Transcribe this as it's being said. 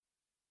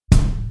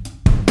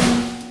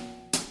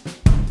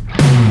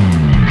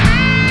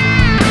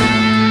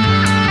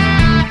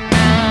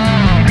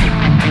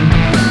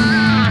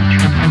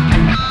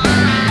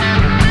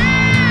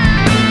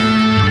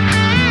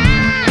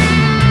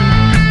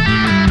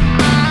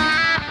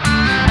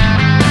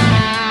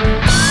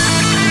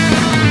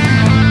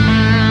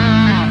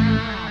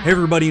Hey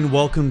everybody, and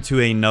welcome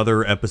to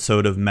another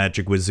episode of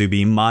Magic with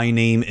Zuby. My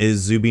name is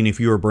Zuby, and if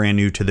you are brand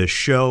new to this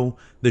show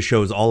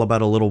is all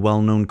about a little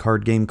well-known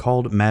card game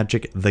called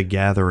Magic the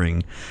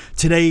Gathering.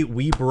 Today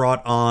we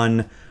brought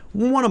on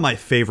one of my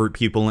favorite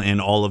people in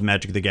all of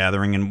Magic the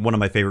Gathering, and one of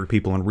my favorite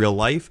people in real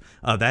life.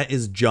 That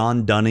is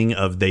John Dunning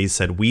of They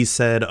Said We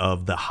Said,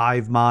 of the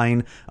Hive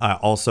Mind.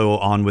 Also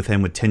on with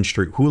him with 10th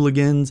Street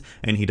Hooligans,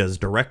 and he does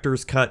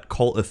Director's Cut,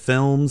 Cult of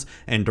Films,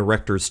 and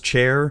Director's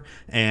Chair,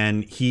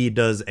 and he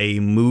does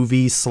a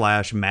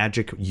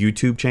movie/magic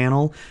YouTube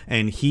channel,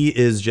 and he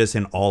is just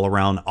an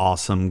all-around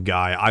awesome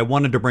guy. I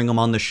wanted to bring him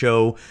on the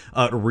show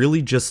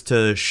really just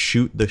to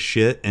shoot the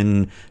shit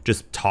and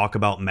just talk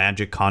about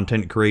Magic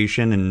content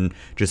creation and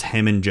just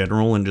him in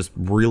general, and just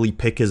really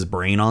pick his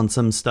brain on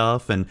some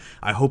stuff. And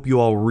I hope you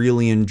all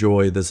really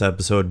enjoy this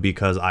episode,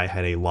 because I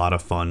had a lot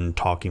of fun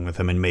talking with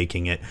him and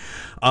making it.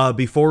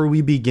 Before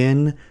we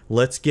begin,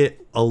 let's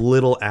get a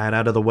little ad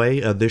out of the way.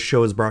 This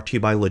show is brought to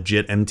you by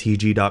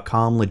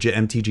LegitMTG.com.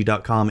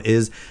 LegitMTG.com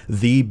is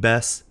the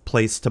best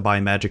place to buy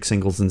Magic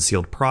singles and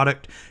sealed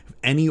product.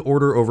 Any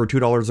order over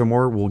 $2 or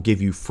more will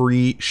give you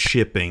free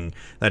shipping.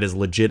 That is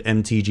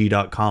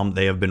LegitMTG.com.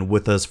 They have been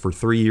with us for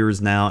 3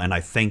 years now, and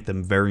I thank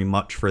them very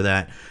much for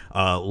that.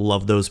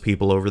 Love those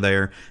people over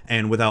there.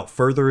 And without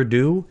further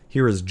ado,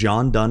 here is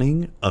John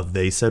Dunning of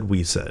They Said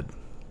We Said.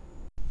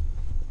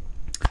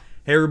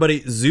 Hey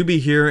everybody, Zuby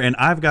here, and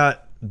I've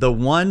got the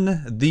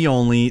one, the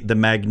only, the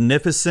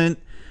magnificent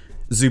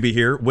Zuby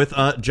here with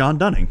John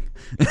Dunning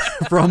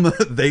from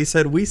They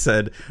Said We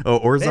Said,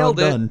 or Zod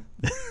Dunn.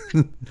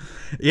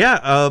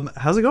 Yeah,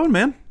 how's it going,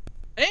 man?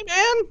 Hey,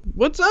 man,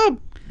 what's up?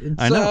 It's,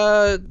 I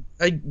know.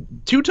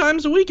 2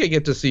 times a week I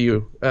get to see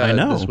you I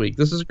know. this week.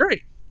 This is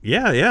great.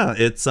 Yeah,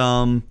 it's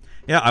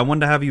I wanted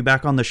to have you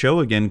back on the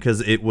show again,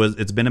 because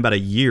it's been about a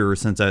year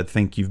since I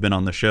think you've been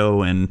on the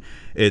show, and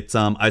it's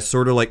I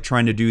sort of like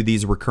trying to do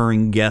these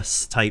recurring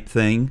guests type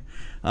thing.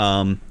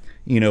 Come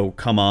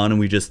on and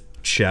we just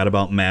chat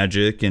about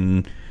Magic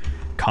and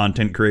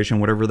content creation,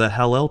 whatever the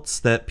hell else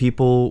that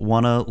people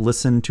want to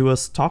listen to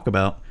us talk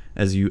about.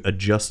 As you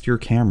adjust your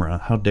camera,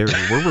 how dare you?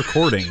 We're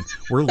recording.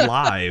 We're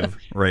live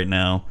right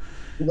now.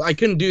 I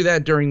couldn't do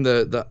that during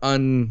the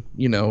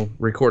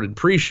recorded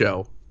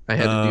pre-show. I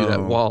had to do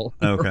that while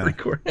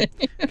recording.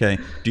 Okay.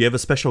 Do you have a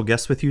special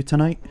guest with you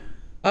tonight?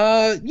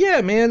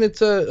 Yeah, man.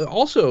 It's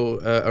also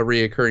a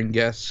reoccurring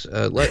guest.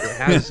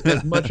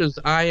 As much as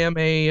I am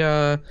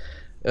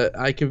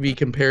I could be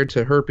compared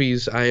to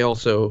herpes, I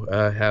also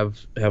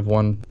have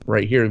one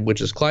right here, which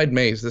is Clyde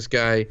Mays. This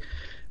guy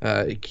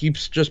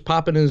keeps just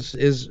popping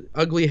his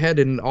ugly head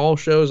in all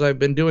shows I've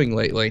been doing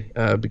lately,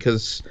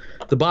 because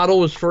the bottle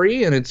was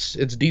free and it's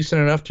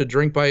decent enough to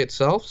drink by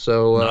itself.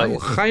 So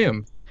nice.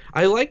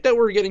 I like that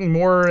we're getting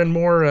more and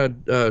more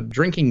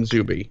drinking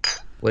Zuby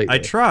lately. I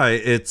try.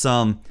 It's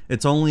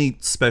only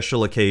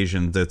special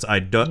occasions. I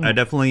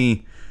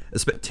definitely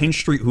 10th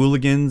Street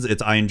Hooligans.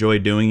 I enjoy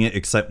doing it,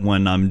 except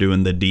when I'm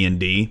doing the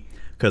D&D,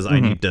 because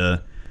I need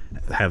to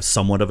have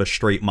somewhat of a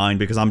straight mind,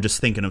 because I'm just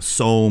thinking of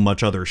so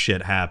much other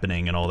shit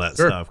happening and all that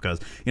stuff,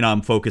 because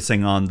I'm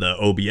focusing on the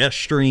OBS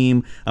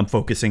stream, I'm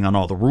focusing on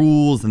all the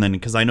rules, and then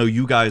because I know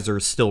you guys are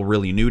still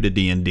really new to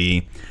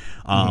D&D,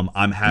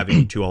 I'm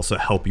having to also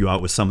help you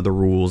out with some of the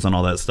rules and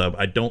all that stuff.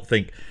 I don't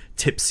think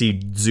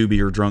tipsy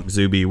Zuby or drunk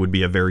Zuby would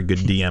be a very good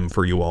DM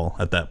for you all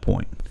at that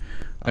point.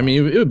 I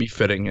mean, it would be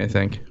fitting, I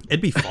think.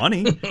 It'd be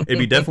funny. It'd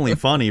be definitely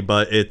funny,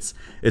 but it's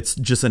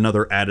just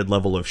another added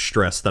level of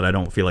stress that I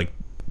don't feel like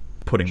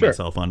putting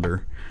myself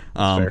under.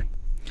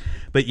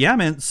 But yeah,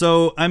 man,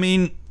 so I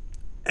mean,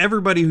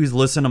 everybody who's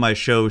listened to my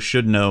show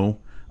should know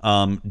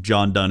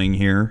John Dunning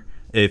here.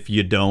 If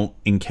you don't,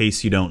 in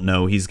case you don't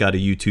know, he's got a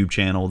YouTube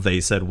channel, They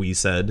Said We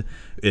Said.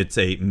 It's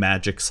a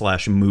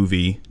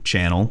Magic/movie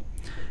channel,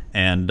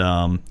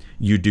 and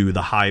you do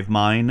the Hive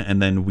Mind,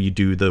 and then we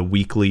do the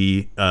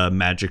weekly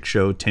Magic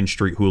show, 10th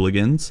Street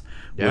Hooligans,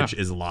 which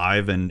is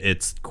live, and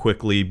it's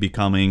quickly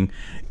becoming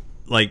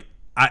like,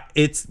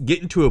 it's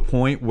getting to a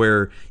point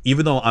where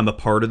even though I'm a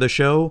part of the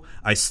show,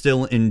 I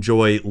still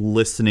enjoy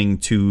listening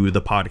to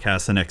the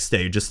podcast the next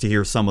day just to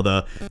hear some of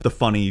the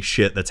funny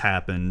shit that's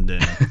happened.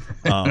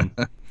 And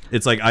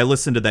it's like I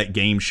listened to that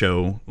game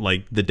show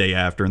like the day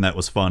after, and that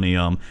was funny.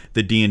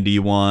 The D&D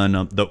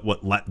one,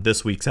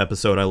 this week's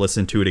episode, I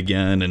listened to it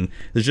again, and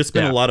there's just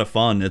been a lot of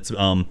fun. It's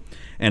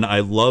and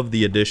I love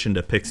the addition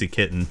to Pixie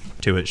Kitten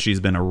to it. She's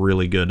been a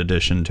really good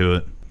addition to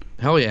it.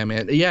 Hell yeah,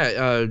 man. Yeah,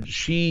 the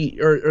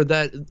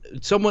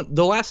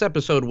last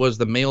episode was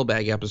the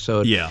mailbag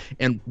episode. Yeah.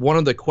 And one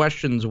of the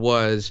questions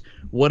was,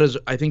 what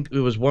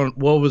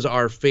was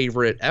our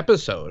favorite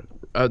episode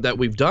that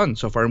we've done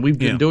so far? And we've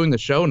been doing the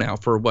show now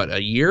for a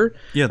year?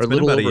 Yeah, it's or been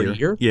a little about over a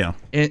year. Yeah.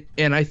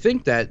 And I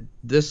think that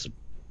this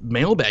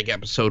mailbag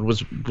episode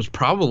was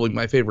probably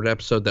my favorite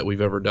episode that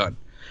we've ever done.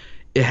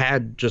 It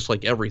had just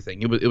like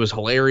everything. It was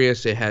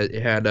hilarious. It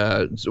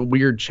had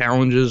weird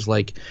challenges,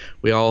 like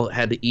we all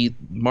had to eat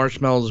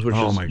marshmallows, which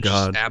is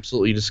just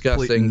absolutely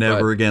disgusting.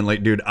 Never again.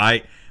 Like, dude,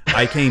 I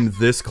I came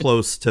this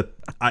close to.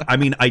 I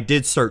mean, I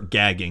did start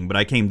gagging, but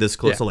I came this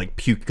close to like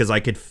puke because I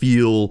could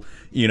feel,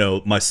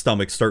 my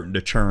stomach starting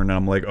to churn, and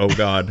I'm like, oh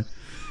god,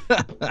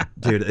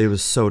 dude, it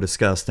was so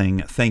disgusting.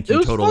 Thank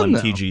you, Total fun,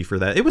 MTG, for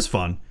that. It was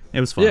fun. It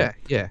was fun.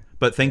 Yeah.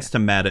 But thanks to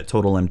Matt at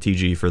Total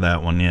MTG for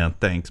that one. Yeah,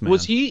 thanks, man.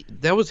 Was he?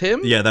 That was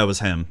him? Yeah, that was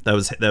him. That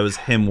was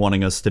him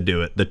wanting us to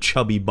do it. The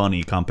Chubby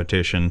Bunny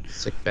competition.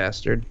 Sick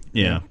bastard.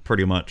 Yeah,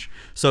 pretty much.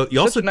 So you Such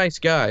also a nice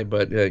guy,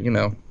 but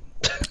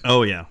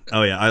Oh yeah.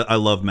 I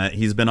love Matt.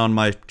 He's been on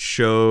my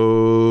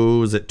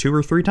show. Is it 2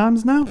 or 3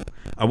 times now?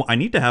 I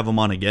need to have him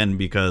on again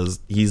because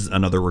he's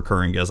another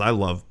recurring guest. I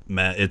love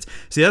Matt.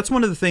 That's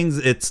one of the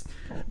things.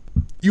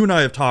 You and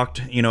I have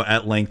talked,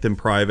 at length in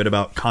private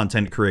about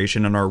content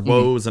creation and our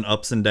woes and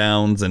ups and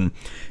downs, and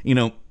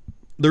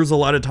there's a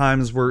lot of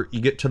times where you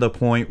get to the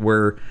point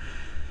where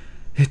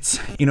it's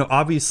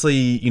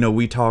obviously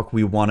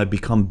we want to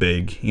become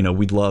big.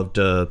 We'd love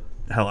to.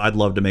 Hell, I'd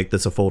love to make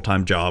this a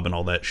full-time job and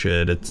all that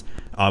shit. It's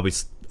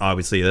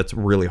obviously that's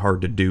really hard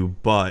to do,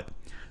 but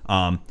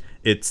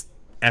it's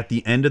at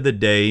the end of the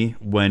day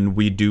when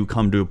we do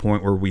come to a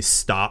point where we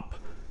stop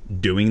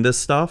doing this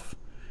stuff.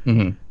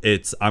 I'm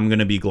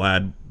gonna be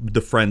glad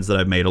the friends that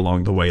I've made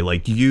along the way,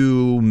 like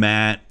you,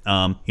 Matt,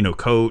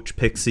 Coach,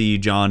 Pixie,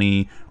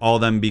 Johnny, all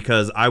of them,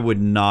 because I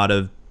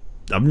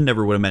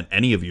never would have met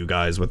any of you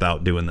guys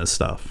without doing this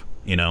stuff.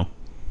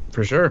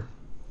 For sure.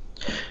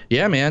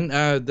 Yeah, man.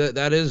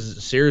 That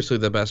is seriously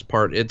the best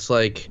part. It's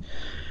like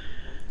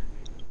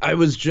I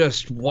was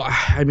just.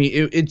 I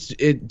mean,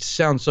 it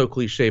sounds so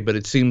cliche, but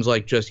it seems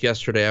like just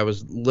yesterday I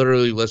was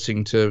literally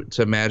listening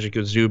to Magic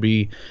of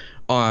Zuby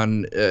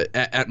on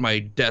at my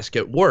desk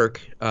at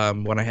work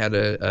when I had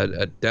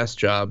a desk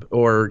job,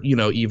 or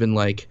even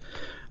like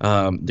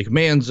the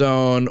Command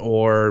Zone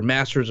or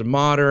Masters of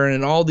Modern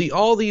and all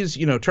these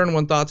Turn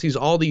One Thoughtseize,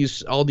 all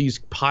these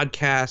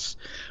podcasts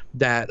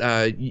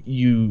that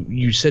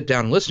you sit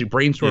down and listen to,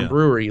 Brainstorm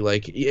Brewery,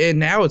 and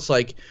now it's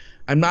like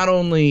I not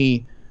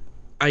only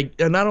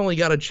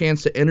got a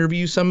chance to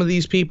interview some of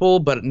these people,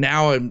 but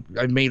now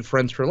I've made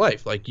friends for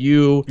life. Like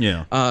you,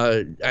 you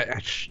and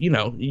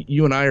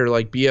I are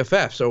like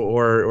BFFs,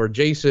 or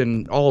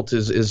Jason Alt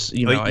is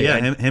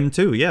him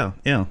too.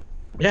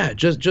 Yeah,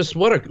 just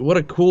what a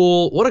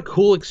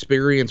cool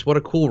experience, what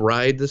a cool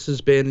ride this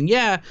has been.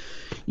 And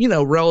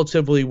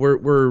relatively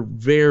we're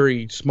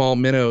very small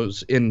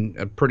minnows in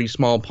a pretty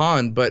small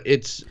pond, but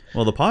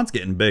the pond's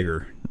getting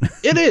bigger.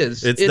 It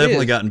is. It's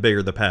definitely gotten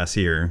bigger the past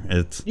year.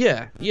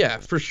 Yeah,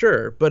 for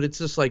sure. But it's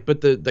just like,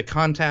 but the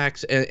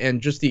contacts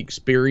and just the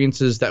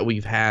experiences that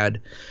we've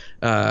had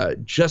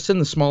just in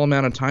the small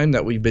amount of time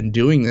that we've been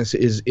doing this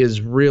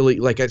is really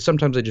like,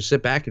 sometimes I just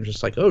sit back and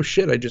just like, oh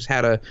shit, I just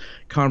had a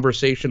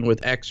conversation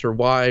with X or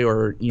Y,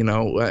 or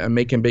I'm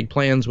making big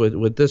plans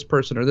with this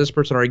person,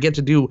 or I get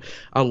to do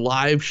a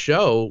live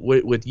show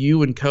with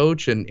you and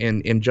Coach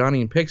and Johnny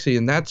and Pixie,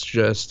 and that's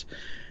just,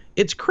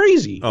 it's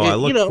crazy. I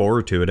look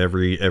forward to it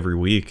every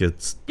week. I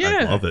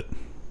love it.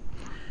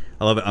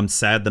 I'm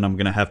sad that I'm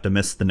gonna have to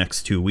miss the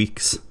next 2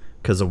 weeks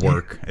because of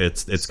work.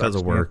 It's because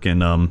of work,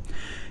 and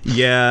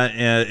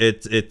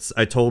it's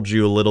I told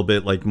you a little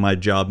bit, like my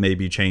job may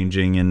be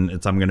changing, and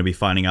I'm going to be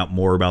finding out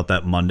more about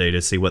that Monday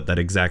to see what that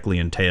exactly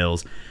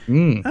entails.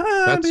 Soon,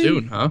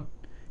 huh?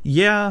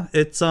 Yeah,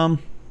 it sounds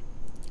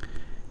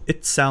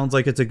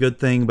like it's a good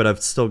thing, but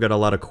I've still got a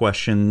lot of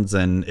questions,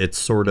 and it's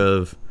sort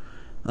of,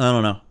 I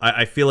don't know.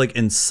 I feel like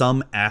in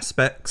some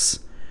aspects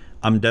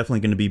I'm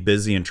definitely going to be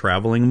busy and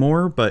traveling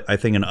more, but I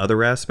think in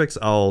other aspects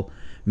I'll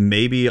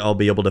be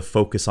able to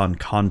focus on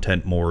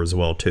content more as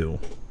well too.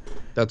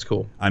 That's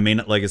cool. I may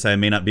not, like I said, I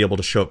may not be able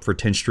to show up for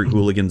 10th Street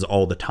Hooligans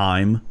all the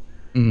time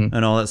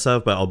and all that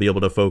stuff, but I'll be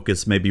able to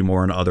focus maybe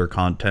more on other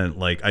content.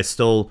 Like I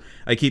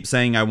keep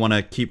saying I want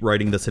to keep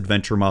writing this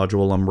adventure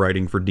module I'm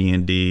writing for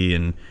D&D,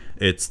 and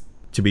it's,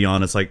 to be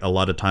honest, like a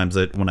lot of times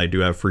that when I do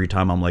have free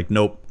time, I'm like,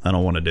 nope, I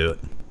don't want to do it.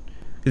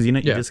 Because you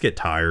just get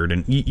tired,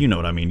 and you know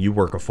what I mean. You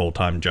work a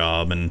full-time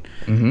job, and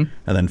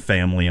then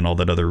family and all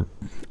that other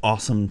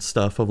awesome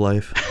stuff of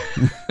life.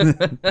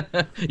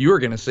 You were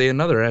gonna say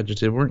another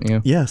adjective, weren't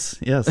you? Yes.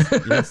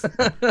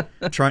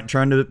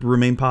 Trying to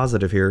remain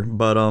positive here,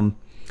 but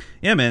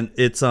yeah, man,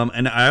 it's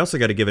and I also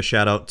got to give a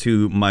shout out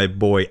to my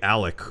boy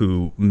Alec,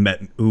 who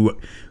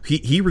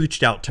he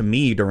reached out to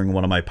me during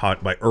one of my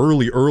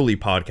early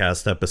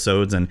podcast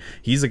episodes, and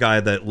he's a guy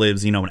that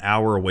lives an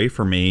hour away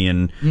from me,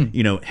 and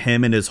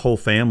him and his whole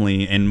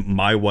family and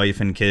my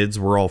wife and kids,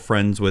 we're all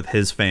friends with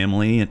his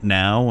family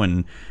now,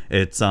 and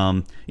it's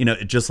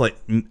just like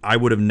I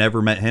would have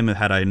never met him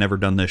had I never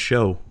done this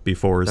show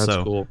before. That's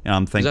so cool.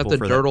 I'm thankful for that. Is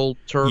that the Durdle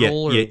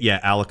Turtle? Yeah,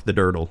 Alec the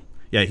Durdle.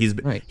 Yeah,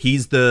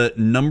 he's the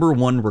number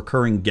one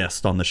recurring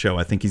guest on the show.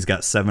 I think he's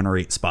got 7 or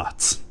 8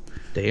 spots.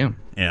 Damn.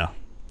 Yeah,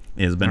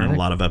 he has been in a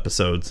lot of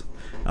episodes.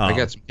 I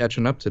got some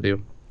catching up to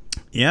do.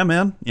 Yeah,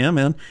 man.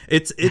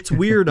 It's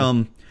weird.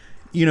 Do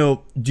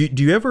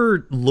you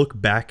ever look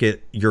back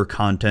at your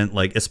content,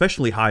 like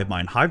especially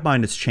Hivemind?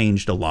 Hivemind has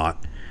changed a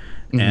lot,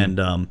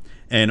 and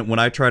And when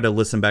I try to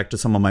listen back to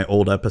some of my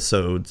old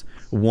episodes,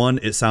 one,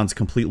 it sounds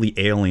completely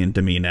alien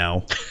to me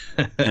now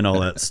and all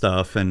that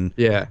stuff. And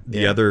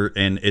the other,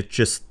 and it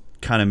just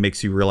kind of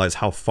makes you realize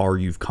how far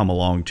you've come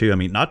along too. I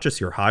mean, not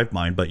just your hive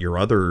mind, but your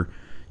other,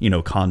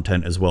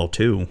 content as well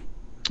too.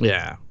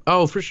 Yeah.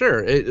 Oh, for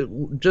sure.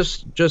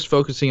 Just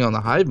focusing on the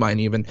hive mind,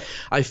 even,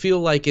 I feel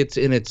like it's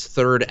in its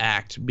third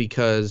act,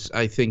 because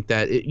I think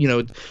that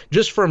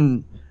just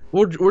from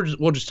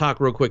we'll just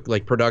talk real quick,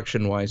 like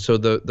production wise. So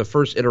the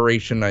first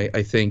iteration, I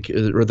think,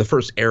 or the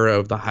first era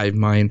of the hive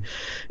mind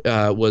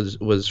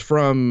was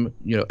from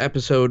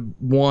episode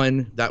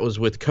 1. That was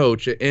with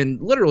Coach,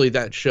 and literally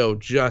that show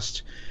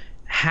just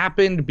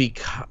happened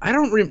because I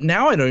don't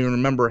even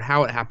remember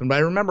how it happened, but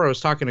I remember I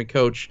was talking to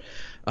Coach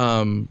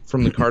from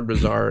the Card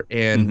Bazaar,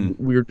 and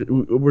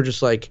we're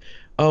just like,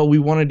 oh, we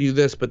want to do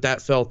this, but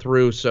that fell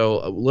through,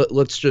 so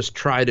let's just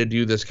try to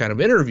do this kind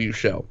of interview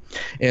show.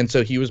 And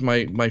so he was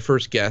my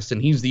first guest,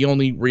 and he's the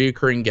only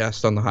reoccurring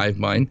guest on the hive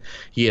mind.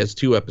 He has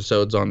 2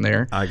 episoants on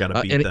there. I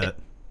gotta beat that.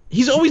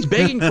 He's always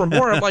begging for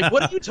more. I'm like,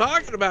 what are you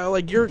talking about?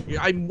 Like,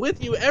 I'm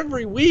with you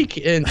every week,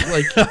 and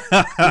like,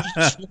 he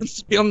just wants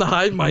to be on the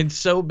hive mind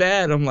so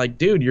bad. I'm like,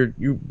 dude,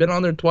 you've been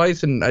on there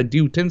twice, and I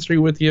do Tinstery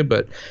with you,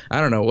 but I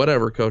don't know,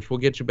 whatever, Coach, we'll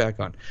get you back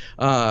on.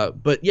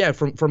 But yeah,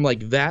 from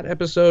like that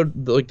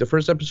episode, like the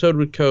first episode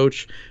with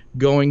Coach,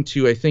 going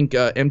to I think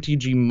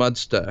MTG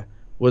Mudsta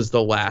was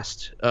the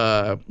last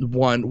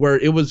one, where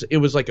it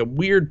was like a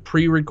weird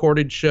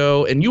pre-recorded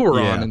show, and you were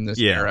on in this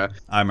era.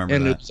 I remember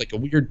and that. It was like a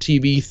weird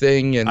TV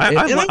thing, and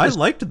I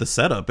liked the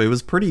setup. It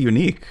was pretty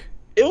unique.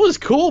 It was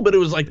cool, but it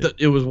was like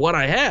it was what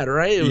I had,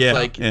 right? It was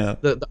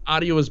the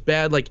audio was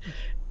bad, like,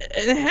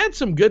 and it had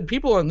some good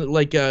people on,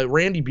 like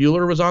Randy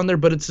Bueller was on there,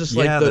 but it's just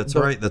like that's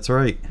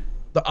right.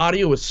 The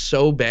audio was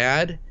so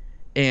bad,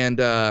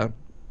 and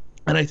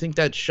I think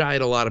that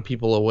shied a lot of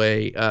people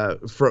away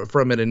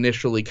from it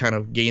initially kind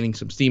of gaining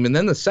some steam. And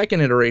then the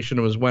second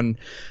iteration was when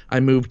I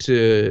moved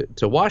to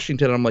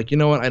Washington. I'm like, you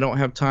know what? I don't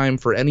have time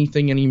for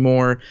anything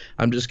anymore.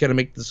 I'm just going to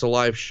make this a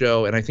live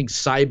show. And I think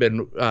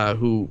Sybin,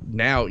 who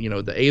now,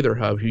 the Aether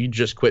Hub, he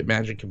just quit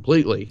Magic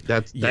completely.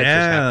 That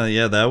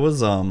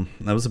was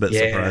a bit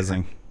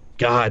surprising.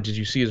 God, did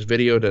you see his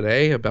video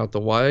today about the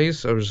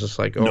whys? I was just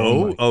like, oh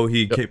no. Oh,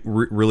 he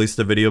released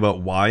a video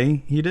about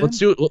why he did?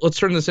 Let's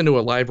turn this into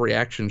a live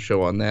reaction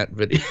show on that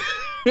video.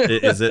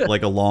 Is it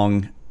like a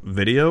long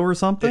video or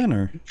something?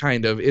 Or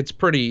kind of. It's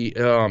pretty.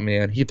 Oh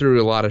man, he threw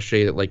a lot of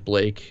shade at like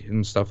Blake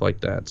and stuff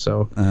like that.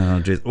 So. Oh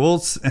geez.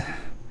 Well,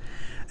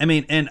 I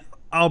mean, and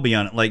I'll be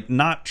honest, like,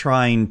 not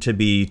trying to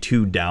be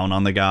too down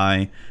on the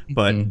guy,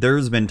 but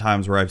there's been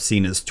times where I've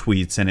seen his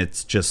tweets, and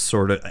it's just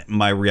sort of,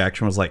 my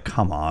reaction was like,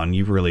 come on,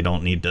 you really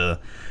don't need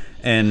to.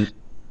 And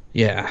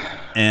yeah,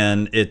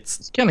 and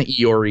it's kind of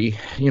Eeyore,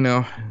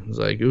 it's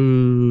like,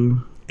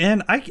 ooh.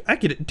 And I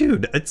get it,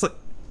 dude. It's like,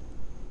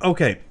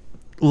 okay,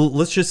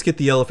 let's just get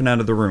the elephant out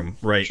of the room,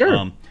 right?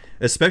 Sure.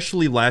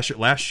 Especially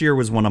last year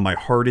was one of my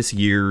hardest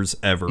years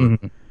ever,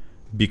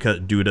 because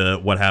due to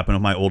what happened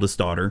with my oldest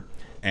daughter,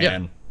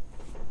 and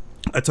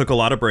I took a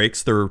lot of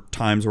breaks. There were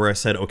times where I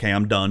said, okay,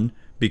 I'm done,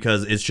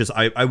 because it's just,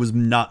 I was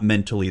not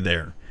mentally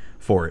there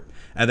for it.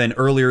 And then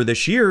earlier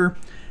this year,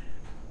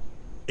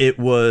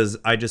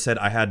 I just said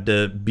I had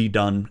to be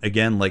done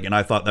again, like, and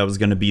I thought that was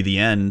going to be the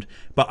end.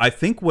 But I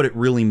think what it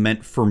really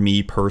meant for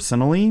me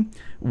personally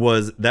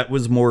was that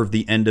was more of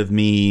the end of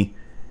me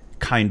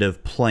kind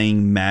of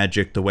playing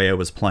Magic the way I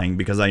was playing,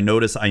 because I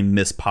noticed I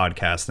miss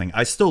podcasting.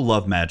 I still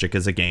love Magic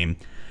as a game.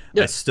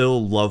 I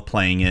still love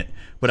playing it,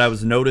 but I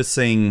was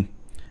noticing,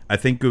 I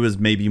think it was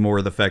maybe more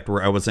of the fact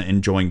where I wasn't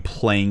enjoying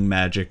playing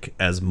Magic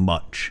as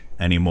much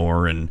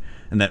anymore, and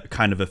that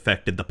kind of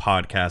affected the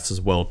podcast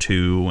as well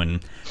too.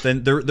 And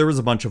then there was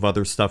a bunch of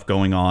other stuff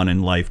going on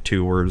in life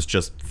too, where it was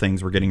just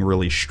things were getting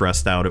really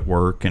stressed out at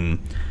work,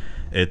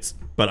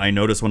 but I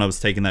noticed when I was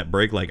taking that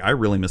break, like, I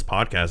really miss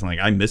podcasting. Like,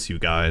 I miss you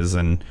guys,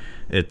 and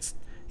it's,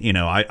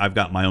 I've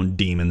got my own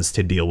demons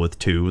to deal with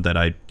too, that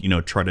I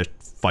try to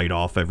fight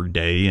off every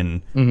day,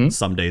 and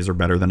some days are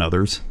better than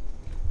others.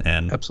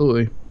 And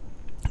absolutely.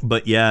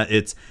 But yeah,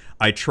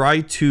 I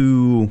try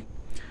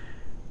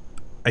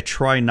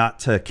not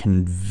to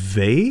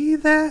convey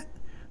that.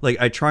 Like,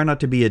 I try not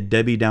to be a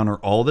Debbie Downer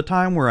all the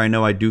time, where I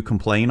know I do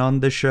complain on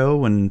this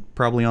show and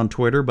probably on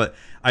Twitter, but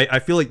I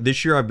feel like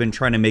this year I've been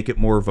trying to make it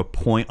more of a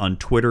point on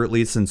Twitter, at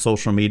least in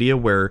social media,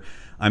 where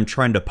I'm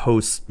trying to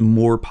post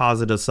more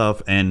positive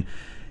stuff. And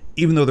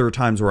even though there are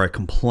times where I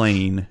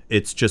complain,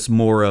 it's just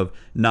more of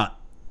not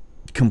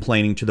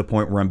complaining to the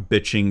point where I'm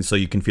bitching so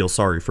you can feel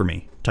sorry for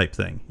me type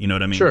thing. You know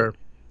what I mean? Sure.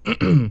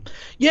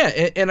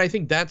 Yeah, and I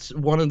think that's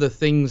one of the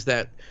things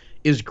that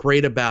is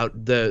great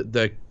about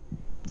the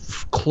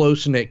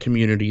close-knit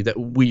community that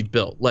we've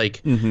built.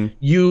 Like,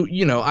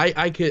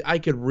 I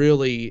could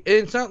really,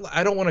 it's not,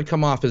 I don't want to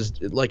come off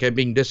as like I'm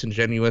being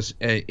disingenuous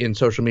in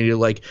social media,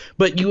 like,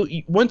 but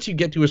you once you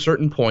get to a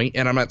certain point,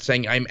 and I'm not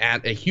saying I'm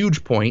at a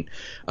huge point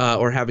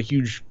or have a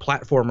huge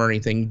platform or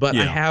anything, but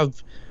I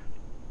have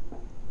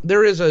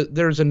there's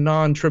a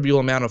non-trivial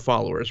amount of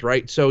followers,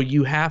 right? So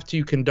you have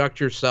to conduct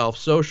yourself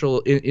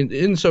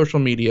in social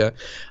media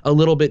a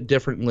little bit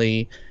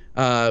differently,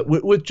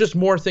 with just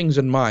more things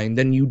in mind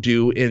than you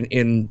do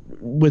in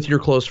with your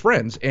close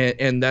friends,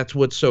 and that's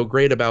what's so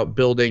great about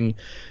building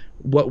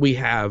what we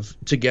have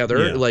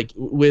together, like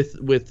with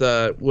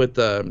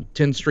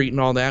 10th Street and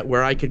all that,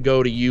 where I could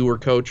go to you or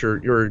Coach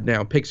or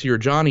now Pixie or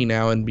Johnny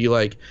now and be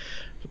like,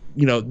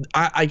 you know,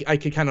 I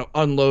could kind of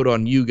unload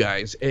on you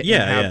guys and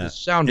have the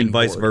sounding and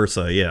vice board.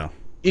 versa.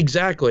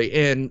 Exactly.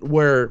 And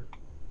where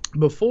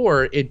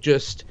before it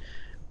just,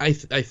 I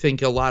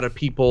think a lot of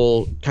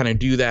people kind of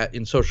do that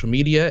in social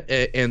media,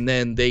 and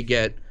then they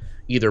get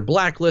either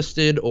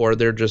blacklisted or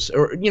they're just,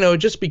 or, you know, it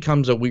just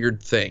becomes a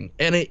weird thing.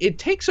 And it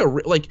takes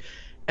like,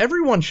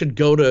 everyone should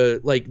go to,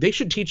 like, they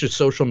should teach a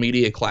social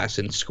media class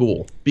in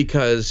school,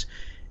 because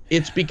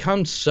it's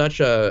become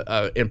such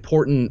a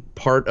important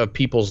part of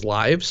people's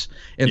lives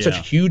and such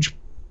a huge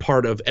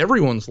part of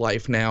everyone's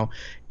life now.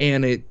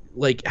 And it,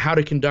 like, how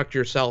to conduct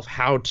yourself,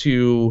 how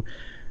to,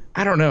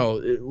 I don't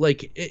know,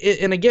 like,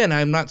 and again,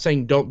 I'm not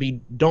saying don't be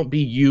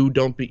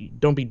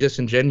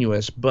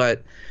disingenuous,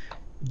 but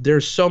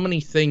there's so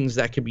many things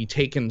that could be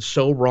taken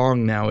so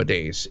wrong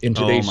nowadays in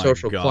today's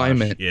social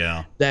climate,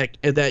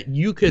 that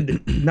you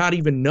could not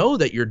even know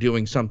that you're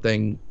doing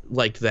something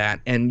like that,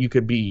 and you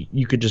could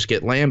just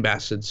get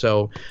lambasted.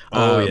 So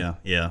I'm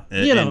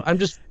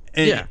just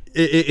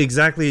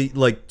exactly,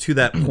 like, to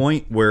that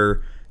point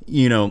where,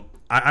 you know,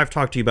 I've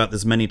talked to you about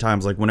this many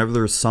times, like, whenever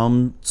there's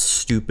some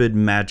stupid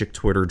Magic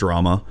Twitter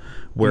drama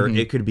where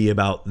it could be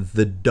about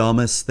the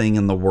dumbest thing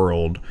in the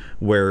world,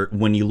 where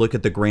when you look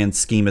at the grand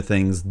scheme of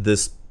things,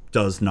 this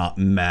does not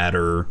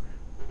matter.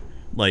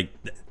 Like,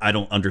 I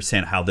don't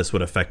understand how this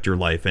would affect your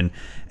life. And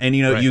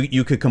you know,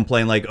 you could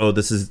complain like, oh,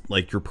 this is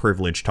like your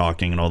privilege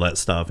talking and all that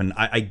stuff. And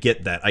I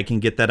get that. I can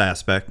get that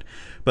aspect.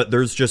 But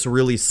there's just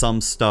really some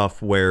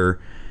stuff where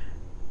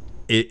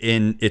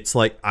it's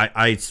like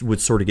I would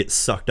sort of get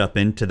sucked up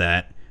into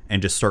that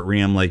and just start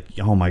reading. I'm like,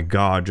 oh my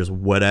God, just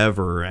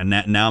whatever. And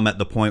now I'm at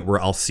the point where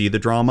I'll see the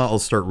drama, I'll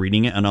start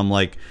reading it, and I'm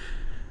like,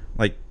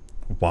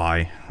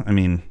 why? I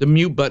mean, the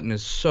mute button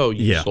is so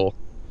useful.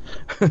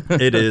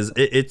 It is.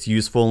 It's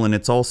useful, and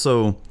it's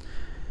also,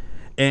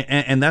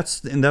 and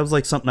that was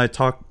like something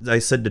I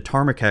said to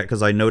Tarmacat,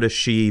 because I noticed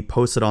she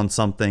posted on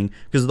something,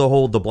 because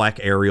the Black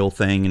Ariel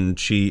thing, and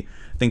I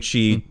think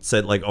she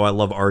said like, oh, I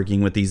love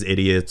arguing with these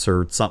idiots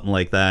or something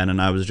like that, and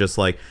I was just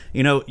like,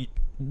 you know,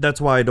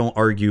 that's why I don't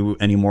argue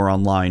anymore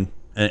online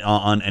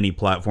on any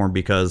platform,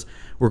 because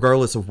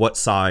regardless of what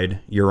side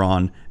you're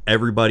on,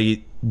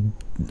 everybody,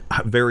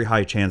 very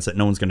high chance that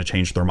no one's going to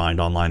change their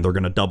mind online. They're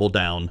going to double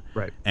down,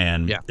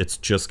 and it's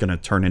just going to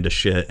turn into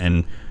shit.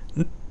 And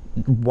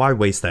why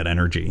waste that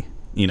energy?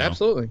 You know?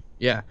 Absolutely.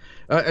 Yeah.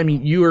 I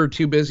mean, you are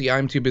too busy.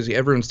 I'm too busy.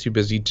 Everyone's too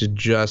busy to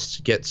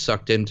just get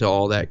sucked into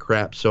all that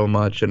crap so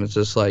much. And it's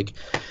just like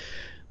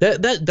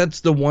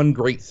that's the one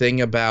great thing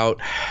about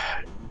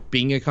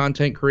being a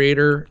content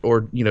creator,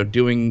 or, you know,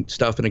 doing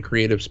stuff in a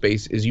creative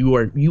space, is you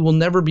will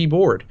never be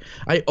bored.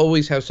 I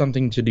always have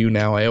something to do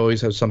now. I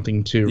always have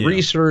something to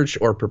research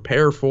or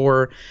prepare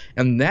for.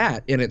 And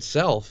that in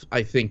itself,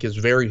 I think, is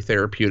very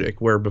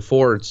therapeutic, where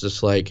before it's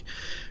just like,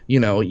 you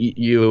know,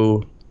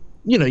 you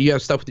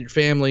have stuff with your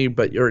family,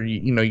 but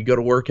you go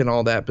to work and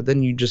all that, but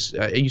then you just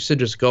used to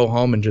just go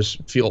home and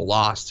just feel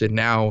lost. And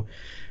now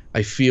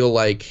I feel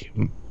like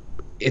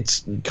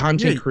it's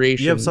content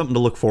creation. You have something to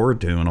look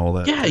forward to and all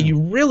that. Yeah, you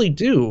really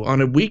do,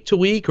 on a week to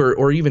week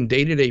or even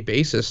day to day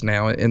basis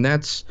now. And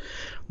that's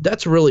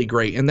really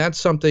great. And that's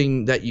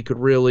something that you could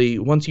really,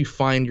 once you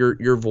find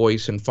your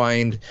voice and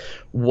find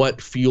what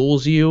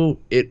fuels you,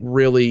 it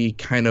really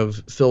kind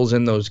of fills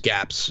in those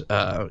gaps,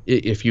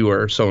 if you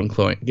are so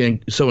inclined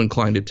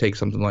to take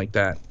something like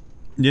that.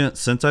 Yeah,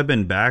 since I've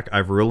been back,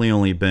 I've really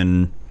only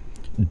been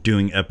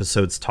doing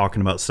episodes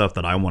talking about stuff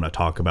that I want to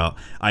talk about.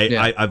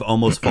 I've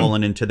almost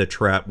fallen into the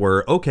trap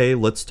where, okay,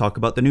 let's talk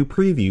about the new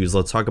previews,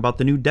 let's talk about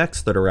the new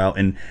decks that are out,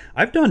 and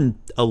I've done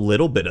a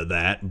little bit of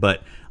that,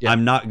 but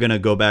I'm not gonna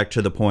go back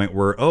to the point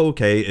where, oh,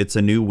 okay, it's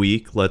a new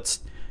week,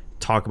 let's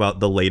talk about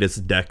the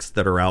latest decks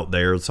that are out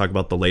there, let's talk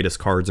about the latest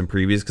cards and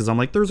previews, because I'm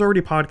like, there's already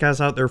podcasts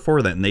out there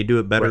for that, and they do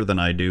it better than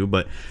I do.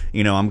 But,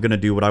 you know, I'm gonna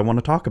do what I want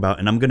to talk about,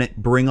 and I'm gonna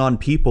bring on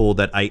people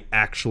that I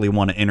actually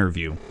want to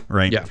interview,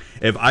 right?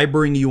 If I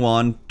bring you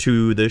on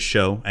to this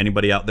show,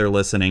 anybody out there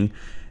listening,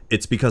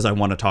 it's because I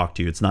want to talk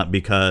to you. It's not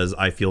because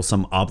I feel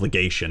some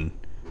obligation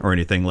or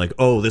anything like,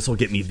 oh, this will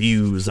get me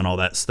views and all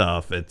that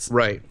stuff. It's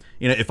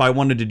you know, if I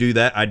wanted to do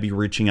that, I'd be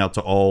reaching out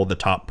to all the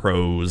top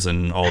pros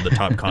and all the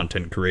top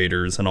content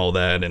creators and all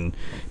that. And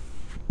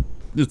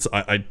it's,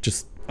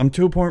 I'm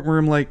to a point where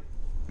I'm like,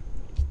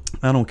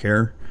 I don't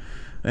care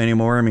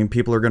anymore. I mean,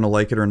 people are going to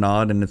like it or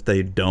not. And if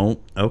they don't,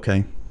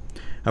 okay.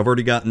 I've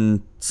already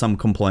gotten some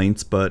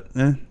complaints, but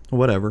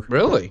whatever.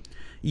 Really?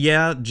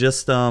 Yeah.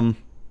 Just,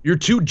 you're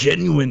too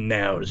genuine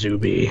now,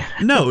 Zuby.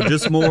 No,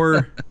 just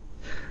more.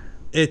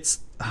 It's,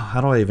 how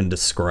do I even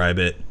describe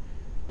it?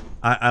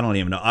 I don't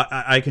even know.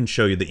 I can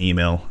show you the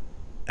email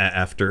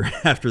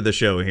after the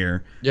show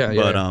here. Yeah,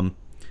 but yeah.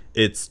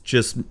 it's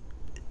just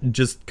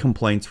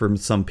complaints from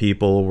some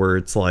people where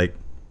it's like,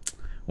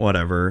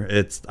 whatever.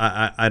 It's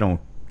I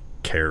don't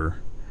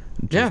care.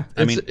 Yeah,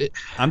 I mean,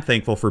 I'm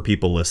thankful for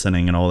people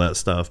listening and all that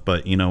stuff,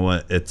 but you know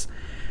what?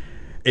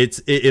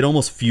 It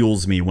almost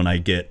fuels me when I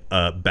get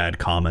bad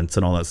comments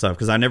and all that stuff,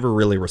 because I never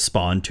really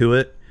respond to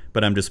it,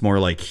 but I'm just more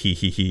like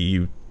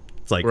he.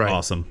 It's like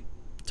awesome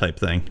type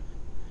thing.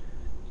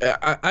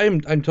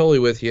 I'm totally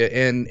with you,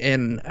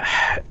 and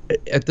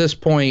at this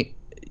point,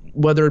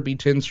 whether it be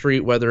 10th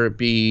Street, whether it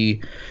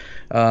be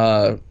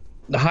the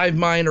Hive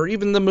Mind, or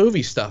even the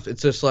movie stuff,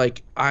 it's just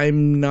like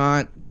I'm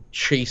not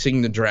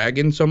chasing the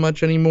dragon so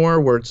much anymore,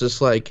 where it's just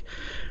like,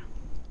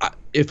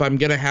 if I'm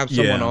gonna have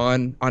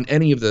someone on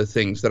any of the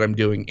things that I'm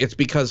doing, it's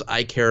because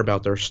I care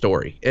about their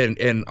story,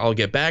 and I'll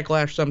get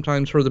backlash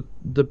sometimes for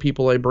the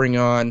people I bring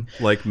on,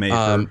 like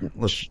Mayfer,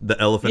 the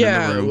elephant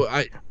in the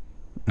room.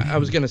 I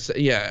was gonna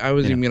say, I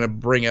was even gonna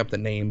bring up the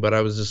name, but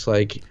I was just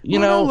like,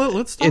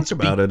 let's talk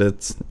about it.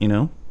 It's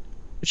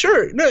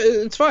sure, no,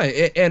 it's fine,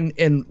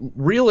 and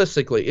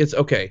realistically, it's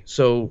okay.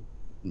 So,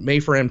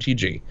 Mayfer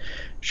MTG,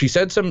 she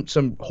said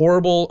some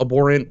horrible,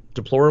 abhorrent,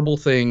 deplorable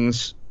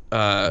things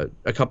a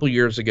couple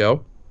years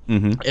ago.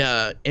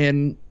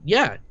 And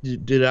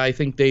did I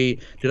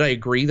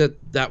agree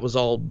that was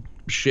all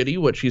shitty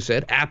what she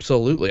said?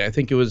 Absolutely. I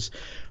think it was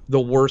the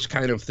worst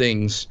kind of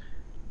things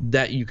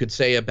that you could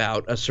say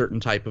about a certain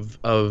type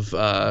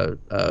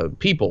of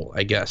people,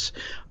 I guess.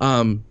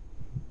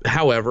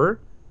 However,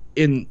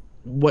 in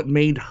what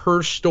made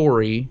her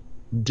story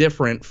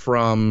different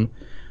from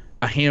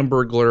a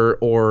Hamburglar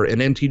or an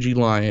MTG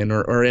Lion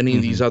or any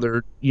of these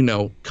other,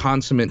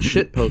 consummate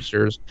shit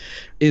posters,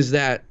 is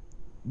that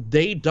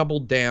they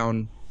doubled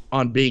down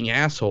on being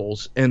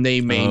assholes, and they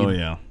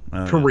made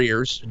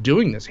careers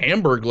doing this.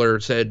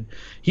 Hamburglar said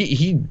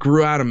he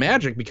grew out of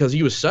Magic because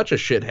he was such a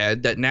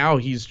shithead that now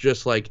he's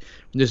just like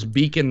this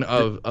beacon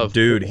of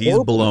dude. He's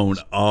blown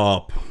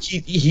up.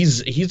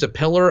 He's a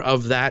pillar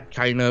of that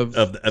kind of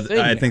thing.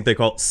 I think they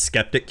call it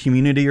skeptic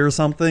community or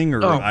something,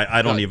 or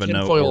I don't even know.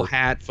 Tinfoil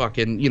hat,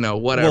 fucking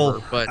whatever.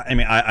 Well, but I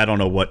mean, I don't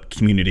know what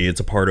community it's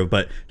a part of,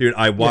 but dude,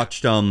 I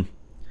watched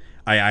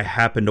I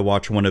happened to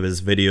watch one of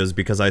his videos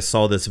because I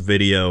saw this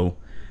video,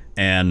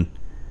 and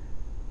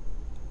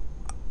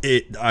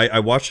I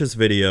watched this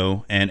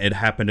video, and it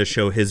happened to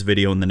show his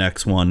video in the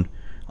next one.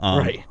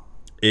 Right.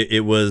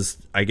 It was,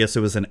 I guess it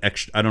was an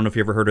extra. I don't know if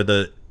you ever heard of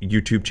the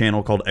YouTube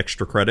channel called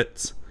Extra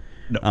Credits.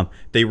 No.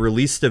 They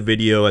released a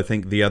video, I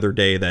think, the other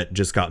day that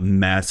just got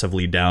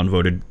massively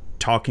downvoted,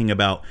 talking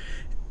about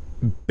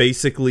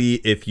basically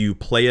if you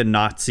play a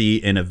Nazi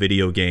in a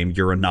video game,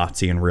 you're a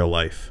Nazi in real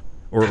life.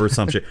 Or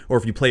some shit. Or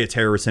if you play a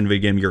terrorist in a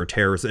video game, you're a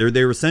terrorist.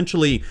 They were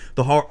essentially,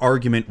 the whole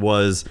argument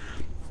was,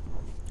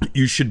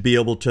 you should be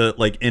able to,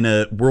 like in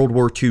a World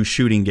War II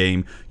shooting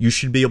game, you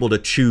should be able to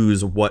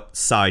choose what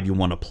side you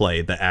want to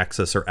play, the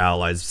Axis or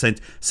Allies.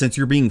 Since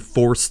you're being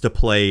forced to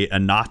play a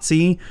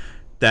Nazi,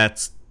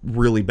 that's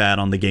really bad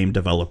on the game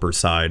developer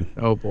side.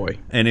 Oh boy.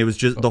 And it was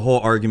just, the whole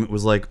argument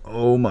was like,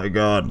 oh my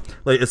god.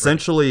 Like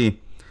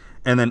essentially,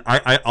 and then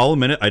I'll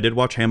admit it, I did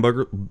watch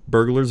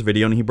Hamburglar's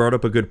video, and he brought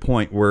up a good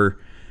point where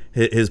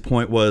his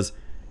point was,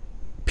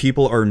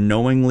 people are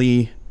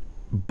knowingly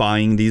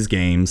buying these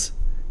games.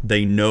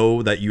 They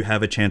know that you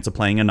have a chance of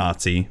playing a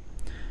Nazi.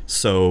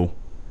 So,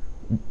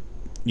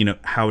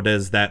 how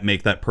does that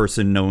make that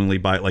person knowingly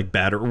buy it, like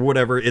bad or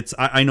whatever? It's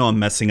I know I'm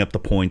messing up the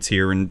points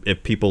here, and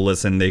if people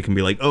listen, they can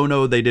be like, oh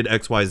no, they did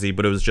XYZ,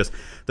 but it was just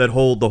the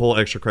whole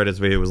Extra Credits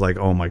video was like,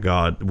 oh my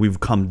god, we've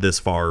come this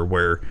far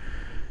where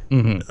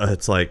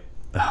it's like,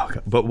 oh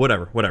god, but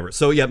whatever.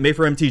 So yeah,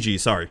 Mayfer MTG,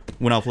 sorry,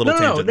 went off a little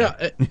tangent. No.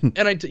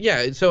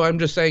 And so I'm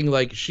just saying,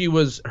 like,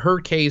 her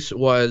case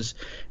was,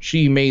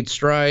 she made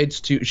strides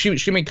to,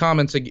 she made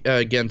comments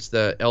against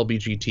the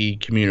LBGT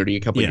community a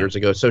couple years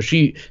ago. So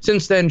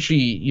since then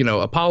she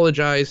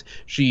apologized.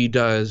 She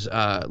does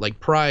like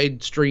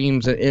Pride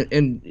streams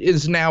and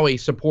is now a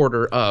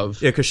supporter of.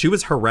 Yeah, because she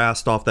was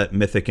harassed off that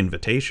Mythic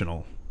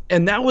Invitational.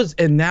 And that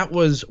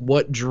was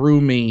what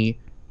drew me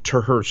to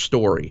her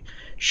story.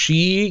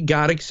 She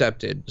got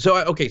accepted.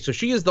 So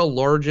she is the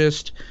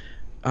largest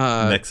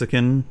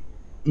Mexican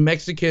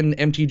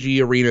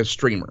MTG Arena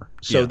streamer.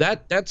 So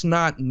that's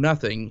not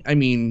nothing. I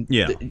mean,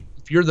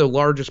 if you're the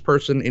largest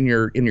person in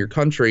your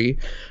country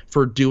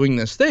for doing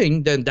this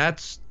thing, then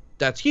that's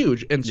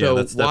huge. And so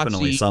that's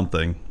definitely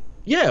something.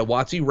 Yeah,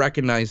 WotC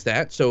recognized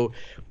that. So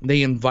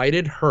they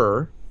invited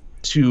her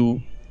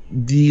to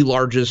the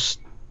largest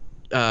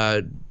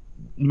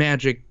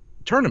Magic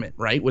tournament,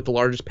 right, with the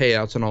largest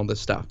payouts and all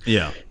this stuff.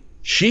 Yeah.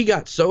 She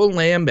got so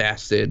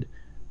lambasted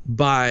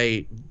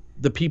by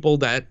the people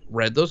that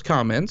read those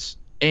comments,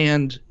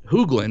 and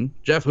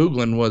Jeff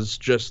Hoogland was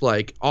just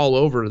like all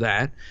over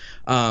that,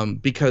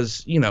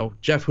 because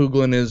Jeff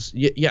Hoogland is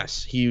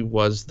yes, he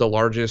was the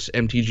largest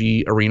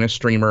MTG Arena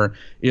streamer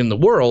in the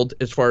world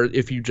as far as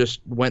if you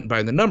just went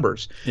by the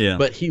numbers. Yeah.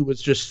 But he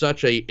was just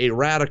such a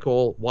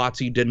radical.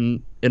 WotC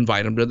didn't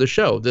invite him to the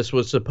show. This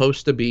was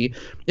supposed to be,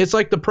 it's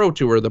like the Pro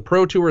Tour. The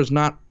Pro Tour is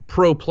not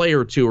pro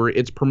player tour,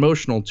 it's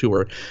promotional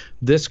tour.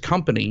 This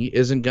company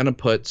isn't going to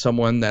put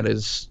someone that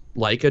is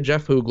like a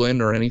Jeff Hoogland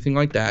or anything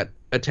like that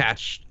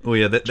attached. Oh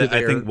yeah, I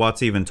think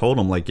Watts even told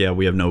him, like, yeah,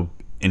 we have no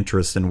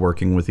interest in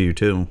working with you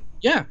too.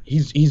 Yeah,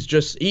 he's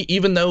just,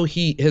 even though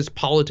his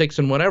politics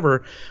and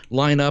whatever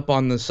line up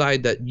on the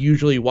side that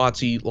usually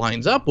Watsy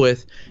lines up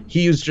with,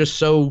 he is just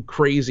so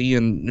crazy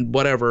and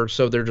whatever.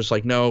 So they're just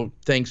like, no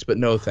thanks, but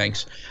no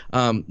thanks.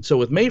 So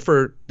with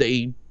Mayfer,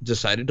 they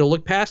decided to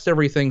look past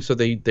everything. So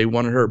they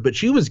wanted her, but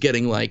she was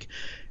getting like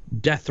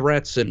death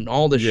threats and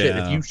all this shit.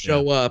 If you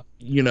show up,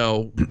 you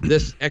know,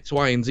 this X,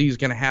 Y, and Z is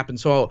going to happen.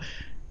 So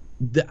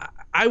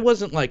I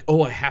wasn't like,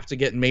 oh, I have to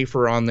get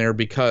Mayfer on there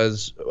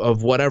because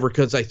of whatever,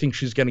 because I think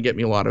she's going to get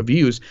me a lot of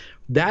views.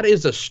 That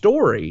is a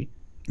story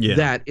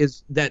that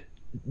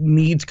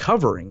needs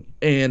covering.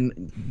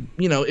 And,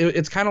 you know,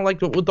 it's kind of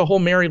like with the whole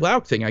Mary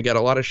Lauk thing. I got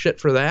a lot of shit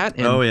for that.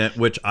 And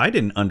which I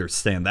didn't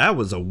understand. That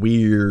was a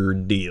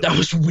weird deal. That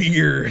was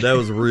weird. That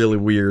was really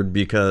weird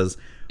because...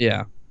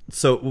 Yeah.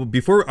 So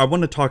before, I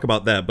want to talk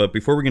about that, but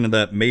before we get into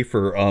that,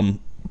 Mayfer,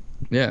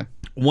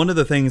 one of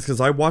the things, because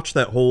I watched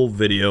that whole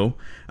video,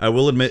 I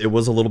will admit it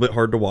was a little bit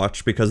hard to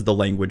watch because of the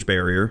language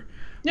barrier.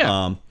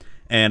 Yeah.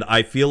 And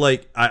I feel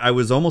like I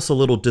was almost a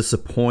little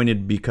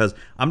disappointed because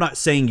I'm not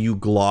saying you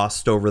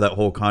glossed over that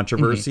whole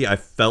controversy. I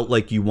felt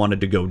like you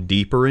wanted to go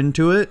deeper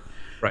into it.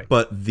 Right.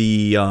 But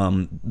the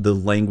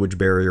language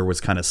barrier was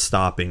kind of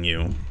stopping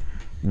you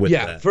with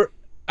that.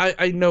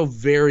 I know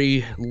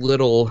very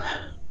little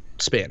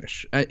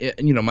Spanish.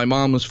 You know, my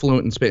mom was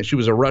fluent in Spanish. She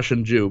was a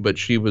Russian Jew, but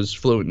she was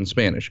fluent in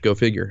Spanish. Go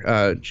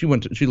figure. She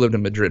lived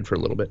in Madrid for a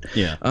little bit.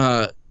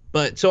 Yeah.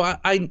 But so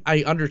I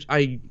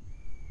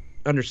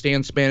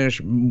understand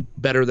Spanish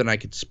better than I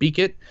could speak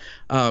it.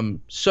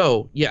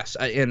 So yes,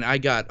 I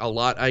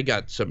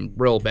got some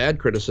real bad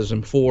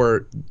criticism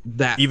for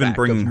that. Even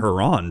bringing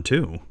her on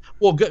too.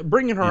 Well,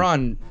 bringing her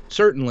on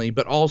certainly,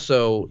 but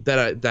also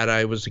that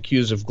I was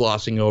accused of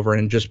glossing over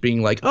and just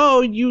being like,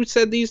 "Oh, you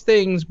said these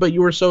things, but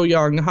you were so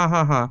young, ha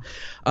ha ha."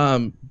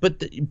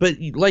 But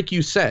like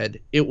you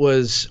said, it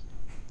was.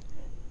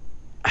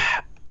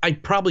 I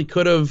probably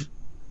could have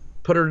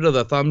put her to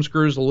the thumb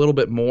screws a little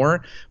bit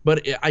more,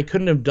 but I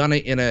couldn't have done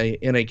it in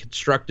a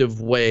constructive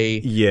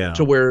way. Yeah.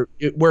 To where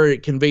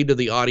it conveyed to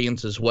the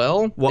audience as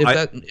well.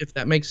 If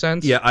that makes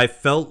sense. Yeah, I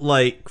felt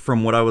like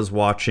from what I was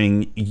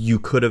watching, you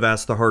could have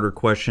asked the harder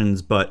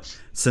questions, but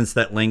since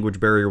that language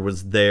barrier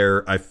was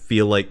there, I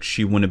feel like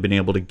she wouldn't have been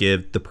able to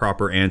give the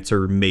proper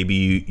answer.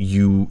 Maybe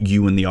you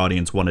and the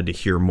audience wanted to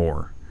hear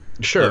more.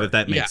 Sure. If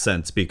that makes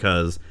sense,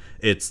 because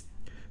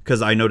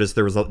I noticed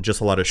there was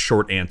just a lot of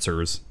short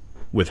answers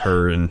with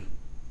her, and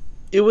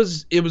it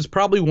was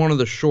probably one of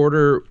the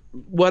shorter,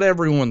 what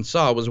everyone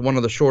saw was one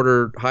of the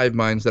shorter hive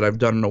minds that I've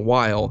done in a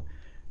while.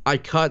 I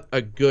cut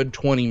a good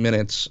 20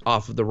 minutes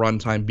off of the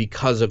runtime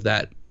because of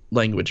that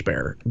language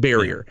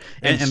barrier.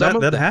 And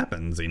that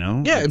happens, you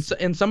know? Yeah.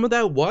 And some of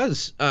that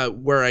was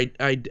where I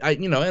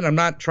you know, and I'm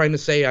not trying to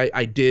say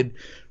I did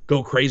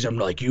go crazy. I'm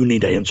like, you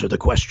need to answer the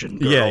question,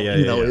 girl. Yeah.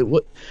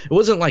 It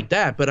wasn't like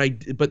that,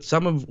 but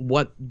some of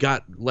what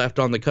got left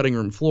on the cutting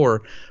room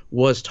floor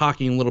was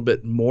talking a little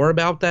bit more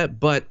about that,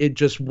 but it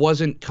just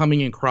wasn't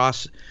coming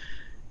across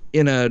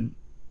in a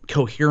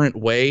coherent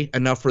way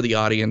enough for the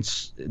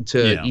audience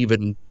to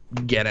even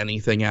get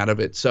anything out of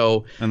it.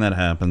 So, and that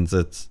happens.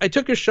 I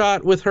took a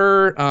shot with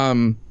her.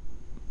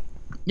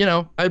 You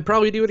know, I'd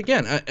probably do it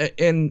again.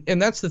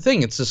 And that's the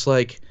thing. It's just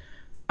like,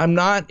 I'm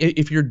not,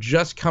 if you're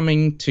just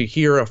coming to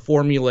hear a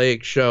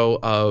formulaic show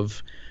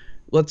of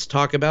let's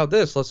talk about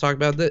this, let's talk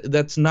about that,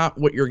 that's not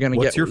what you're going to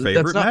get. What's your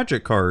favorite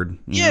Magic card?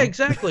 Yeah,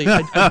 exactly.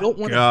 I don't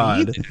want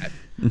to be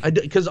that.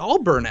 Because I'll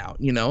burn out,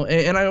 you know,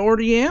 and I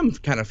already am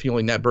kind of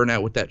feeling that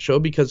burnout with that show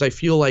because I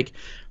feel like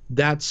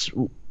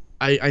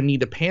I need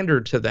to pander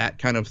to that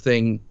kind of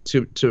thing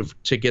to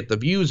get the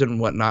views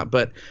and whatnot.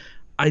 But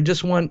I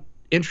just want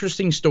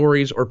interesting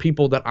stories or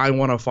people that I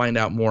want to find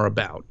out more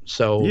about.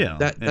 So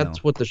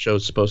that's what the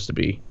show's supposed to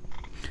be.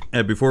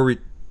 And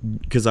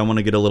because I want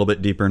to get a little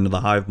bit deeper into the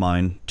hive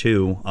mind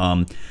too.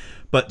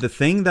 But the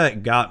thing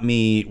that got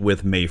me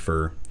with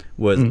Mayfer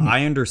was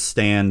I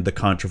understand the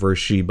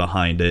controversy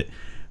behind it.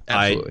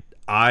 Absolutely.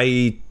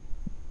 I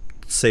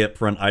say up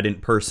front, I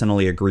didn't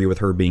personally agree with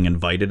her being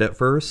invited at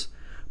first,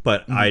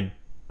 but I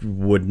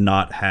would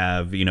not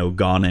have,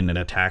 gone in and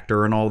attacked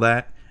her and all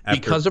that.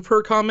 Because of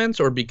her comments,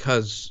 or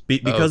because of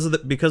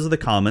the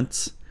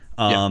comments.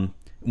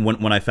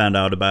 When I found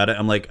out about it,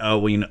 I'm like, oh,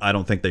 well, I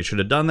don't think they should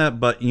have done that.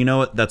 But you know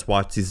what? That's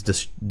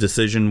Watsy's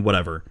decision.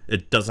 Whatever.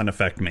 It doesn't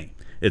affect me.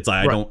 It's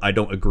like I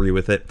don't agree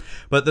with it.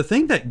 But the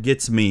thing that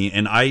gets me,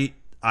 and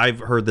I've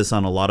heard this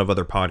on a lot of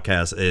other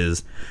podcasts,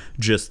 is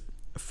just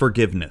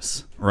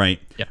forgiveness, right?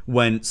 Yeah.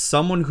 When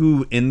someone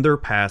who in their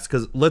past,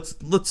 because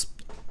let's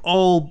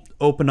all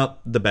open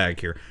up the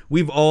bag here.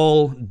 We've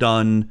all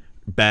done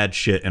bad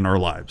shit in our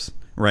lives,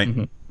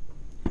 right?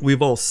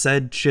 We've all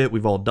said shit,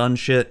 we've all done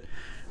shit,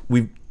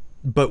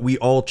 but we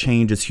all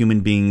change as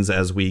human beings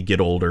as we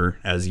get older,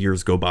 as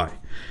years go by.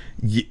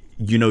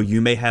 you know, you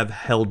may have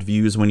held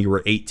views when you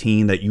were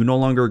 18 that you no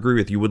longer agree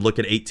with. You would look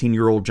at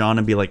 18-year-old John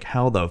and be like,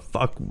 how the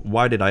fuck,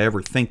 why did I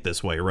ever think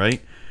this way,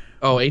 right?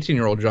 Oh,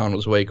 18-year-old John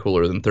was way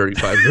cooler than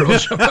 35-year-old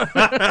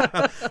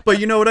John. But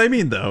you know what I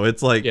mean, though.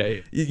 It's like, Yeah.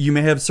 you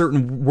may have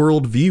certain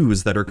world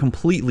views that are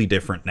completely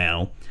different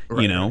now,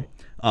 Right, you know?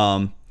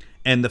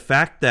 And the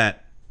fact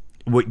that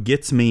what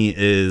gets me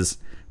is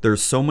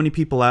there's so many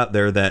people out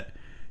there that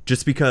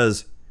just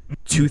because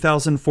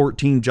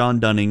 2014 John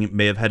Dunning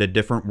may have had a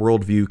different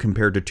worldview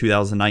compared to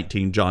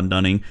 2019 John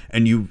Dunning,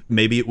 and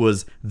maybe it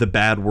was the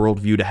bad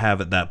worldview to have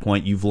at that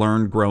point. You've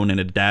learned, grown, and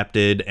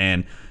adapted,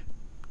 and,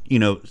 you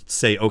know,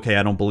 say, okay,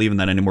 I don't believe in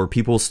that anymore.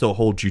 People still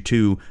hold you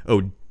to,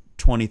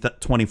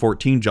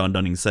 2014 John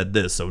Dunning said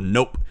this, so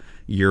nope,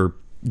 you're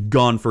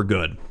gone for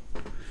good.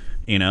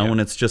 You know,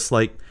 and it's just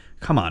like,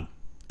 come on.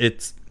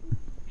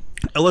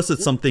 Unless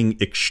it's something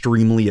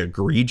extremely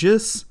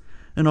egregious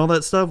and all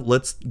that stuff,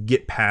 let's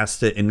get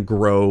past it and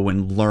grow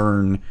and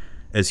learn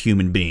as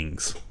human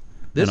beings.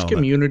 This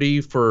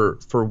community, for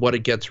what it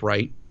gets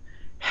right,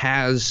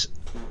 has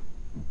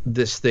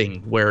this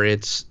thing where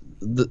it's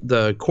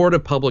the court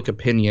of public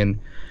opinion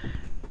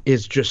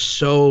is just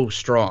so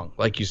strong.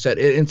 Like you said,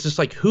 it's just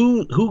like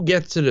who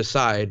gets to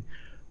decide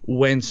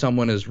when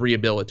someone is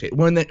rehabilitated,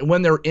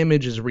 when their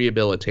image is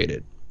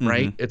rehabilitated,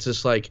 right? Mm-hmm. It's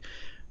just like,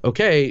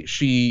 okay,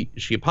 she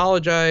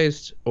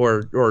apologized,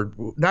 or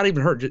not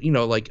even her, you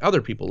know, like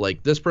other people,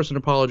 like this person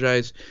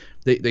apologized,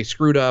 they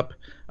screwed up,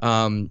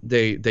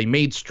 they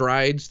made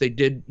strides, they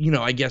did, you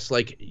know, I guess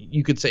like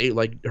you could say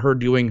like her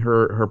doing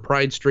her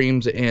pride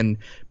streams and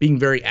being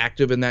very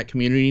active in that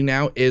community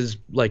now is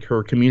like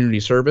her community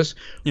service.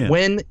 Yeah.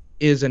 When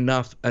is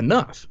enough,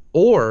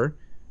 or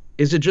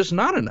is it just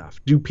not enough?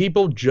 Do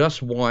people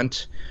just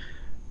want?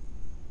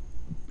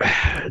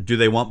 Do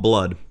they want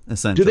blood,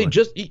 essentially? Do they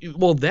just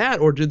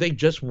or do they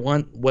just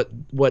want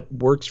what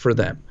works for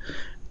them?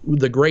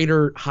 The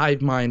greater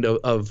hive mind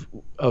of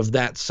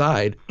that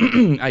side,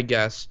 I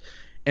guess,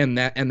 and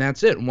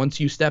that's it. Once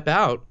you step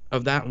out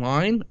of that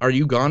line, are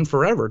you gone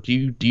forever? Do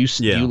you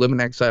live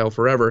in exile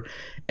forever?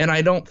 And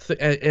I don't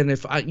and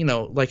if I, you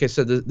know, like I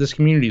said, this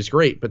community is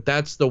great, but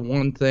that's the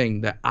one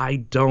thing that I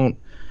don't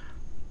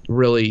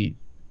really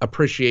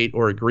appreciate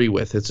or agree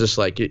with. It's just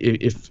like,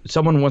 if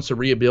someone wants to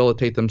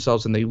rehabilitate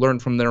themselves and they learn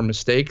from their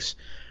mistakes,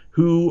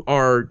 who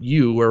are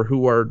you,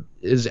 or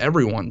is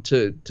everyone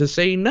to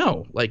say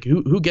no? Like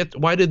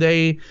why do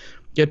they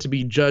get to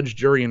be judge,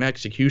 jury, and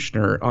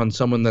executioner on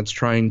someone that's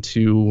trying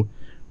to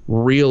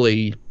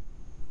really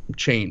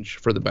change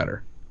for the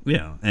better?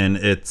 Yeah, and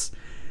it's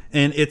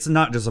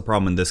not just a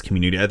problem in this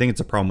community. I think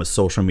it's a problem with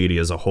social media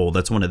as a whole.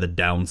 That's one of the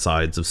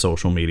downsides of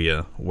social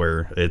media,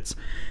 where it's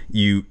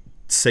you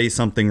say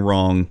something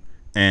wrong.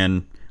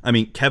 And I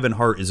mean, Kevin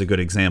Hart is a good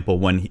example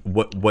when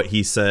what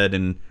he said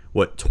in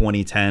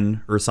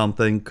 2010 or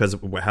something, because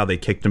how they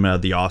kicked him out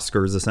of the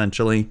Oscars,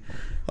 essentially.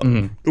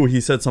 Mm-hmm. He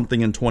said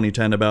something in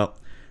 2010 about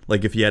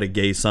like if he had a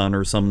gay son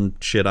or some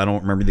shit. I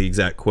don't remember the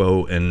exact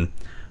quote. And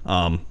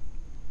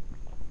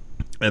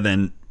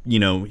then, you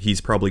know,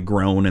 he's probably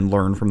grown and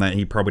learned from that.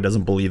 He probably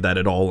doesn't believe that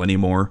at all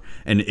anymore,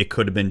 and it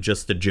could have been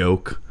just a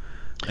joke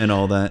and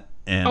all that.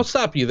 And I'll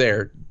stop you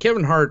there.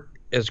 Kevin Hart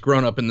has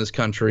grown up in this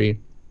country.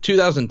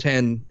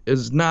 2010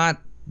 is not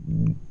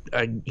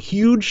a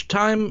huge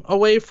time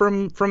away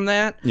from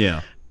that.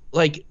 Yeah.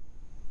 Like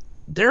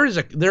there is,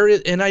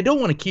 and I don't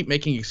want to keep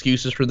making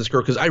excuses for this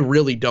girl because I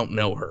really don't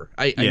know her.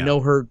 I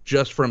know her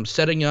just from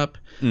setting up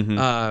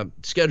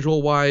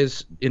schedule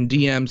wise in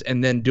DMs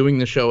and then doing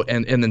the show.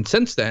 And then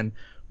since then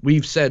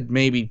we've said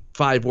maybe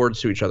 5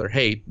 words to each other.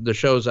 Hey, the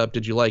show's up.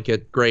 Did you like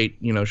it? Great.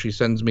 You know, she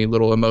sends me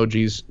little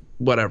emojis,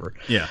 whatever.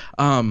 Yeah.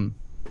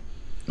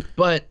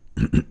 But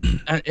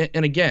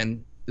and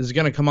again, this is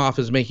going to come off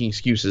as making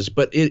excuses,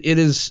 but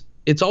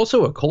it's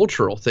also a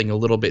cultural thing a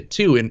little bit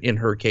too in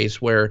her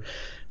case, where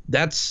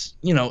that's,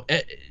 you know,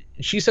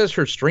 she says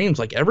her streams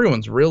like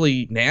everyone's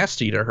really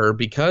nasty to her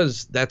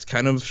because that's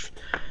kind of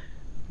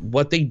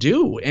what they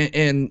do.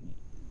 And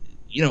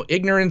you know,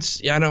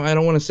 ignorance, I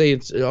don't want to say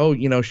it's, oh,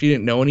 you know, she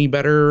didn't know any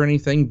better or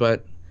anything,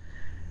 but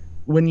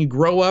when you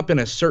grow up in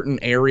a certain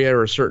area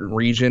or a certain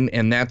region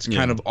and that's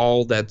kind of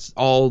all that's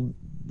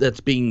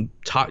being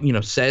taught, you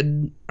know,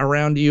 said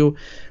around you,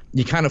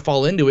 you kind of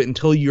fall into it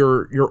until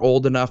you're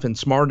old enough and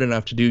smart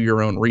enough to do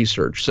your own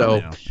research.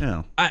 So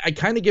I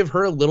kind of give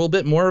her a little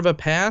bit more of a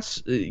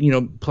pass, you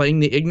know, playing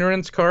the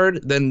ignorance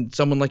card than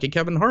someone like a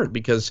Kevin Hart,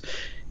 because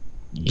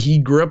he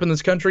grew up in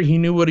this country. He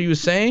knew what he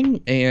was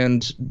saying.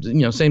 And,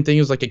 you know, same thing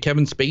as like a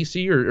Kevin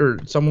Spacey or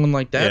someone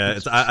like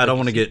that. Yeah, I don't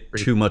want to get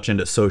too much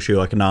into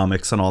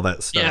socioeconomics and all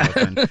that stuff.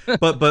 Yeah.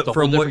 But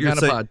from what you're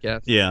saying,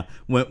 podcast. Yeah,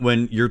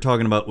 when you're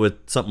talking about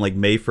with something like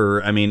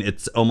Mayfair, I mean,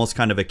 it's almost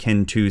kind of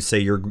akin to, say,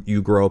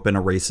 you grow up in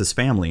a racist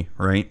family,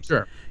 right?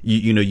 Sure.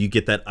 You know, you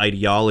get that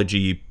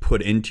ideology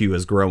put into you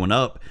as growing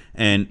up,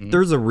 and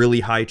there's a really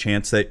high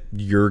chance that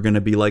you're going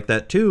to be like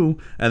that too.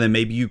 And then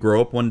maybe you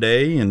grow up one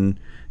day and,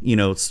 you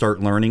know,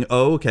 start learning,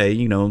 oh, okay,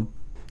 you know,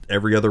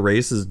 every other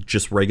race is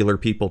just regular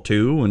people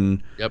too,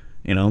 and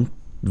you know,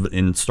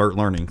 and start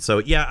learning. So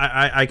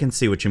yeah, I can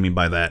see what you mean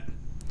by that.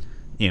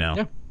 You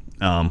know,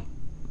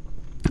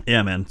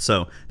 yeah, man.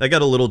 So that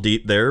got a little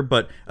deep there,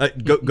 but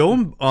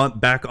going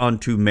back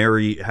onto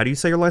Mary. How do you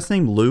say her last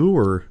name? Lou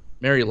or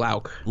Mary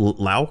Lauk?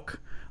 Lauk.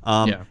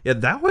 Yeah,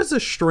 that was a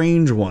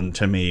strange one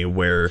to me,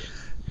 where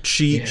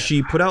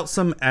she put out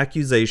some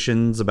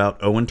accusations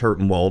about Owen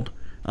Turtenwald.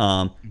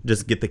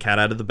 Just get the cat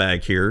out of the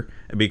bag here,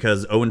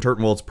 because Owen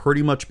Turtenwald's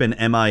pretty much been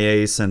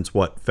MIA since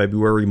what,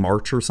 February,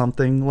 March or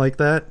something like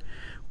that.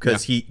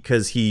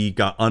 Because he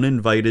got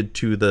uninvited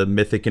to the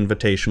Mythic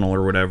Invitational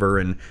or whatever,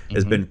 and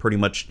has been pretty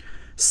much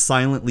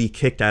silently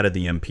kicked out of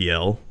the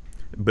MPL,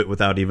 but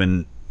without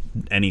even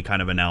any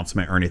kind of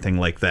announcement or anything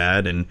like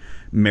that. And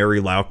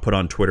Mary Lauk put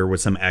on Twitter with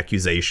some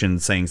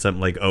accusations saying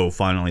something like, "Oh,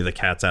 finally the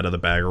cat's out of the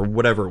bag," or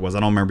whatever it was. I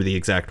don't remember the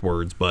exact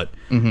words, but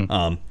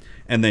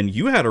and then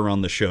you had her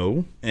on the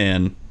show,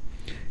 and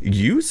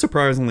you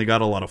surprisingly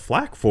got a lot of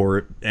flack for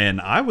it, and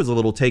I was a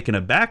little taken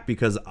aback,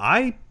 because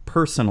I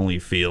personally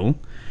feel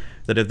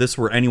that if this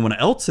were anyone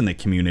else in the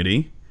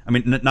community, I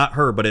mean, not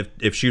her, but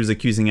if she was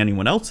accusing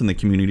anyone else in the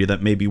community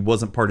that maybe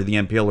wasn't part of the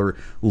MPL or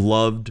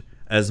loved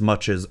as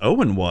much as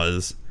Owen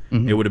was,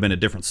 it would have been a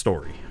different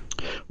story.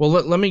 Well,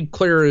 let me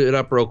clear it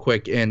up real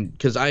quick, and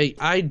because I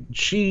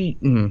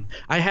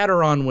had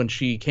her on when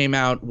she came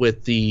out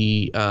with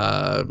the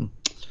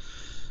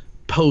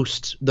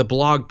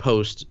blog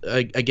post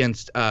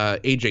against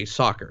AJ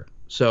Soccer.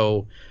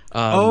 So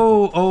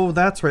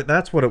that's right,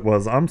 that's what it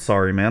was. I'm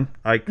sorry, man.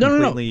 I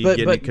completely get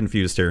it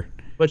confused here.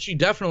 But she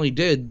definitely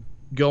did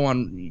go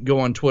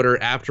on Twitter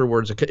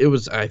afterwards. I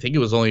think it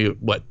was only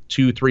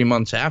 2-3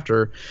 months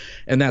after,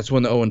 and that's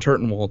when the Owen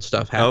Turtenwald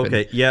stuff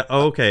happened.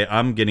 Okay,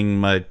 I'm getting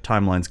my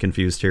timelines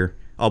confused here.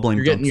 I'll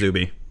blame Dunk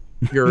Zuby.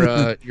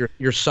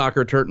 Your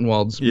Soccer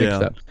Turtenwalds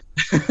mixed up.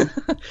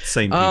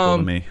 Same people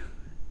to me.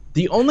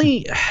 The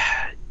only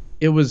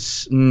it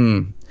was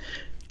I'm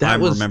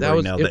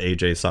remembering now the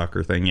AJ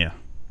Soccer thing.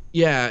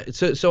 Yeah.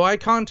 So I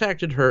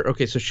contacted her.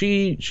 Okay, so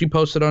she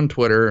posted on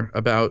Twitter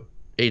about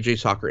AJ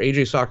Soccer.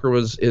 AJ Soccer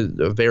is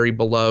a very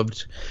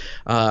beloved,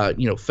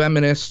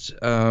 feminist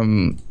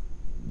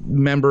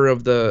member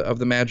of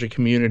the Magic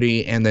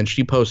community, and then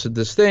she posted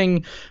this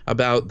thing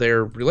about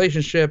their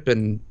relationship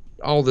and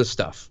all this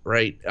stuff,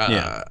 right?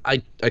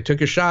 I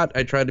took a shot.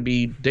 I tried to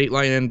be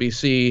Dateline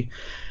NBC,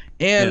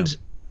 and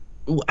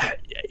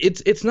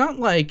it's not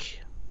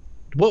like,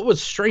 what was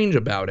strange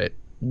about it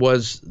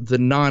was the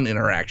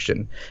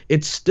non-interaction.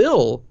 It's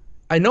still,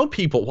 I know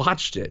people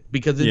watched it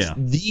because it's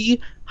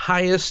the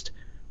highest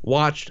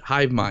watched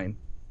Hive Mind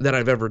that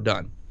I've ever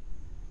done.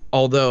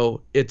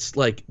 Although it's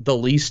like the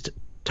least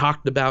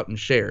talked about and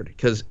shared,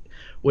 because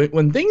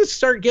when things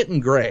start getting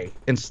gray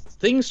and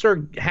things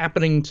start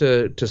happening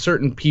to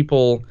certain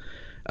people,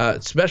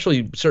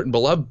 especially certain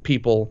beloved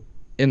people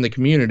in the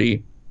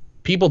community,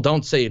 people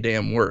don't say a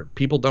damn word.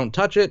 People don't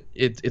touch it.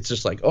 It's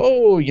just like,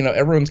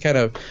 everyone's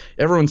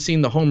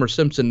seen the Homer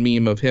Simpson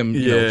meme of him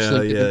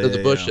slinking into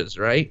the bushes,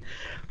 right?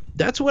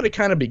 That's what it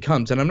kind of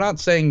becomes. And I'm not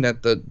saying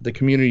that the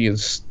community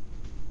is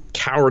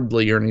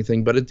cowardly or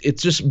anything, but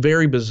it's just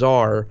very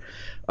bizarre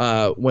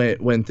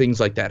when things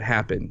like that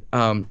happen.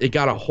 It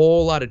got a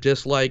whole lot of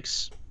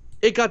dislikes.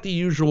 It got the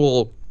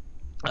usual,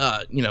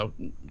 not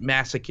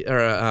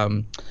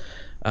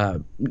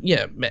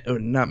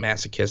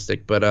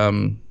masochistic,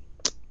 but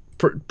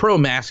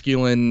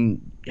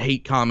pro-masculine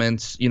hate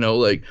comments,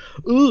 like,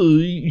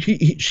 "Ooh,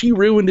 she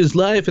ruined his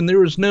life and there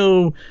was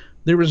no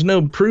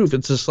proof."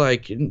 It's just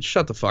like,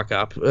 shut the fuck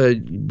up.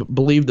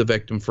 Believe the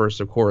victim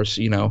first, of course.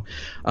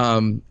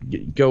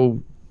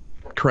 Go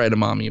cry to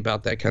mommy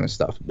about that kind of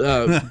stuff.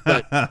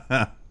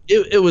 But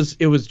it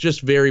was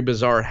just very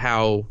bizarre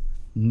how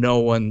no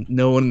one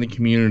in the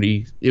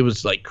community, it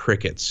was like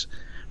crickets.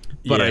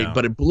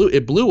 But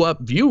it blew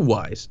up view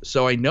wise,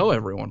 so I know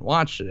everyone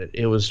watched it.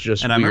 It was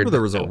just, and I remember there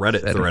was a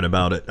Reddit thread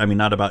about it. I mean,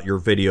 not about your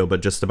video,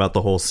 but just about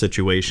the whole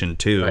situation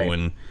too.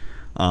 Right.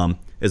 And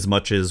as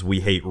much as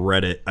we hate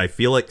Reddit, I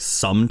feel like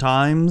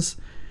sometimes,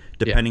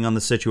 depending on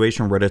the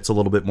situation, Reddit's a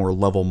little bit more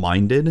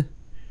level-minded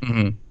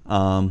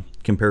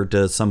compared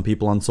to some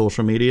people on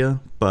social media.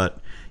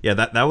 But yeah,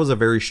 that was a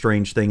very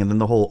strange thing. And then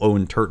the whole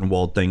Owen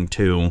Turtenwald thing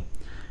too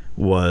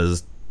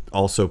was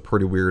also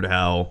pretty weird,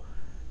 how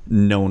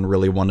no one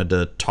really wanted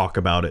to talk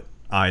about it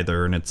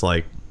either. And it's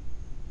like,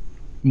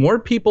 more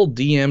people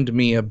DM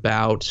me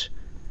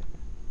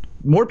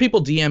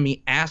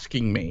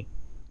asking me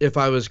if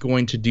I was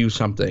going to do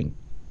something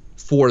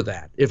for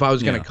that. If I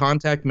was going to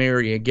contact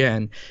Mary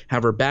again,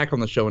 have her back on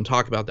the show and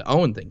talk about the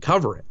Owen thing,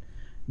 cover it,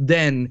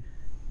 then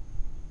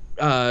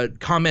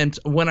comment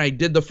when I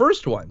did the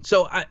first one.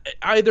 So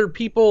either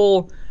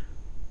people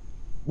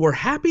were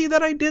happy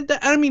that I did that.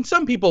 I mean,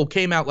 some people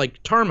came out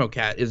like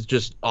Tarmocat is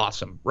just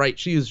awesome, right?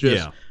 She is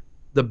just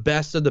the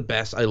best of the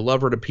best. I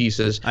love her to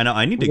pieces. I know.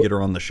 I need to get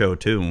her on the show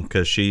too,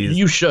 because she's...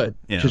 You should,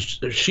 because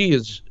she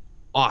is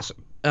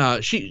awesome.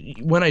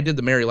 when I did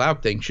the Mary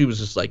Lauk thing, she was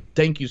just like,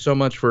 "Thank you so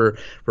much for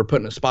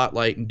putting a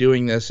spotlight and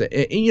doing this."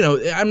 And, you know,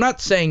 I'm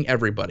not saying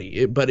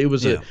everybody, but it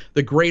was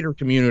the greater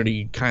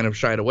community kind of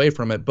shied away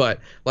from it. But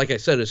like I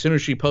said, as soon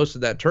as she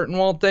posted that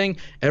Turtenwald thing,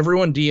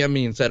 everyone DM'd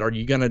me and said, "Are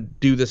you gonna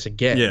do this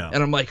again?" Yeah.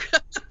 And I'm like,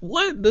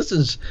 "What? This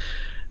is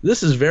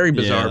very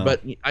bizarre." Yeah.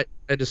 But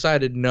I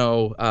decided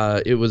no.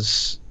 It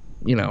was,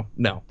 you know,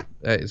 no.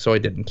 So I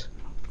didn't.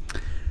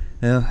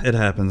 Yeah, it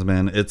happens,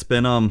 man. It's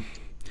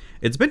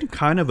been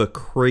kind of a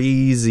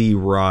crazy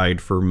ride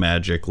for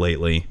Magic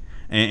lately,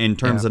 in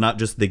terms of not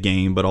just the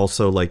game, but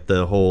also like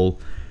the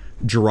whole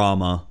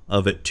drama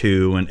of it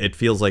too. And it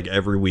feels like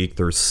every week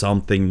there's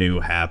something new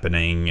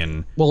happening.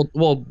 And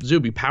well,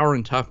 Zuby, power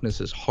and toughness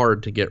is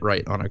hard to get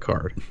right on a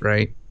card,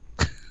 right?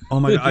 oh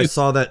my God, I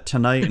saw that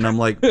tonight, and I'm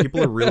like,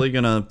 people are really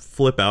gonna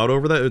flip out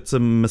over that? It's a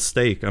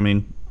mistake. I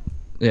mean.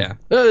 Yeah,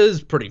 it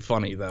is pretty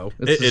funny though.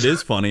 It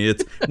is funny.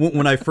 It's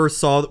when I first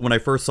saw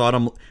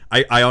it,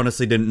 I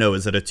honestly didn't know,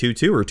 is it a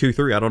 2-2 or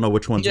 2-3? I don't know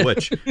which one's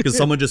which, because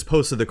someone just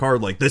posted the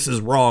card like, this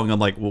is wrong. I'm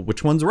like, well,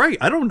 which one's right?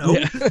 I don't know.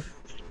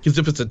 Because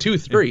if it's a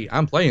 2-3,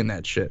 I'm playing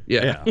that shit.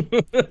 Yeah.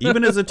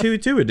 Even as a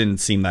 2-2, it didn't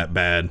seem that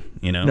bad,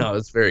 you know. No,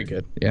 it's very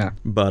good. Yeah.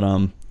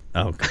 But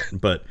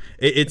but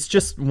it's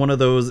just one of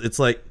those. It's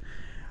like,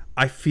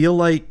 I feel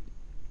like,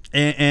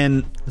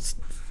 and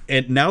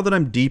now that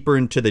I'm deeper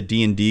into the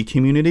D&D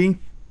community.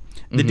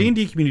 The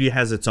D&D community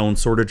has its own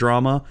sort of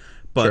drama,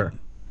 but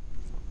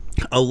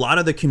a lot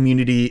of the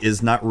community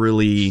is not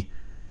really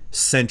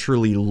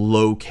centrally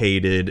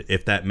located,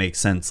 if that makes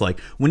sense.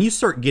 Like, when you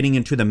start getting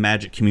into the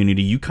Magic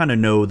community, you kind of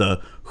know the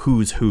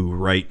who's who,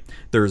 right?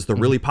 There's the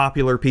really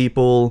popular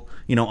people,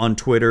 you know, on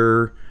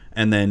Twitter,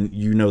 and then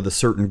you know the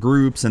certain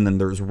groups, and then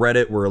there's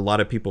Reddit, where a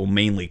lot of people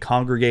mainly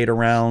congregate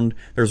around.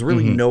 There's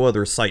really no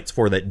other sites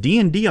for that.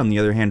 D&D, on the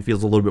other hand,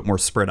 feels a little bit more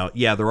spread out.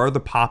 Yeah, there are the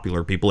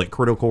popular people like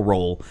Critical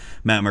Role,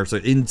 Matt Mercer,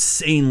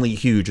 insanely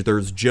huge.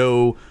 There's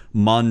Joe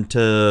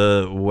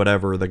Monta,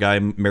 whatever, the guy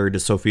married to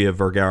Sofia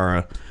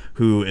Vergara,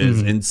 who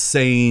is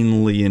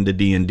insanely into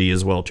D&D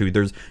as well too.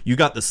 You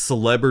got the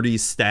celebrity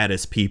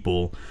status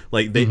people,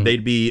 like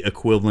they'd be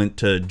equivalent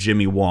to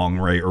Jimmy Wong,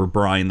 right, or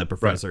Brian the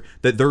Professor.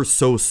 That they're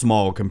so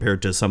small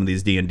compared to some of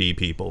these D&D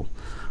people.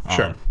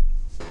 Sure.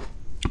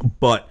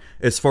 But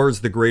as far as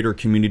the greater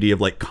community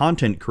of like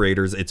content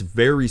creators, it's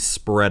very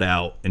spread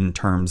out in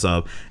terms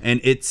of,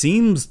 and it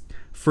seems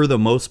for the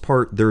most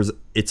part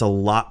it's a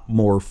lot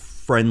more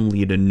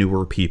friendly to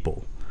newer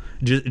people.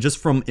 Just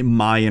from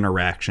my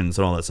interactions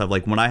and all that stuff.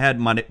 Like when I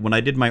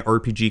did my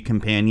RPG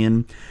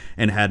companion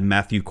and had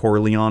Matthew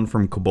Corley on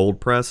from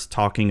Kobold Press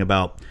talking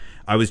about,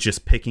 I was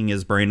just picking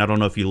his brain. I don't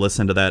know if you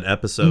listened to that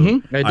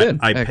episode. I did.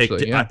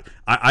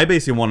 I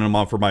basically wanted him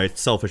on for my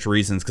selfish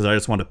reasons, because I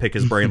just wanted to pick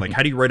his brain. Like,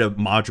 how do you write a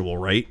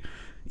module, right?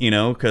 You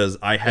know, because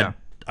I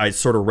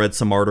sort of read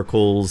some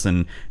articles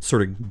and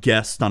sort of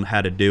guessed on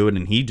how to do it,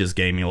 and he just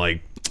gave me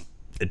like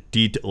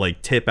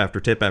tip after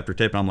tip after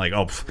tip, and I'm like,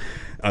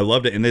 I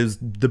loved it. And it was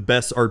the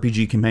best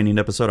RPG companion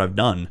episode I've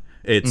done.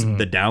 It's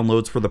the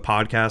downloads for the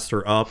podcast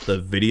are up, the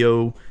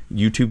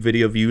YouTube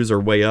video views are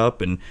way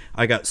up, and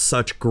I got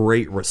such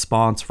great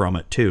response from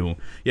it too.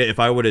 Yeah, if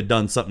I would have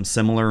done something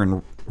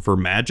similar for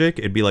Magic,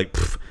 it'd be like,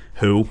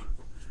 who?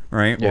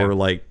 Right? Or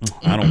like,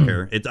 I don't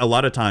care. It's a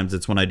lot of times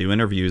it's when I do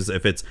interviews,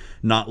 if it's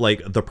not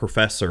like The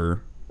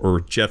Professor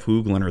or Jeff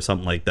Hooglin or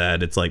something like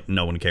that, it's like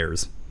no one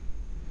cares.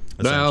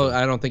 Well,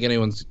 I don't think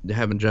anyone's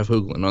having Jeff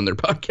Hooglin on their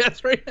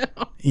podcast right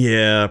now.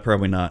 Yeah,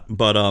 probably not.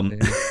 But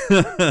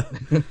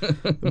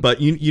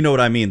but you know what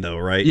I mean though,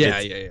 right? Yeah.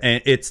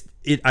 And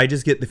I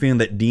just get the feeling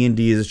that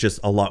D&D is just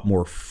a lot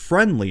more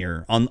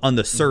friendlier on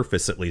the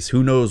surface, at least.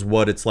 Who knows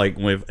what it's like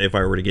if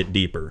I were to get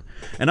deeper.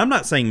 And I'm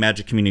not saying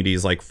Magic community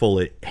is like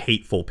full of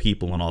hateful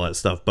people and all that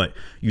stuff, but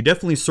you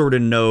definitely sort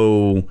of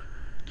know.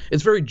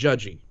 It's very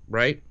judgy,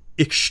 right?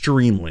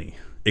 Extremely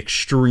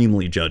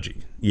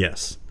judgy.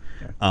 Yes.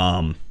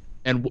 Yeah.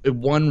 And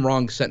one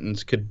wrong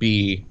sentence could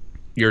be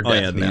your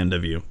death. The end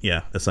of you.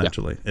 Yeah,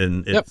 essentially. Yeah.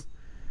 And it's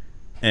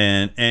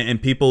and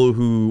people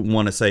who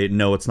want to say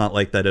no, it's not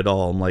like that at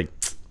all. I'm like,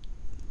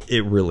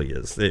 it really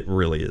is. It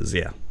really is.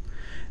 Yeah.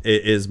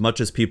 As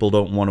much as people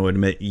don't want to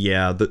admit,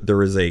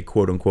 there is a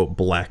quote unquote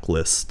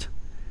blacklist.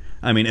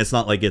 I mean, it's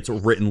not like it's a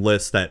written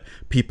list that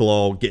people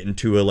all get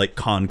into a like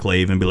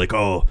conclave and be like,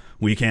 oh,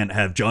 we can't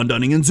have John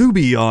Dunning and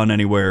Zuby on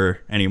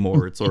anywhere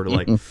anymore. It's sort of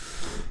like.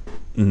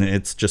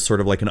 It's just sort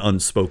of like an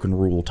unspoken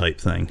rule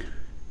type thing.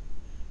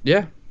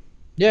 Yeah,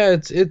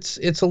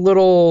 it's a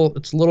little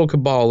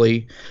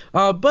cabal-y.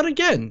 But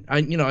again, I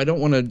don't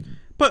want to.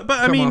 But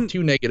I mean, off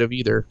too negative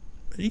either.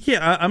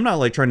 Yeah, I'm not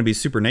like trying to be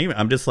super negative.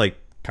 I'm just like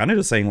kind of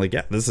just saying like,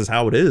 yeah, this is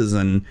how it is,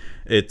 and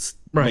it's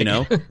right. You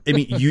know, I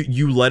mean,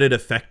 you let it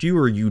affect you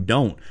or you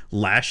don't.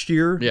 Last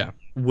year,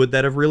 would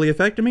that have really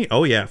affected me?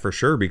 Oh yeah, for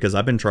sure, because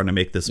I've been trying to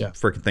make this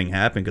freaking thing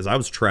happen, because I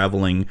was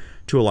traveling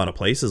to a lot of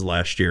places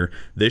last year.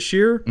 This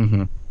year,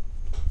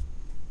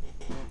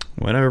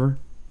 whatever.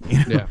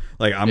 You know?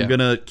 Like I'm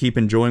gonna keep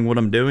enjoying what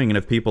I'm doing, and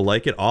if people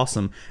like it,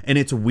 awesome. And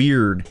it's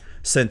weird,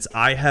 since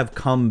I have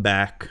come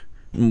back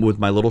with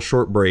my little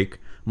short break,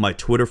 My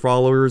Twitter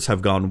followers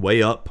have gone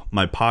way up.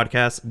 My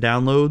podcast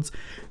downloads,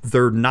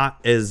 they're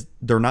not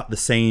the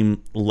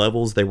same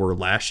levels they were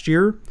last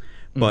year,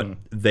 but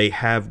they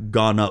have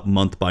gone up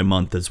month by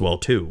month as well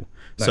too.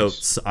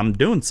 Nice. So I'm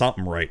doing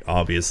something right,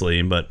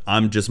 obviously, but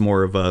I'm just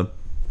more of a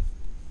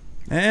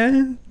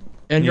and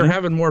you're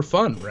having more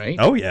fun, right?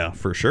 Oh yeah,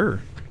 for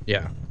sure.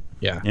 Yeah,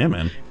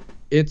 man.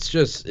 It's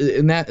just,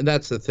 and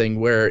that's the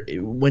thing where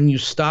when you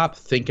stop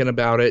thinking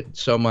about it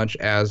so much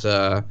as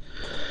a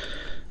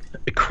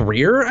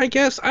career, I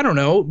guess, I don't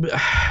know.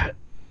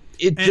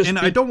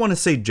 I don't want to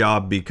say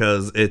job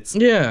because it's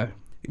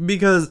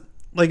because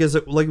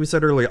like we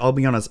said earlier, I'll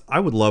be honest,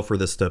 I would love for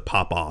this to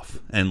pop off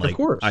and like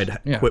I'd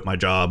quit my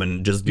job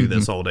and just do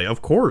this all day,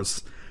 of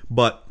course.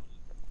 But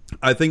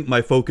I think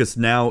my focus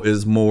now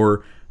is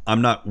more,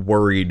 I'm not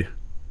worried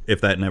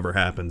if that never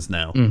happens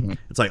now.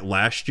 It's like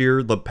last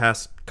year, the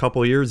past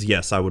couple years,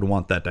 yes, I would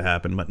want that to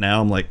happen, but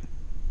now I'm like,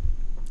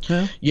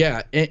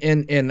 yeah,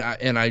 and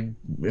I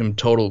am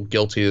total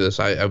guilty of this.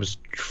 I was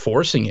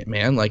forcing it,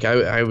 man. Like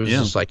I was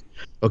just like,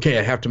 okay,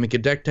 I have to make a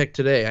deck tech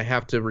today. I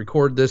have to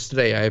record this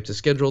today. I have to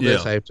schedule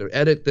this. I have to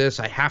edit this.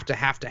 I have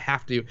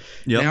to.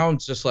 Yep. Now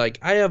it's just like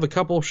I have a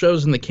couple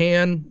shows in the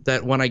can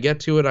that when I get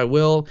to it, I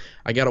will.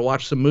 I got to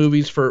watch some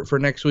movies for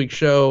next week's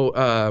show,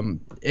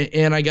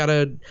 and I got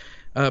to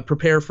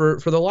prepare for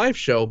the live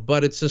show.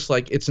 But it's just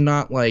like, it's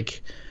not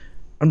like,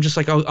 I'm just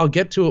like, I'll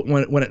get to it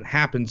when it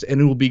happens,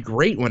 and it will be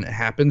great when it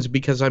happens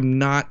because I'm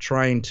not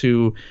trying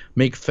to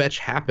make fetch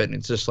happen.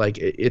 It's just like,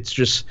 it's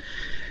just,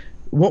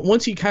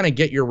 once you kind of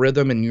get your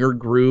rhythm and your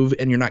groove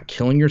and you're not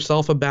killing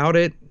yourself about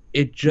it,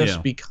 it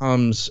just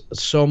becomes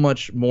so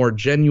much more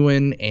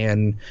genuine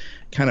and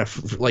kind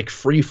of like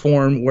free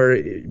form,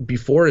 where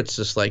before it's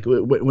just like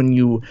when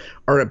you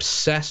are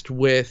obsessed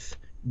with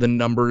the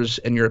numbers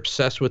and you're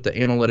obsessed with the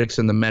analytics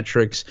and the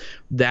metrics,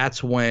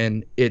 that's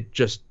when it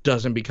just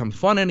doesn't become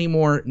fun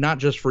anymore, not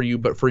just for you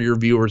but for your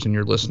viewers and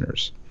your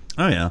listeners.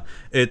 Oh yeah,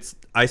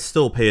 I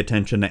still pay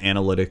attention to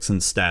analytics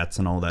and stats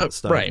and all that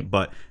stuff, right?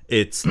 But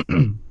it's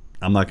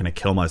I'm not going to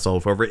kill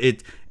myself over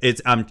it.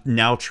 I'm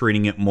now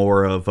treating it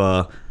more of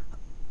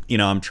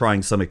I'm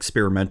trying some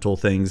experimental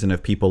things, and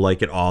if people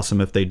like it, awesome.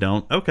 If they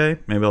don't, okay,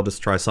 maybe I'll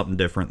just try something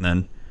different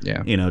then.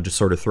 Just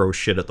sort of throw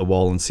shit at the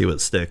wall and see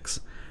what sticks.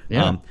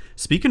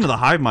 Speaking of the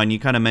Hive Mind, you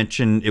kind of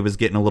mentioned it was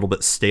getting a little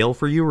bit stale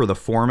for you, or the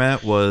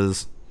format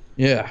was.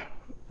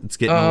 It's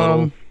getting a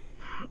little.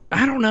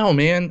 I don't know,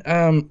 man.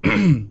 I'm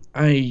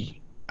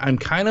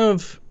kind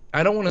of.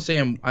 I don't want to say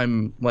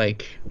I'm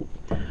like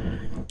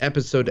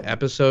episode to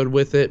episode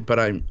with it, but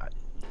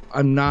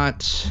I'm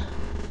not.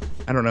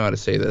 I don't know how to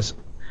say this.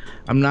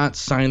 I'm not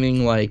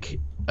signing like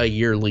a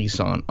year lease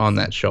on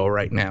that show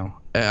right now,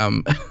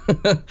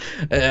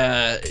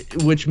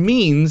 which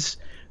means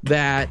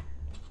that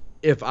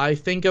if I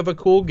think of a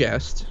cool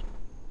guest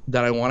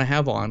that I want to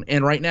have on,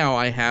 and right now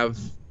I have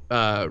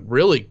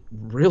really,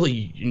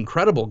 really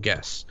incredible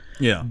guests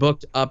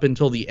booked up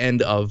until the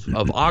end of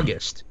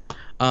August.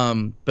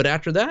 But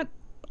after that,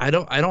 I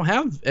don't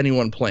have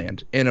anyone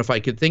planned. And if I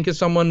could think of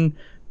someone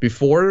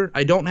before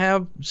I don't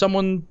have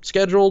someone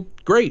scheduled,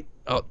 great.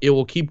 It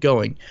will keep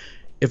going.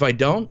 If I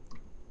don't,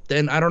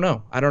 then I don't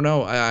know.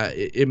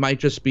 It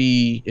might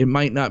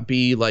not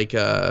be like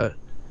a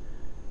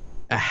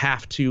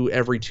have to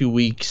every 2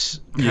 weeks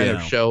kind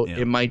of show.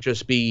 It might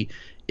just be,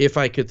 if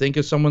I could think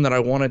of someone that I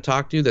want to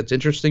talk to that's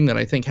interesting, that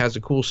I think has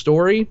a cool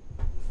story,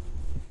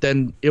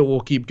 then it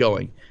will keep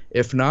going.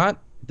 If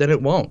not, then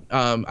it won't.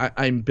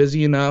 I'm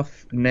busy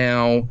enough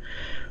now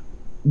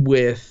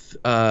with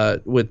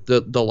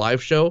the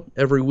live show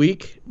every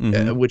week,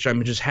 which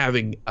I'm just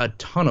having a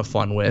ton of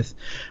fun with.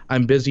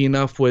 I'm busy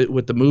enough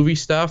with the movie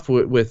stuff.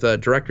 With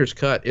Director's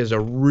Cut is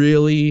a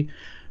really,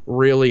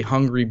 really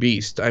hungry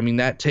beast. I mean,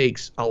 that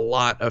takes a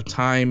lot of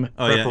time,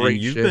 preparation. Yeah, and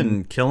you've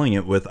been killing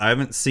it with. I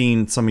haven't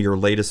seen some of your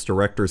latest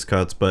Director's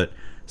Cuts, but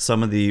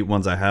some of the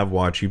ones I have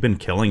watched, you've been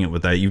killing it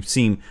with that. You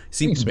seem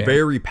Thanks,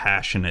 very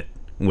passionate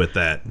with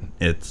that.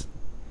 It's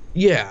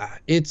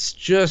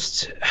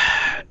just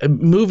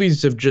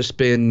movies have just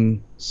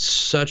been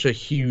such a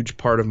huge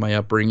part of my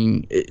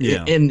upbringing.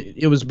 And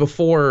it was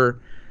before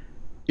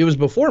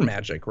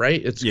magic,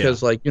 right? It's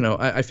because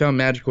I found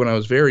magic when I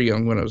was very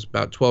young, when I was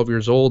about 12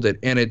 years old,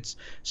 and it's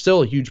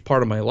still a huge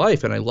part of my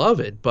life and I love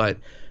it, but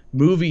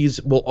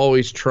movies will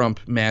always trump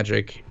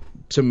magic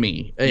to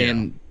me.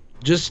 And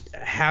just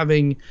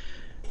having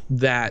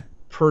that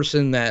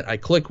person that I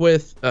click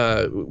with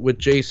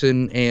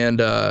Jason,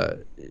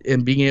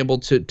 and being able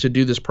to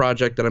do this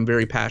project that I'm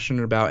very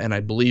passionate about and I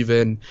believe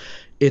in,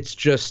 it's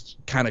just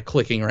kind of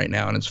clicking right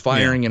now, and it's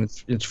firing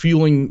and it's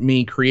fueling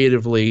me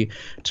creatively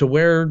to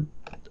where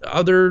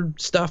other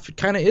stuff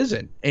kind of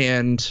isn't.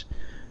 And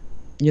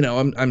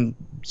I'm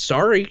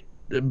sorry,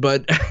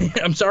 but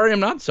I'm sorry I'm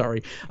not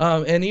sorry.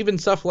 And even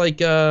stuff like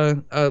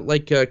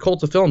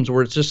Cult of Films,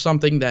 where it's just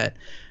something that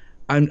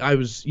I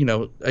was,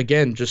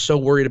 again, just so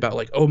worried about,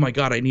 like, oh my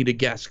God, I need a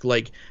guest.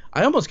 Like,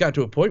 I almost got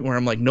to a point where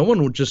I'm like, no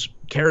one just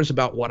cares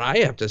about what I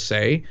have to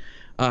say.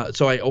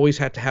 So I always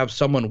had to have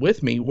someone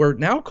with me, where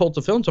now Cult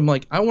of Films, I'm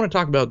like, I want to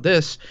talk about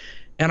this.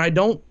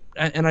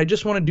 and I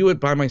just want to do it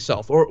by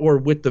myself or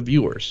with the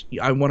viewers.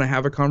 I want to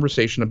have a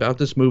conversation about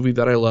this movie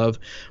that I love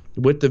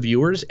with the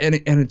viewers, and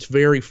it's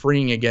very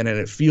freeing again, and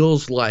it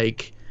feels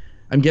like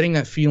I'm getting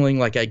that feeling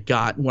like I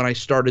got when I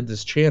started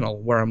this channel,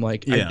 where I'm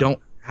like, I don't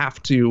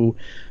have to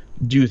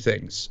do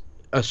things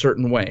a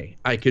certain way.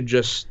 I could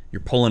just...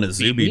 You're pulling a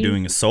Zuby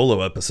doing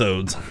solo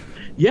episodes.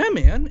 Yeah,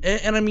 man.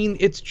 And I mean,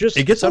 it's just...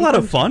 It gets a lot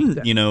of fun,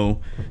 you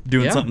know,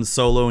 doing something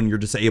solo, and you're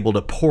just able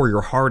to pour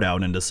your heart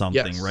out into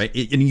something, right?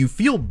 And you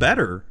feel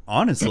better,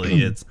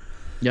 honestly. It's,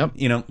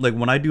 you know, like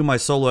when I do my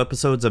solo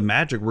episodes of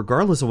Magic,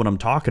 regardless of what I'm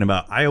talking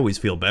about, I always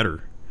feel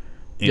better,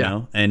 you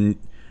know? And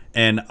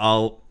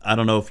I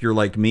don't know if you're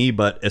like me,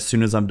 but as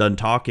soon as I'm done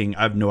talking,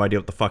 I have no idea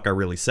what the fuck I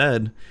really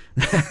said.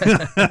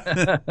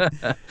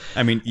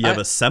 I mean, you have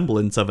a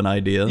semblance of an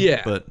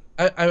idea, but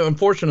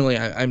unfortunately,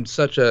 I'm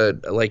such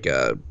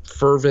a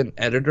fervent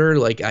editor.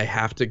 Like, I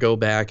have to go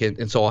back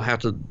and so I'll have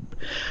to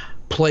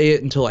play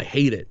it until I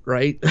hate it,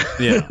 right?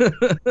 Yeah.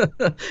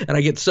 And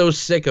I get so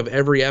sick of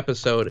every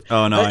episode.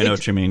 Oh no, I know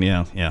what you mean.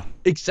 Yeah.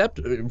 Except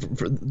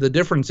the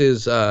difference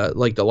is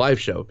like the live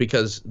show,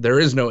 because there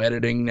is no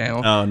editing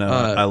now. Oh no,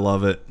 I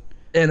love it.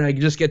 And I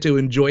just get to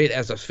enjoy it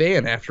as a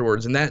fan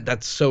afterwards, and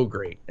that's so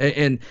great.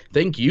 And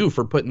thank you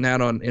for putting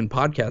that in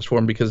podcast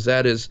form, because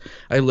that is,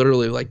 I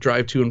literally like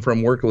drive to and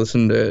from work,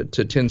 listen to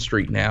 10th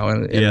Street now,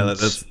 and yeah,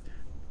 that's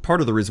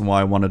part of the reason why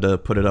I wanted to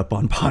put it up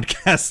on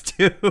podcast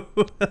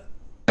too.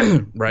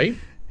 Right?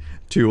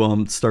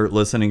 To start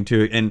listening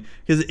to it, and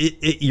because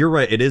you're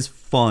right, it is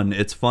fun.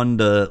 It's fun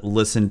to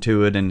listen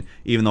to it, and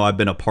even though I've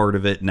been a part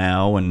of it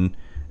now, and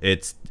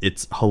it's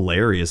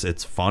hilarious,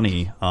 it's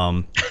funny,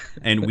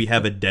 and we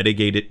have a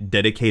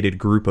dedicated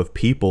group of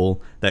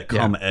people that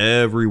come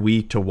every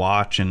week to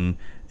watch, and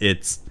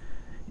it's,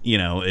 you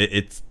know,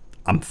 it's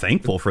I'm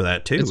thankful for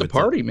that too. It's a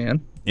party,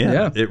 man.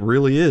 Yeah, it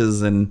really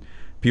is, and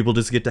people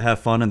just get to have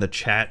fun, and the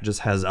chat just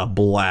has a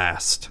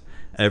blast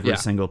every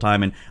single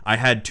time. And I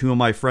had two of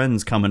my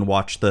friends come and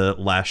watch the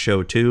last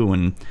show too,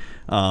 and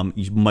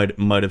you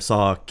might have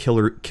saw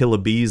Killer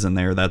Bees in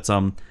there. That's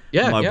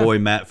my boy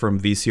Matt from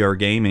VCR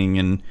Gaming,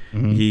 and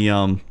he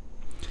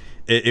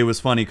it was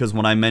funny because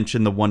when I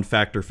mentioned the One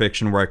Factor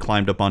Fiction where I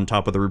climbed up on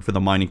top of the roof of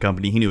the mining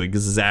company, he knew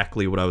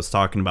exactly what I was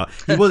talking about.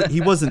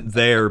 He wasn't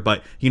there,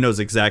 but he knows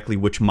exactly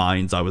which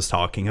mines I was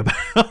talking about.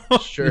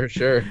 Sure.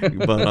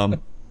 But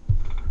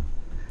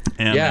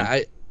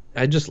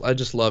I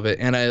just love it,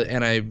 and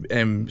I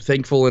am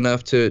thankful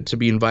enough to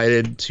be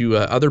invited to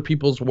other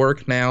people's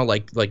work now,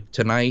 like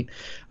tonight,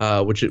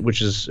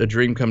 which is a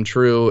dream come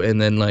true.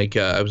 And then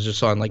I was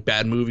just on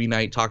Bad Movie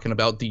Night talking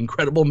about The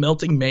Incredible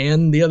Melting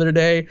Man the other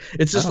day.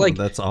 It's just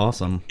that's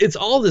awesome. It's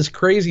all this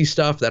crazy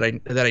stuff that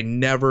I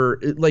never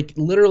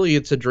literally.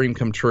 It's a dream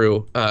come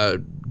true,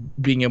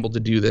 being able to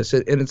do this,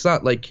 and it's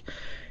not like.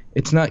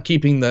 It's not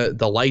keeping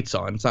the lights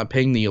on. It's not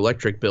paying the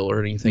electric bill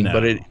or anything, No.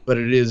 but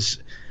it is.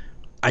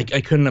 I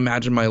couldn't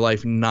imagine my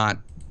life not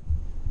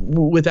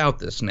without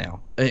this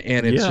now,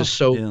 and it's just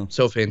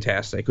so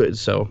fantastic.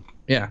 So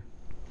yeah,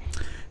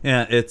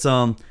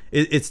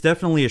 it's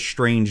definitely a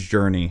strange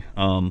journey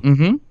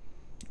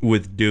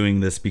with doing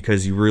this,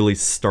 because you really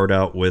start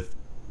out with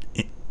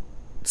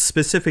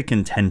specific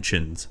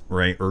intentions,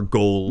 right, or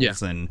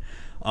goals, and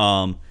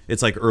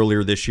it's like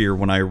earlier this year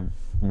when I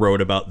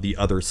wrote about the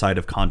other side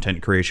of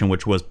content creation,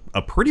 which was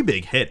a pretty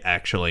big hit,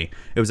 actually.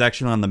 It was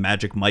actually on the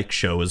Magic Mike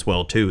show as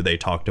well too. They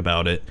talked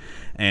about it,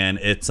 and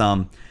it's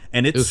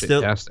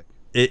still fantastic.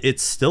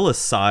 It's still a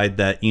side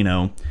that, you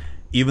know,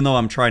 even though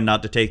I'm trying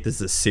not to take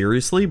this as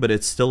seriously, but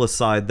it's still a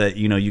side that,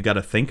 you know, you got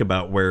to think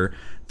about, where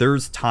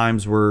there's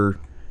times where,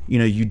 you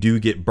know, you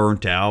do get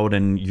burnt out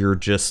and you're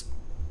just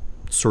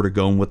sort of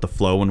going with the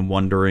flow and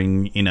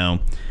wondering, you know,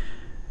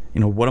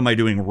 what am I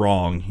doing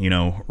wrong, you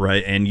know,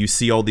 right? And you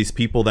see all these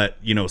people that,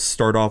 you know,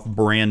 start off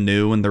brand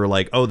new and they're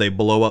like, oh, they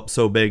blow up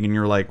so big, and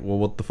you're like, well,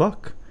 what the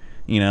fuck,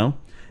 you know?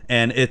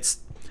 And it's,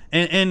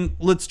 and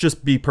let's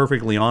just be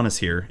perfectly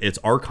honest here. It's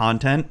our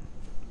content.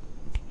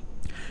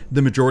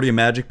 The majority of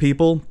Magic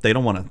people, they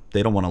don't want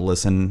to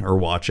listen or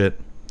watch it,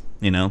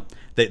 you know?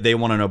 They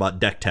want to know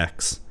about deck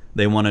techs.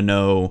 They want to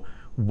know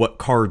what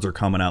cards are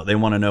coming out. They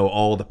want to know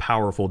all the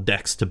powerful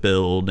decks to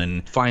build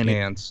and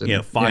finance.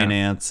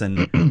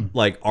 And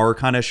like our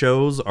kind of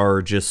shows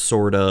are just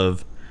sort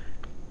of,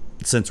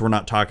 since we're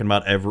not talking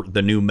about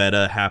the new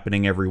meta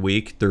happening every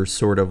week, they're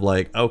sort of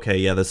like, okay,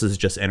 yeah, this is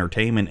just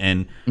entertainment.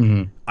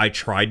 And I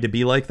tried to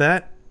be like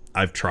that.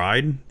 I've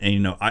tried, and, you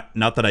know,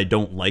 not that I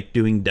don't like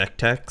doing deck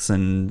techs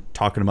and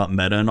talking about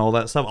meta and all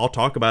that stuff. I'll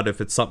talk about it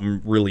if it's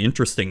something really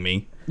interesting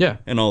me,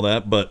 and all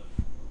that, but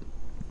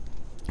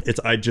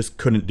I just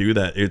couldn't do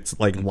that. It's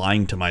like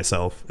lying to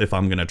myself if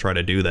I'm gonna try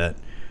to do that,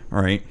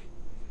 right?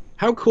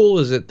 How cool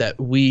is it that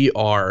we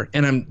are,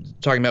 and I'm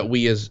talking about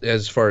we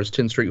as far as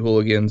 10th Street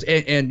Hooligans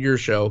and your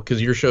show,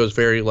 because your show is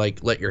very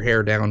like let your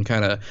hair down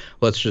kind of,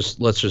 let's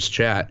just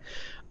chat.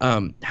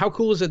 How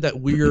cool is it that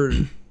we're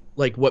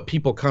like what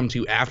people come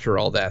to after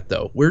all that,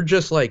 though? We're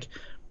just like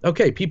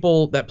okay,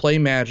 people that play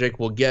Magic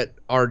will get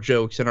our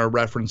jokes and our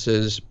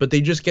references, but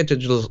they just get to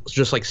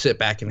just like sit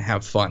back and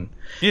have fun,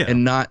 Yeah.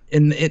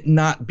 and it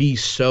not be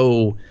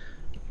so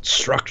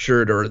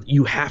structured, or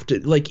you have to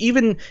like,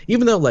 even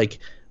though like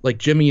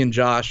Jimmy and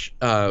Josh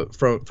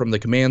from the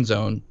Command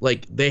Zone,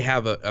 like they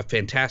have a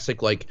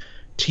fantastic like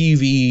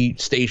TV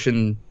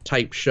station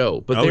type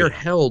show, but they're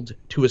held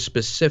to a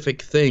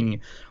specific thing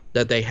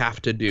that they have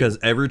to do. Because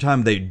every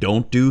time they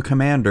don't do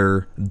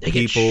Commander,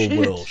 people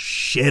will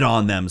shit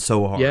on them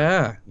so hard.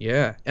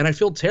 Yeah. And I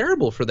feel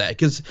terrible for that,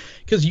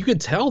 because you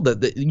could tell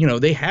that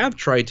they have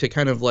tried to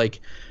kind of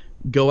like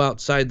go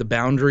outside the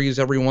boundaries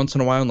every once in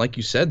a while, and like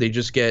you said, they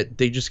just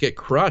get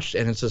crushed.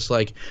 And it's just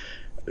like,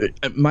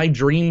 my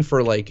dream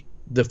for like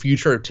the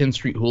future of 10th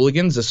Street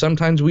Hooligans is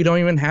sometimes we don't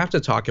even have to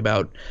talk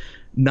about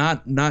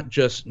not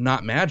just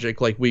not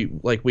Magic like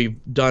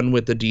we've done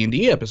with the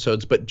D&D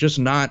episodes, but just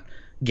not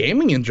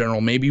gaming in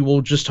general. Maybe we'll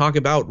just talk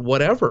about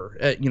whatever.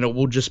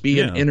 We'll just be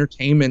an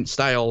entertainment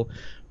style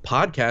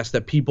podcast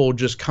that people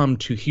just come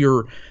to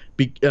hear.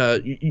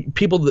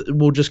 People that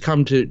will just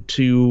come to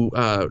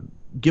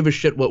give a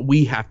shit what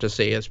we have to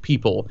say as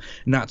people,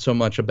 not so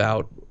much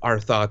about our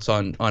thoughts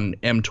on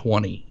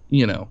M20.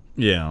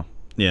 Yeah,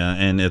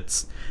 and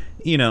it's.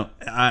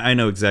 I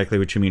know exactly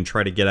what you mean.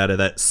 Try to get out of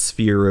that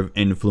sphere of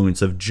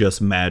influence of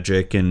just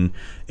Magic, and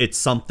it's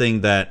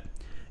something that,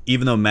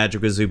 even though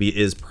Magic with Zuby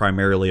is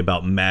primarily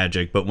about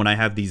Magic, but when I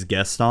have these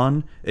guests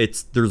on,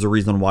 there's a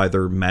reason why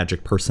they're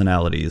Magic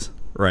personalities,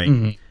 right?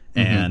 Mm-hmm.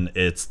 And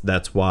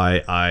that's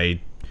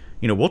why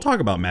we'll talk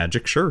about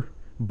Magic, sure,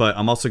 but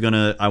I'm also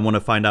I want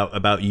to find out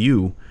about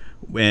you,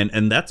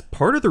 and that's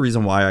part of the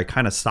reason why I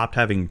kind of stopped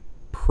having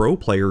pro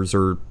players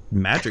or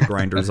Magic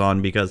grinders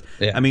on, because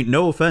I mean,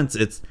 no offense,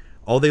 it's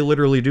all they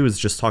literally do is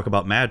just talk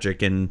about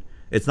Magic, and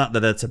it's not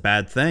that that's a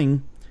bad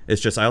thing.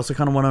 It's just I also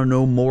kind of want to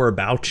know more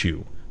about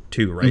you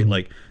too, right? Mm-hmm.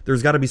 Like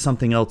there's got to be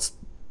something else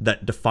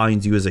that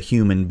defines you as a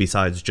human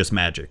besides just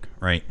Magic,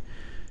 right?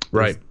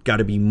 There's got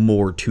to be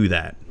more to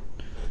that.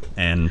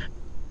 And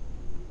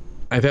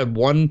I've had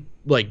one,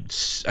 like,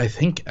 I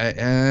think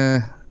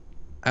I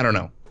don't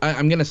know.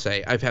 I'm gonna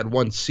say I've had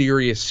one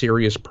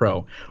serious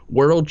pro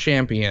world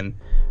champion,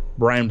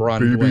 Brian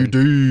Braun,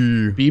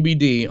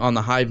 BBD on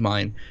the Hive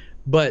Mind.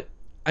 But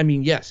I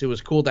mean, yes, it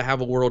was cool to have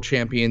a world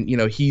champion.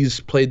 He's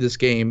played this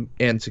game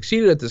and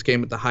succeeded at this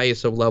game at the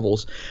highest of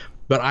levels.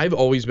 But I've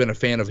always been a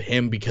fan of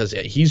him because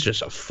he's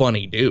just a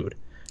funny dude.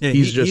 Yeah,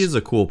 he is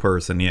a cool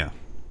person. Yeah,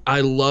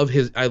 I love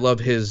his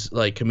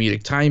like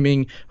comedic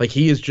timing. Like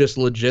he is just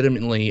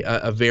legitimately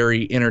a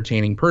very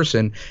entertaining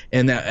person.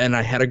 And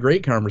I had a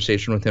great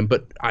conversation with him.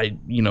 But are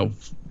you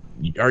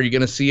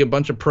going to see a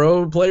bunch of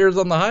pro players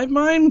on the Hive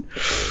Mind?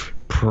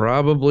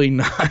 Probably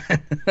not.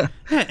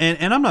 Yeah,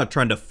 and I'm not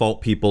trying to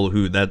fault people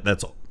who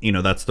that's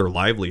their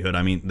livelihood.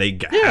 I mean, they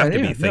have to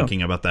be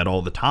thinking about that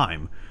all the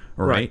time,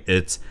 right?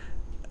 That's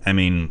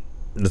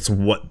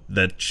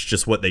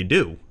just what they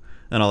do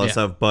and all that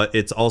stuff. But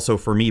it's also,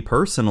 for me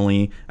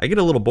personally, I get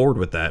a little bored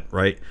with that,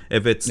 right?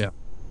 If it's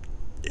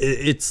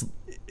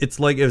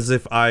like as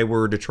if I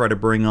were to try to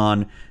bring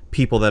on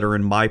people that are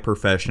in my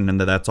profession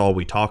and that's all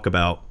we talk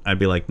about, I'd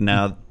be like,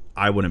 nah,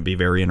 I wouldn't be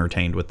very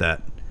entertained with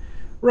that.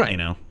 Right.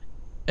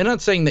 I'm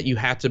not saying that you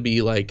have to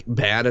be like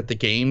bad at the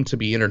game to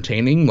be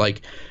entertaining.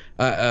 Like,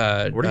 what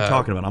are you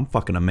talking about? I'm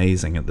fucking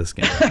amazing at this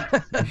game.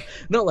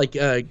 No, like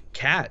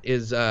Kat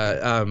is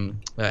Hellcat,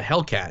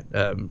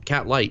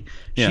 Cat Light.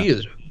 She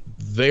is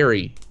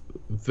very,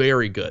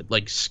 very good,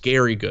 like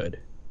scary good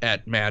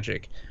at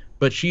Magic,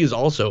 but she is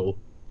also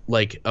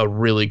like a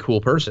really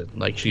cool person.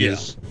 Like she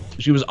was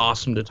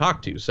awesome to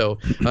talk to. So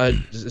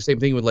the same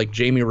thing with like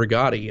Jamie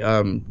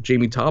Rigotti,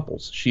 Jamie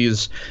Topples. She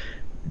is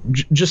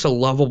just a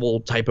lovable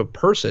type of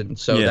person.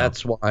 So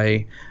that's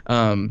why,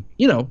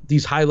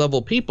 these high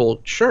level people,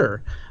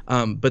 sure.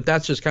 But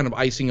that's just kind of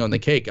icing on the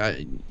cake.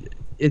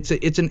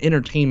 It's an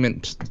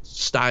entertainment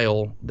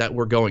style that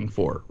we're going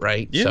for,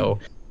 right? Yeah. So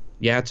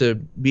you have to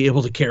be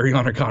able to carry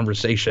on a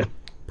conversation.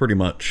 Pretty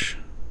much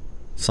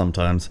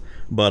sometimes.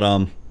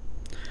 But,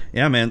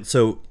 yeah, man.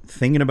 So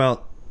thinking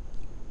about,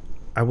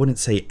 I wouldn't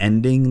say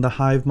ending the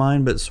Hive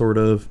Mind, but sort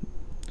of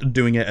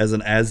doing it as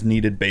an as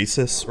needed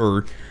basis,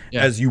 or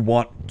as you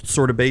want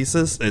sort of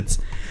basis.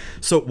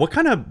 So what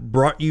kind of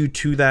brought you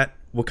to that?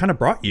 What kind of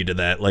brought you to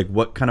that? Like,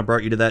 what kind of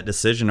brought you to that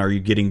decision? Are you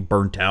getting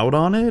burnt out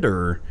on it,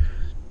 or?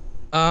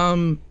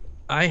 I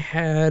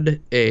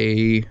had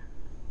a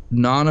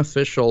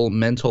non-official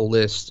mental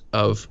list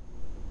of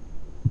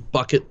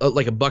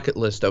a bucket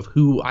list of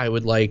who I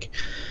would like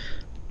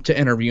to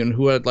interview and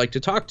who I'd like to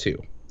talk to.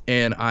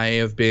 And I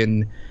have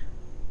been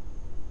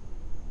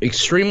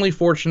extremely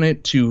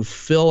fortunate to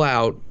fill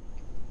out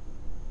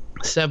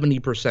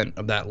 70%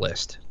 of that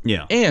list.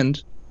 Yeah.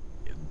 And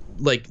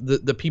like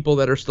the people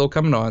that are still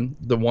coming on,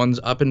 the ones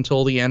up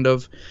until the end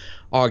of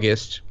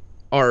August,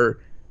 are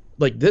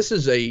like, this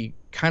is a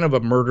kind of a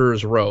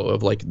murderer's row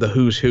of like the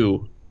who's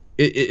who,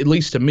 at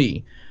least to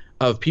me,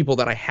 of people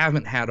that I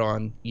haven't had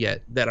on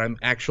yet that I'm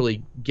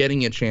actually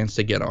getting a chance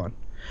to get on.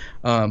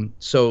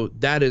 So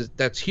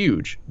that's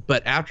huge.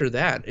 But after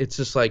that, it's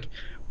just like,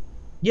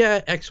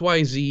 yeah,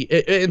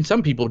 XYZ, and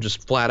some people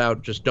just flat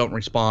out just don't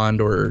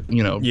respond, or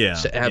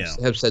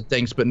have said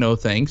thanks but no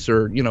thanks,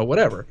 or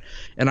whatever.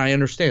 And I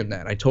understand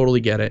that. I totally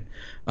get it.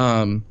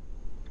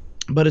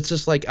 But it's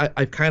just like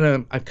I've kind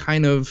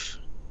of,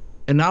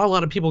 and not a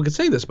lot of people could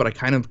say this, but I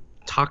kind of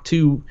talked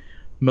to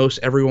most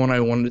everyone I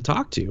wanted to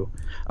talk to,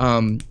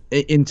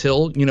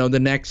 until the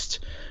next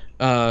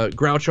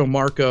Groucho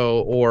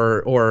Marco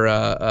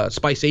or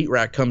Spice 8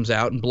 Rack comes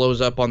out and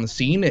blows up on the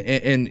scene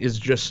and is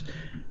just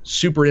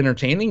super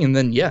entertaining. And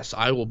then yes,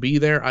 I will be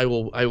there. I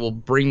will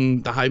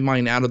bring the hive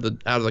mind out of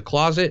the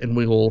closet, and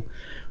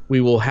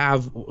we'll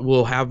have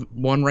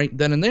one right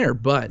then and there.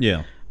 But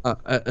yeah.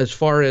 As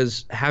far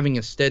as having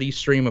a steady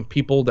stream of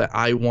people that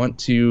I want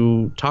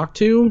to talk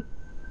to,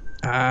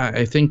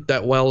 I think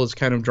that well is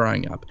kind of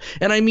drying up.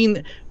 And I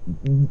mean,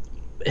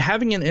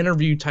 having an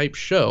interview type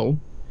show,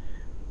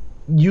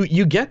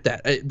 you get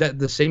that. That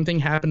the same thing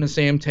happened to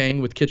Sam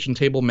Tang with Kitchen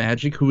Table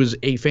Magic, who is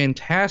a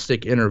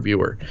fantastic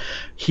interviewer.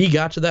 He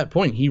got to that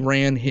point. He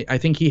ran, I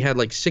think he had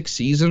like 6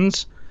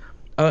 seasons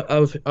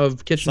of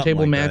Kitchen Something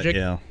Table like Magic. That,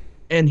 yeah.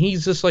 And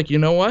he's just like, you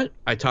know what?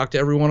 I talked to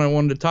everyone I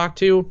wanted to talk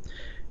to.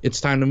 It's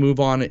time to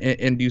move on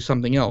and do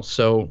something else.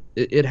 So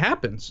it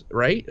happens,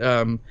 right?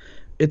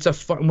 It's a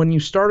fun, when you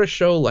start a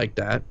show like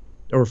that,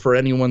 or for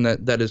anyone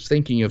that is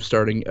thinking of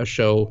starting a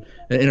show,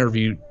 an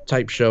interview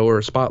type show or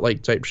a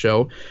spotlight type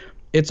show,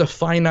 it's a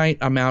finite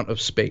amount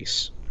of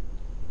space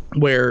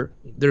where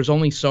there's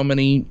only so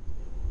many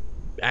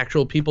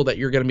actual people that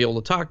you're going to be able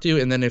to talk to.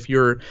 And then if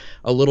you're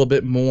a little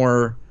bit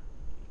more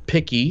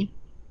picky,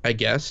 I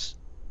guess,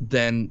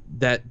 then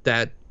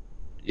that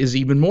is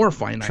even more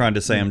finite. Trying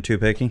to say I'm too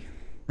picky?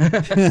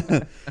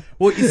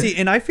 Well, you see,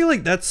 and I feel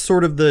like that's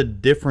sort of the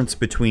difference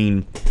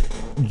between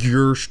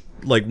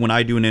like when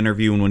I do an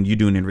interview and when you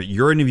do an interview.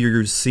 Your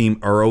interviews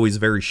are always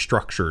very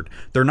structured.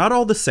 They're not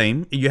all the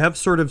same. You have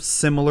sort of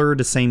similar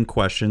to same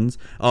questions.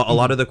 A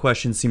lot of the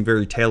questions seem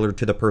very tailored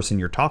to the person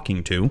you're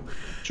talking to.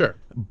 Sure.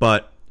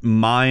 But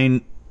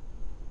mine,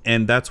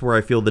 and that's where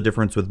I feel the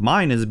difference with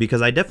mine, is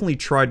because I definitely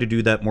tried to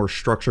do that more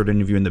structured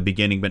interview in the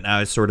beginning, but now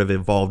I sort of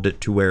evolved it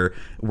to where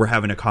we're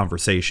having a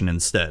conversation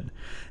instead.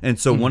 And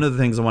so one of the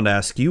things I wanted to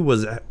ask you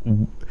was,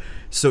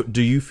 so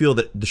do you feel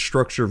that the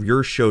structure of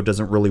your show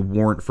doesn't really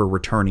warrant for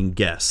returning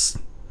guests,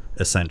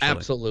 essentially?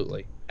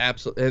 Absolutely.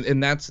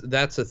 And that's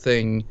a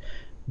thing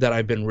that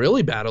I've been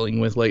really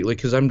battling with lately,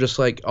 because I'm just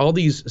like,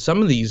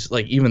 some of these,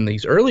 like even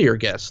these earlier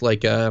guests,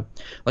 like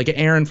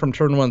Aaron from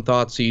Turn One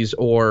Thoughtseize,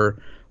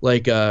 or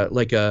like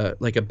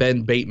a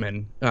Ben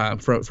Bateman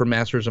from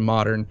Masters of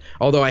Modern.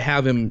 Although I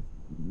have him,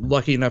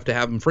 lucky enough to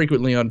have him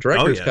frequently on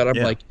Director's Cut,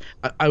 I'm like,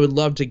 I would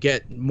love to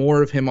get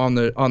more of him on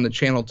the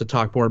channel to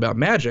talk more about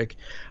Magic,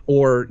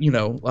 or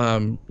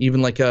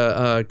even like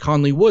a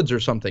Conley Woods or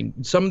something.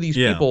 Some of these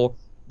people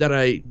that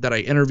I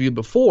interviewed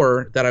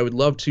before, that I would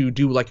love to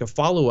do like a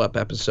follow-up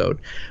episode,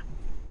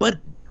 but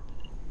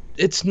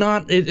it's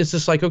not. It's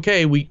just like,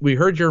 okay, we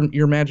heard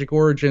your Magic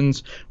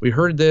origins, we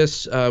heard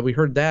this, we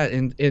heard that,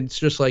 and it's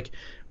just like,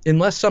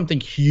 unless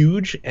something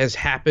huge has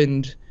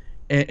happened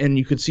and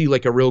you could see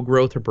like a real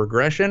growth or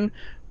progression,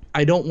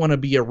 I don't want to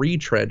be a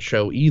retread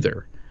show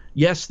either.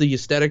 Yes, the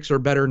aesthetics are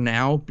better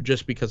now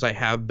just because I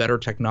have better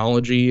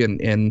technology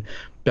and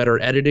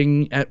better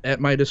editing at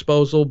my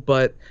disposal,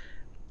 but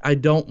I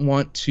don't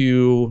want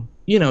to,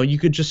 you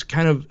could just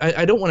kind of,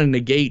 I don't want to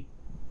negate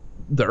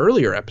the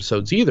earlier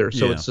episodes either.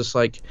 So it's just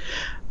like,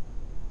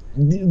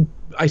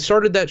 I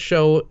started that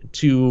show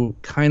to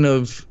kind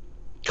of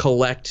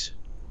collect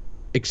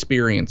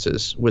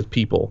experiences with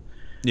people.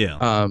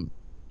 Yeah.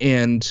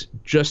 And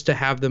just to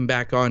have them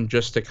back on,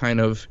 just to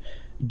kind of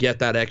get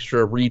that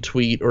extra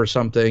retweet or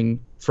something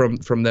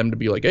from them to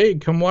be like, hey,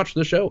 come watch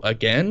the show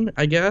again,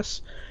 I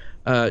guess,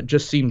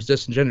 just seems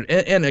disingenuous.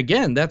 And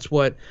again, that's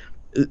what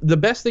the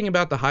best thing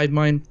about the Hive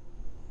Mind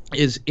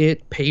is.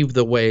 It paved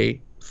the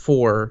way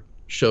for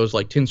shows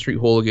like 10th Street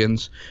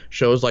Hooligans,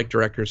 shows like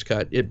Director's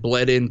Cut. It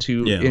bled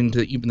into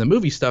even the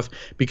movie stuff,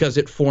 because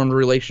it formed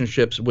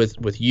relationships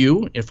with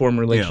you. It formed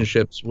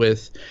relationships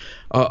with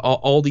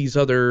all these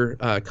other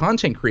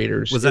content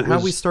creators. Was that how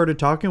we started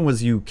talking?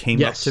 Was you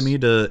came up to me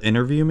to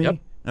interview me? Yep.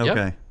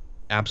 Okay. Yep.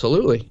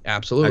 Absolutely. I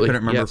couldn't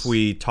remember if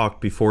we talked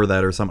before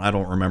that or something. I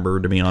don't remember,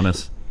 to be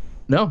honest.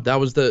 No, that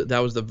was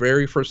the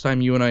very first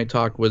time you and I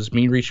talked, was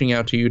me reaching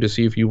out to you to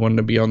see if you wanted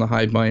to be on the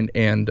Hive Mind,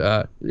 and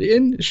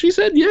she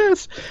said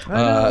yes.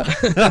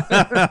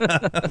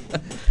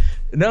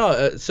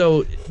 No,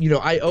 so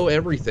I owe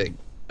everything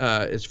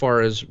as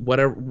far as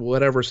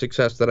whatever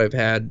success that I've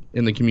had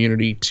in the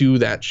community to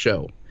that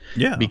show.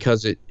 Yeah,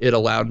 because it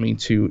allowed me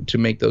to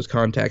make those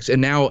contacts, and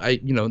now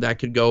that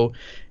could go,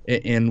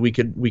 and we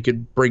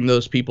could bring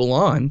those people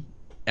on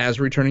as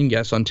returning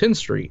guests on 10th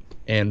Street,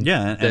 and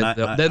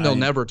then they'll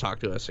never talk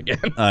to us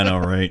again. I know,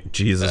 right?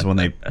 Jesus, when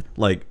they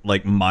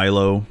like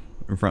Milo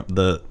in front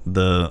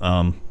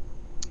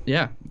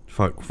Yeah.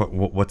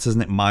 What's his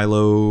name?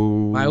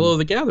 Milo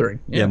the Gathering.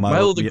 Yeah,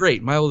 Milo the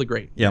Great. Milo the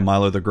Great. Yeah,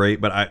 Milo the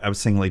Great. But I was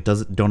saying, like,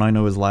 don't I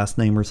know his last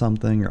name or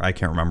something? Or I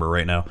can't remember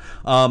right now.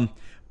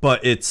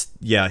 But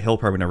he'll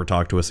probably never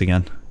talk to us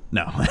again.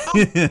 No.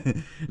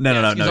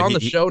 No. He's on the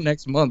show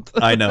next month.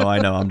 I know.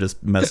 I'm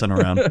just messing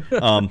around.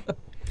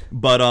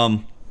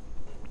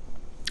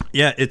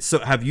 Yeah, so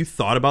have you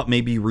thought about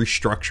maybe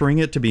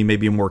restructuring it to be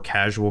maybe a more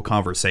casual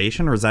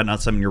conversation, or is that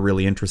not something you're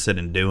really interested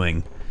in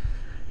doing?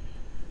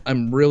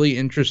 I'm really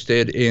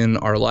interested in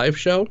our live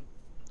show,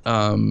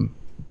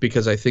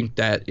 because I think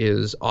that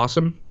is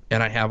awesome,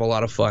 and I have a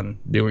lot of fun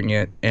doing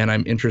it. And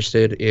I'm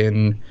interested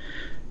in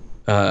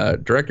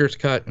Director's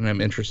Cut, and I'm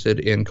interested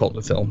in Cult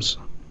of Films.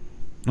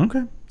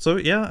 Okay, so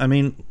yeah, I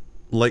mean,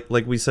 like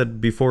we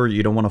said before,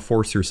 you don't want to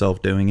force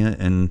yourself doing it,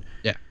 and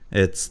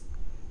it's,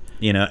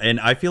 and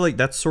I feel like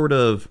that's sort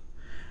of,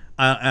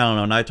 I don't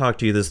know, and I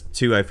talked to you this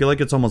too, I feel like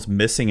it's almost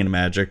missing in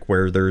Magic,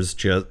 where there's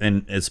just,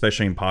 and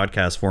especially in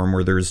podcast form,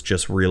 where there's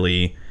just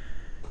really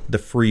the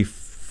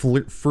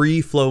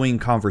free-flowing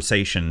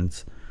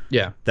conversations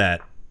that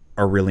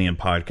are really in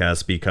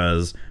podcasts.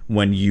 Because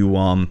when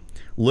you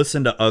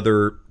listen to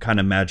other kind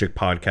of Magic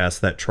podcasts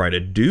that try to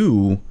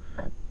do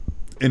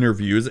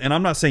interviews, and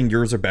I'm not saying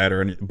yours are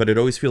bad, but it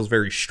always feels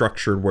very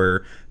structured,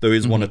 where they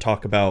always want to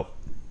talk about,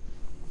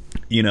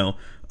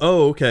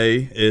 oh,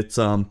 okay, it's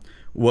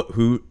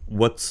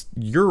what's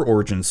your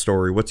origin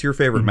story, what's your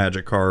favorite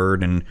Magic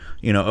card, and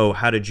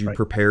how did you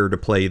prepare to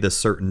play this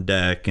certain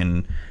deck,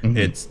 and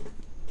it's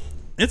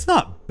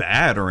not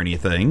bad or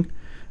anything,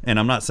 and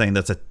I'm not saying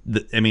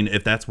I mean,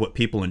 if that's what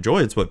people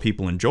enjoy, it's what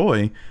people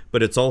enjoy,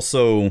 but it's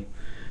also,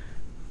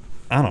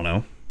 I don't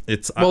know,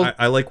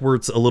 I like where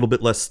it's a little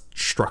bit less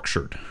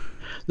structured.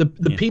 The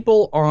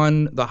people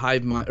on the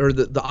Hive Mind, or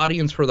the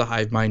audience for the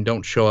Hive Mind,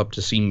 don't show up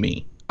to see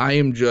me. I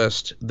am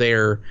just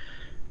there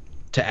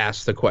to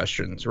ask the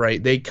questions,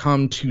 right? They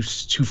come to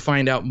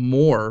find out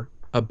more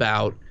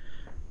about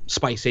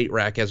Spice 8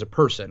 Rack as a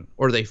person,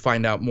 or they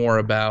find out more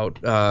about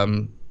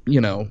Tim,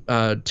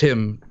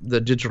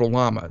 the Digital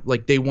Llama.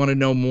 Like, they want to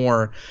know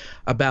more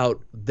about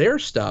their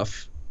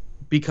stuff,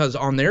 because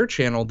on their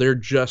channel they're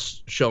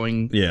just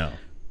showing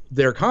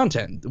their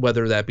content,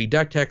 whether that be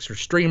deck techs or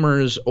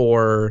streamers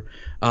or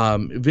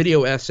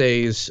video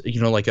essays,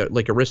 like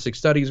heuristic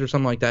studies or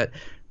something like that.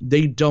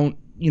 They don't,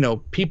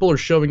 people are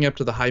showing up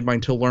to the Hive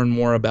Mind to learn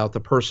more about the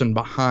person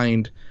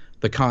behind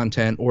the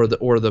content, or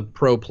the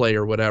pro play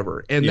or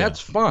whatever, and that's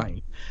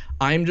fine.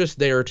 I'm just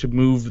there to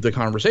move the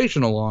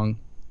conversation along,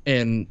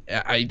 and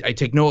I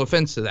take no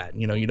offense to that.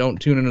 You don't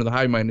tune into the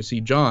Hive Mind to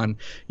see John.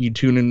 You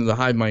tune into the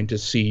Hive Mind to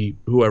see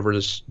whoever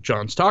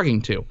John's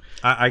talking to.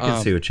 I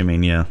can see what you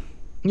mean. Yeah.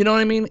 You know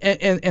what I mean?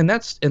 And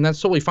that's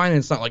totally fine. And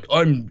it's not like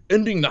I'm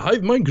ending the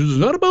Hive Mind because it's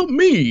not about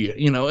me.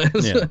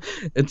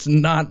 It's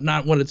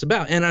not what it's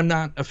about. And I'm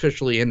not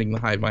officially ending the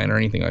Hive Mind or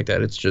anything like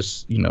that. It's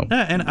just, Yeah,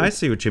 and I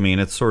see what you mean.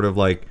 It's sort of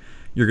like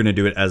you're going to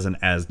do it as an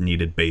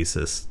as-needed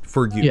basis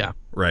for you,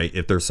 right?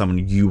 If there's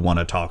someone you want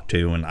to talk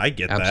to, and I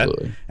get that.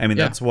 I mean,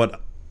 that's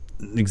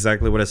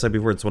exactly what I said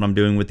before. It's what I'm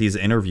doing with these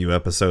interview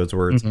episodes,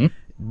 where it's,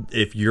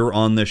 if you're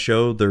on the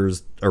show,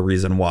 there's a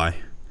reason why.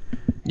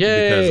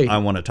 Yay! Because I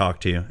want to talk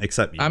to you.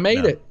 Except you. I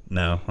made it.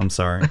 No, I'm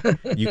sorry.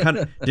 You kind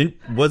of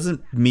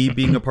wasn't me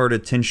being a part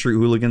of 10th Street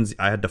Hooligans.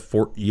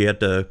 You had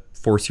to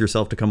force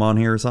yourself to come on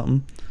here or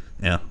something.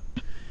 Yeah.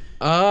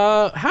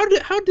 How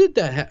did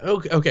that happen?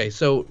 Okay,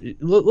 so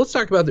let's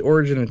talk about the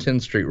origin of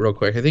 10th Street real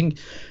quick. I think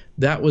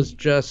that was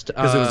just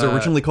because it was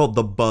originally called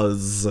The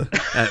Buzz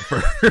at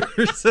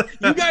first.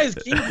 You guys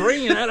keep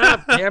bringing that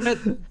up, damn it.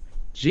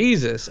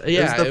 Jesus.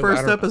 Yeah, it's the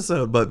first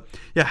episode, but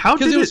yeah, how did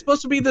because it was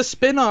supposed to be the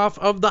spin-off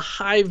of the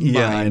Hive Mind.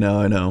 Yeah, I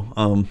know.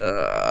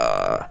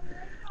 I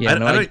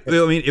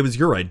mean, it was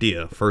your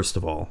idea, first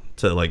of all,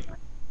 to like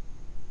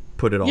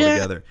put it all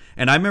together.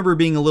 And I remember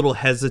being a little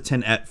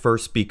hesitant at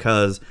first,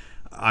 because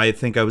I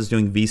think I was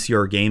doing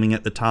VCR gaming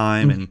at the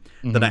time, and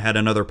then I had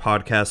another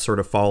podcast sort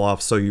of fall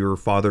off, So Your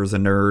Father's a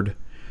Nerd.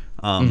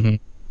 That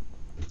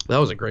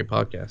was a great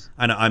podcast.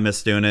 I know, I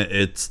miss doing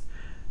it.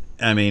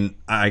 I mean,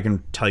 I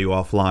can tell you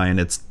offline.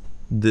 It's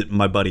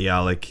my buddy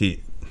Alec.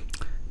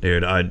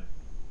 I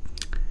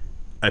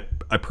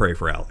pray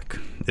for Alec.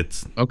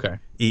 It's okay.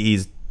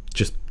 He's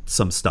just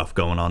some stuff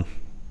going on.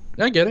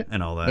 I get it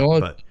and all that. Well,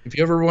 but if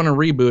you ever want to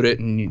reboot it,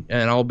 and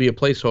I'll be a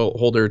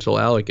placeholder till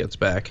Alec gets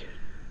back.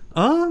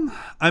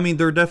 I mean,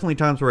 there are definitely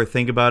times where I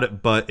think about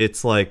it, but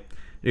it's like,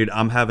 dude,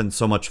 I'm having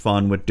so much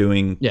fun with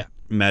doing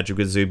Magic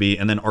with Zuby,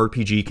 and then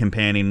RPG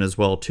Companion as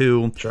well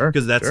too. Sure.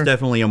 Because that's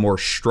definitely a more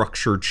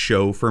structured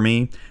show for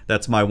me.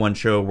 That's my one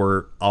show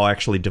where I'll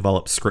actually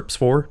develop scripts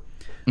for.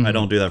 I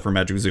don't do that for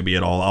Magic with Zuby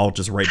at all. I'll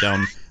just write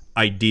down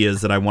ideas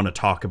that I want to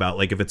talk about,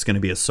 like if it's going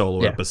to be a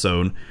solo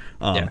episode.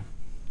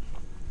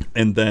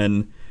 And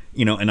then,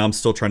 and I'm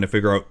still trying to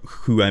figure out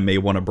who I may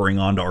want to bring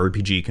on to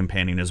RPG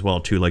Companion as well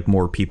too, like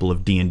more people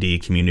of D&D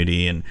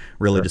community, and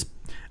really just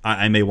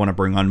I may want to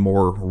bring on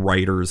more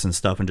writers and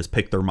stuff and just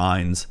pick their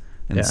minds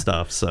and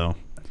stuff. So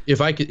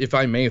if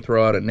I may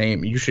throw out a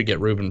name, you should get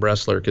Ruben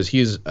Bressler, because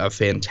he's a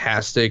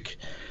fantastic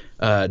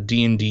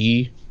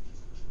D&D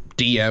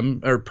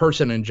DM or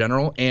person in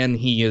general, and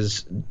he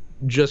is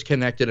just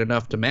connected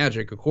enough to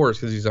Magic, of course,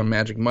 because he's on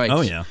Magic Mics.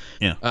 Oh yeah.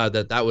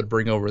 That would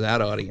bring over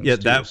that audience. Yeah,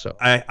 too, so.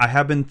 I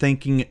have been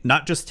thinking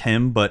not just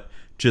him, but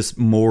just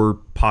more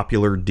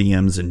popular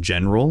DMs in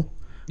general.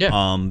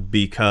 Yeah.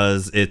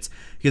 Because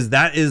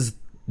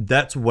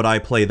that's what I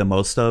play the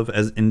most of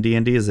as in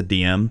D&D as a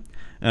DM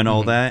and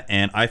all that.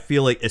 And I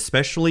feel like,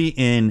 especially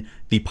in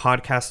the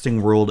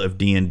podcasting world of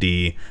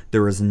D&D,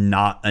 there is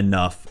not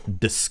enough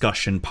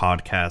discussion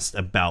podcast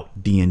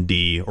about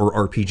D&D or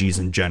RPGs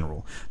in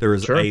general. There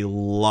is a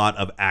lot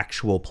of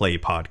actual play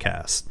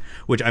podcasts,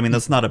 which, I mean,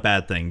 that's not a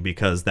bad thing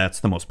because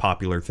that's the most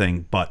popular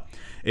thing, but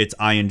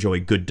I enjoy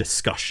good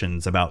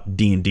discussions about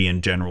D&D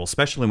in general,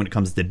 especially when it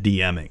comes to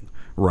DMing,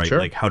 right? Sure.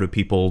 Like, how do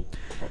people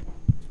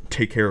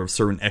take care of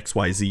certain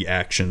XYZ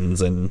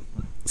actions and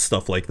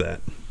stuff like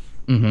that.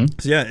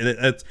 So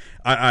yeah,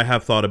 I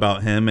have thought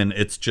about him, and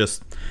it's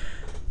just,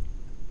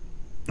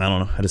 I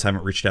don't know, I just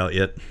haven't reached out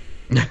yet.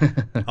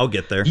 I'll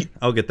get there. He's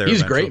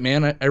eventually. Great,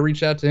 man. I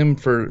reached out to him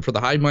for the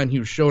Hive Mind. He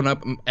was showing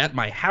up at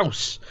my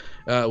house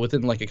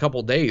within like a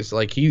couple days.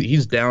 Like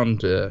he's down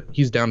to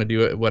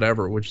do it,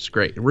 whatever, which is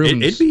great.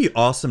 It'd be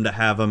awesome to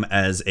have him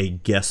as a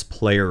guest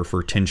player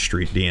for 10th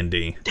Street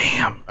D&D.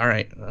 Damn. All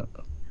right.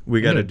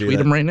 We got to tweet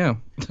him right now.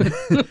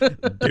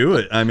 Do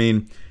it. I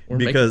mean, we're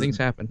because making things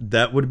happen.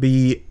 That would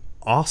be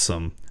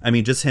awesome. I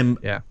mean, just him.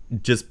 Yeah.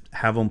 Just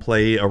have him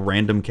play a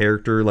random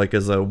character like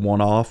as a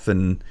one-off,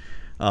 and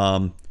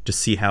just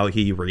see how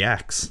he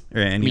reacts.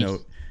 And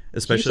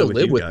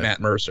especially with Matt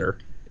Mercer.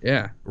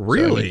 Yeah.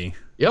 Really?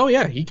 So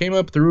he came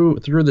up through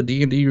the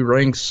D&D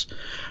ranks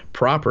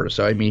proper.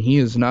 So I mean, he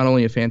is not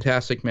only a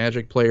fantastic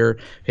Magic player,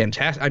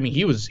 fantastic. I mean,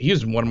 he was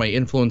one of my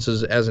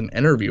influences as an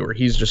interviewer.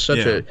 He's just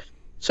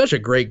such a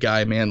great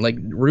guy, man. Like,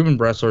 Ruben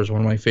Bressler is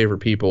one of my favorite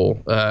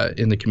people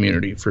in the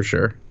community for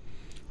sure.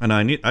 And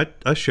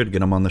I should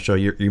get him on the show.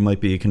 You might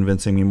be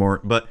convincing me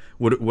more, but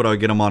would I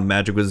get him on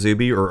Magic with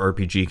Zuby or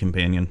RPG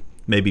Companion?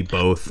 Maybe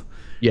both.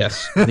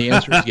 Yes, the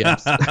answer is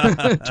yes.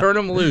 Turn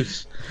him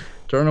loose.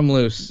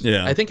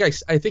 Yeah. I think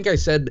I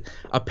said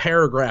a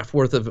paragraph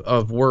worth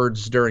of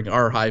words during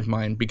our Hive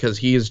Mind, because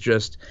he is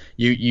just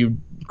you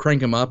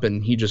crank him up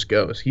and he just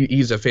goes.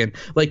 He's a fan.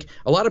 Like,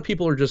 a lot of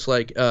people are just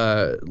like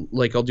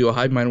I'll do a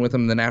Hive Mind with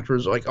him, and then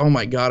afterwards like, oh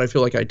my god, I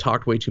feel like I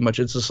talked way too much.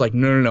 It's just like,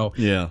 no.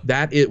 Yeah.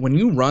 When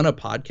you run a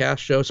podcast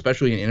show,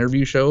 especially an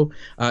interview show,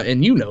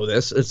 and you know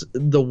this, it's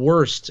the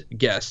worst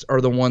guests are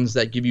the ones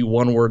that give you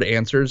one word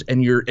answers,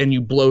 and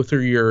you blow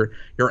through your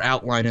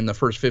outline in the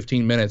first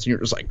 15 minutes, and you're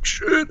just like,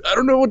 shit, I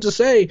don't know what to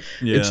say.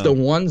 Yeah. It's the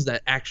ones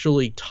that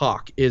actually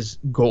talk is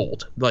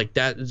gold. Like,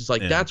 that is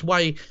like, that's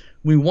why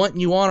we want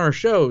you on our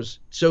shows,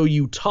 so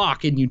you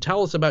talk and you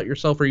tell us about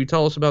yourself, or you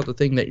tell us about the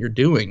thing that you're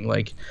doing.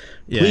 Like,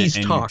 please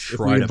talk if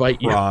we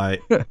invite you.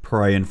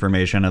 Pry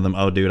information of them.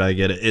 Oh, dude, I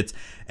get it.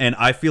 And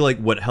I feel like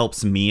what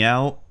helps me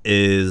out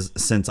is,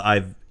 since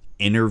I've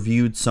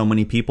interviewed so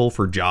many people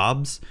for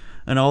jobs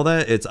and all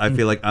that, I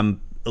feel like I'm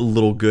a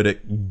little good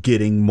at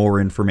getting more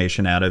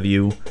information out of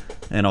you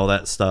and all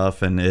that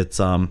stuff. And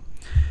it's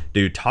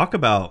dude, talk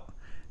about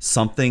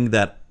something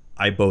that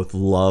I both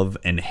love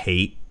and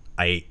hate.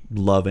 I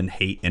love and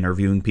hate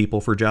interviewing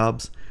people for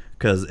jobs,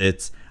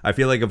 because I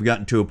feel like I've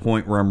gotten to a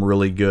point where I'm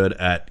really good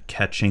at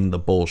catching the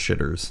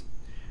bullshitters,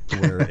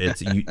 where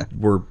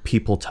where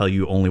people tell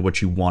you only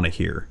what you want to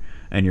hear,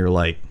 and you're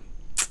like,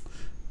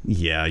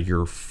 yeah,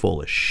 you're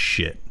full of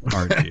shit,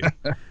 aren't you?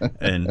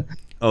 And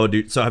oh,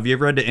 dude, so have you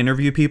ever had to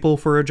interview people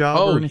for a job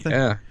or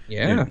anything?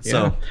 Yeah.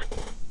 So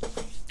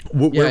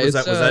where was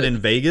that? Was that in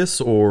Vegas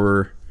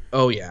or?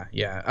 Oh yeah.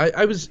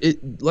 I was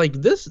like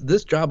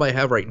this job I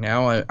have right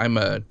now. I'm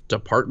a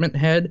department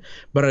head,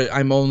 but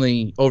I'm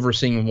only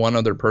overseeing one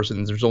other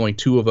person. There's only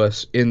two of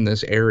us in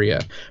this area.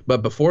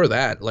 But before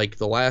that, like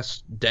the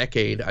last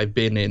decade, I've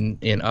been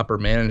in upper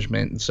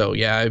management. And so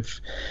yeah,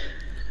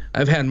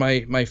 I've had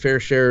my fair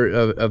share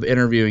of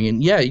interviewing,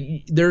 and yeah,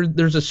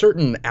 there's a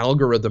certain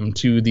algorithm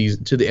to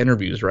the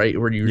interviews, right?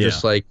 Where you're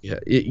just like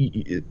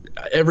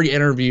every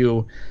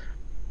interview,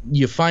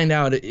 you find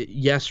out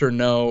yes or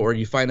no, or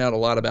you find out a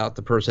lot about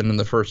the person in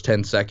the first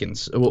 10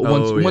 seconds.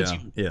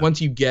 Once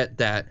you get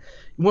that,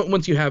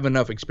 once you have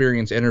enough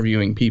experience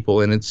interviewing people,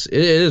 and it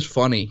is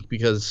funny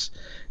because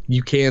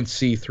you can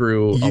see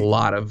through a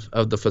lot of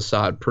the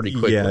facade pretty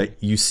quickly. Yeah,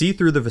 you see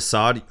through the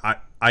facade.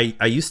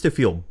 I used to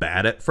feel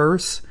bad at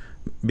first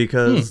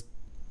because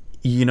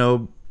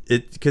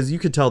because you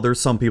could tell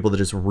there's some people that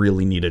just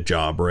really need a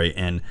job, right?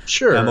 And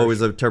sure, I'm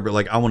always a type of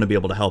like, I want to be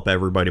able to help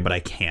everybody, but I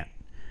can't.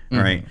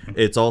 Right.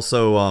 It's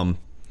also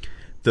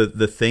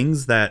the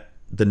things that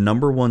the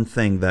number one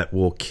thing that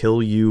will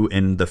kill you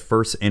in the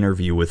first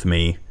interview with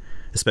me,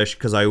 especially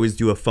because I always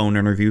do a phone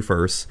interview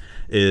first,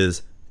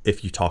 is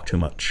if you talk too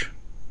much.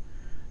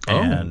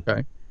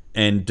 Okay.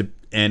 And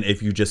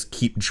if you just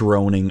keep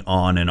droning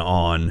on,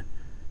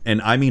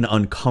 and I mean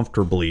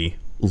uncomfortably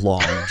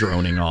long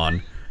droning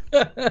on,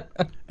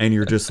 and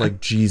you're just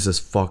like, Jesus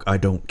fuck, I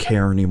don't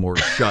care anymore.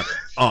 Shut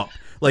up.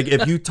 Like,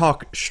 if you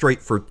talk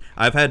straight for...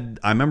 I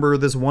remember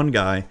this one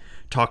guy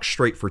talk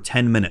straight for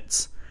 10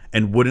 minutes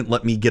and wouldn't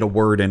let me get a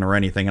word in or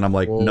anything. And I'm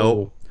like, Whoa.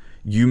 nope,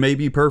 you may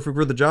be perfect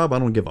for the job. I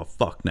don't give a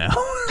fuck now.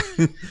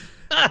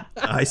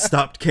 I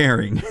stopped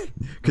caring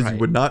because Right. you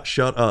would not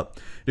shut up.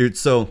 Dude,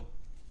 so...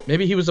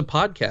 Maybe he was a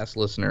podcast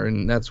listener,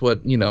 and that's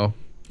what, you know...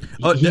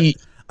 Oh,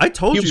 I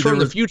told you Cubes there from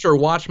the was... future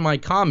watched my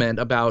comment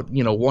about,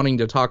 you know, wanting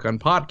to talk on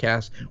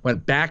podcasts,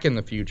 went back in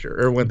the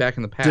future, or went back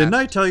in the past. Didn't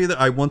I tell you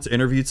that I once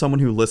interviewed someone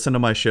who listened to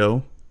my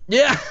show?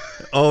 Yeah.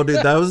 Oh,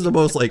 dude, that was the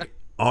most, like,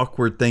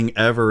 awkward thing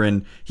ever.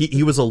 And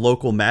he was a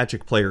local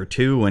Magic player,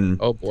 too, and...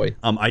 Oh, boy.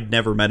 I'd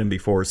never met him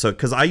before, so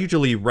because I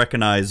usually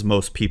recognize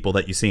most people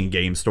that you see in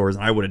game stores,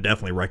 and I would have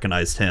definitely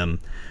recognized him.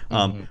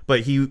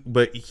 But you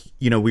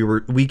know,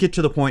 we get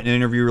to the point in an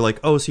interview, we're like,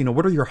 oh, so you know,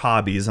 what are your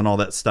hobbies and all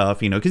that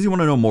stuff, you know, because you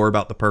want to know more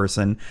about the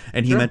person.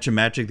 And he mentioned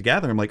Magic the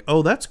Gathering. I'm like,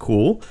 oh, that's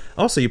cool.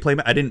 Oh, so you play?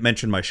 I didn't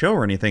mention my show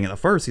or anything at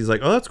first. He's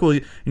like, oh, that's cool.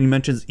 And he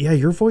mentions, yeah,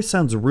 your voice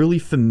sounds really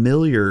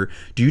familiar.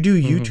 Do you do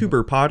YouTube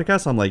or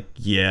podcasts? I'm like,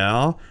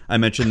 yeah. I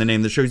mentioned the name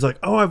of the show. He's like,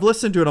 oh, I've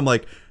listened to it. I'm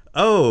like,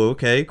 oh,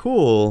 okay,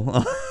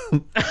 cool.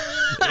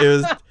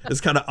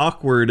 It's kind of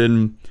awkward,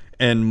 and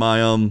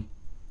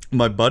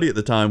my buddy at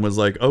the time was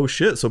like, oh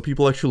shit, so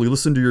people actually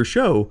listen to your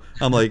show.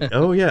 I'm like,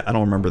 oh yeah. I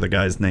don't remember the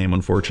guy's name,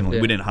 unfortunately.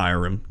 We didn't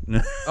hire him.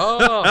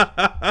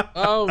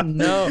 Oh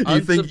no.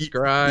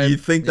 Unsubscribe. You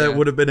think that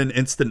would have been an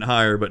instant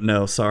hire, but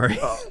no, sorry.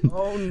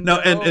 Oh no. No,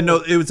 and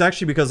no, it was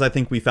actually because I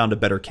think we found a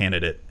better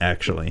candidate,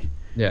 actually.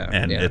 Yeah.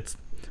 And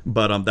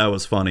that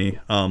was funny.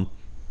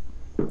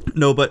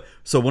 No, but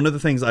so one of the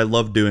things I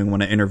love doing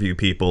when I interview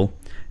people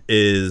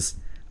is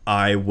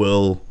I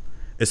will,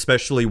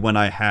 especially when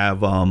I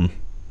have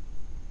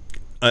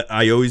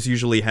I always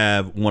usually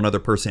have one other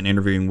person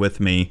interviewing with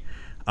me.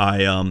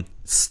 I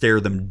stare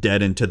them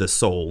dead into the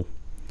soul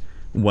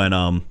when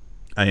I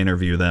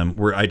interview them,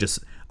 where I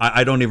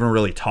don't even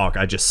really talk.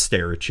 I just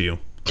stare at you.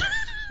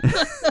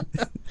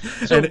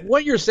 So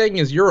what you're saying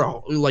is you're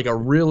a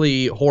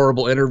really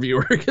horrible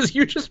interviewer because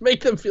you just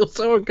make them feel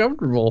so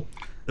uncomfortable.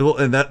 Well,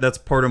 and that's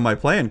part of my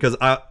plan, because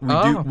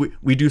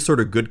we do sort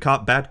of good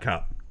cop, bad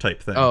cop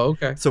type thing. Oh,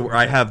 okay. So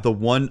I have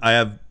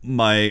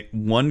my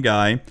one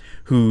guy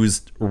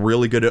who's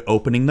really good at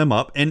opening them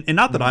up, and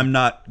not that I'm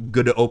not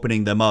good at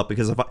opening them up,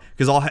 because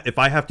if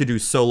I have to do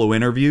solo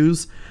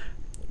interviews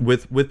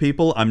with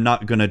people, I'm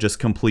not gonna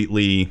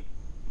completely,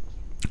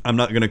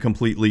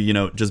 you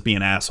know, just be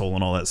an asshole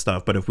and all that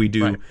stuff. But if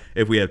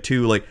we have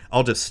two, like,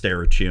 I'll just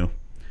stare at you,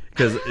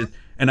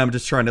 and I'm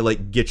just trying to,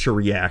 like, get your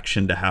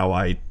reaction to how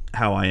I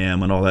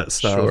am and all that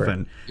stuff. Sure.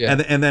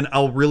 And then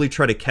I'll really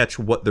try to catch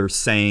what they're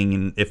saying,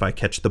 and if I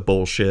catch the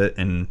bullshit,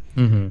 and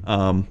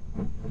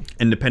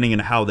and depending on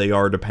how they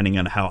are, depending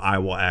on how I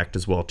will act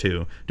as well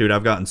too. Dude,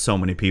 I've gotten so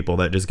many people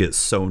that just get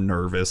so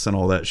nervous and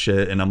all that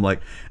shit, and I'm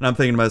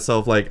thinking to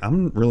myself, like,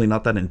 I'm really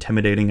not that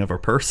intimidating of a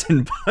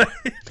person, but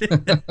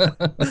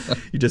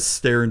you just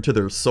stare into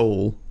their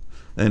soul.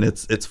 And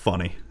it's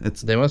funny.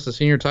 They must have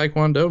seen your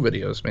Taekwondo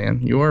videos, man.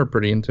 You are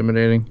pretty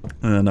intimidating.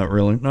 Not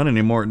really. Not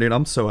anymore, dude.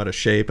 I'm so out of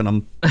shape,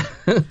 and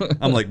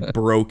I'm like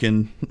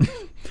broken.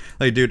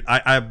 Like, dude,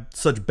 I have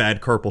such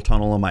bad carpal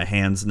tunnel in my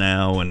hands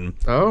now, and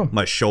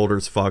my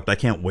shoulder's fucked. I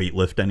can't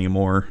weightlift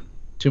anymore.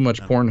 Too much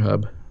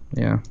Pornhub.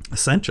 Yeah.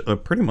 Essentially,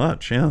 pretty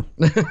much, yeah.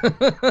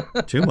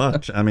 Too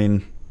much. I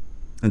mean,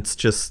 it's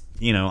just,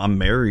 you know, I'm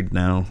married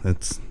now.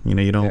 It's, you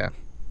know, you don't... Yeah.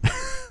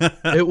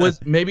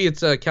 Maybe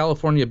it's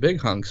California Big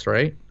Hunks,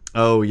 right?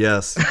 Oh,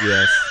 yes.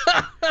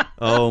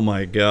 Oh,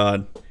 my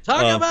God.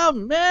 Talk about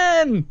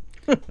men!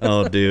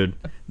 Oh, dude.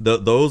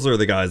 Those are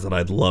the guys that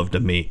I'd love to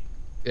meet.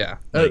 Yeah.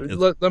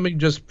 Let me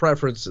just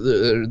preference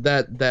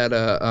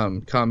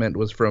that comment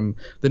was from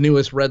the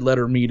newest Red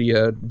Letter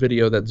Media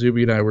video that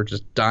Zuby and I were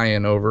just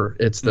dying over.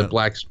 It's the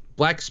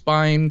Black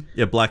Spine.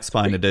 Yeah, Black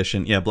Spine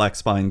edition. Yeah, Black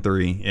Spine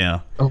 3. Yeah.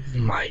 Oh,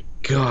 my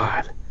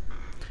God.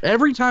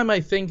 Every time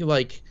I think,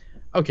 like...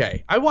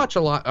 Okay, I watch a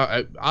lot.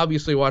 I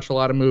obviously watch a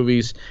lot of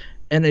movies,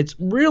 and it's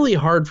really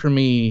hard for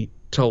me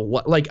to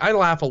like. I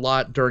laugh a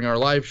lot during our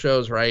live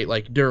shows, right?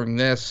 Like during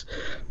this,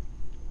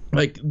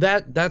 like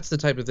that's the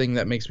type of thing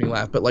that makes me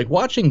laugh. But like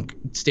watching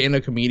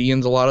stand-up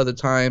comedians a lot of the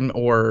time,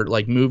 or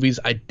like movies,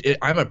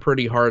 I'm a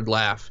pretty hard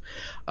laugh.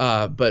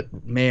 But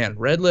man,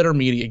 Red Letter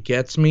Media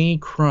gets me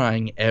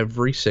crying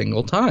every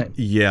single time.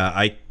 Yeah,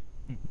 I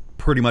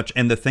pretty much.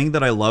 And the thing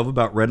that I love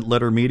about Red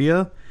Letter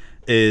Media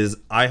is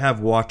I have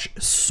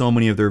watched so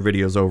many of their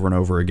videos over and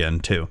over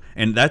again too,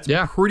 and that's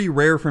pretty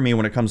rare for me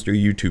when it comes to a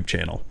YouTube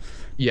channel.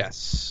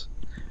 Yes,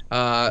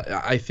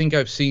 I think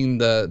I've seen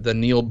the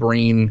Neil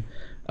Breen.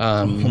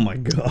 Oh my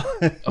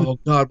God! Oh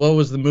God, what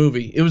was the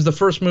movie? It was the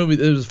first movie.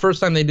 It was the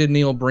first time they did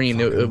Neil Breen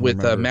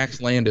with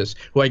Max Landis,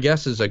 who I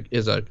guess is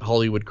a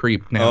Hollywood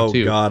creep now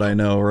too. Oh God, I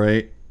know,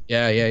 right?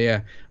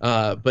 Yeah.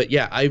 But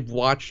yeah, I've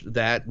watched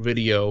that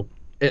video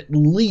at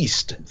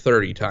least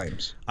 30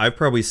 times. I've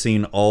probably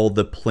seen all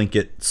the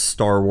Plinkett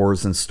Star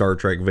Wars and Star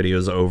Trek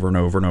videos over and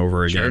over and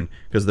over again,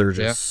 because they're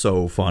just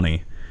so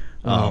funny.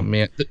 Oh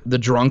man, the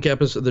drunk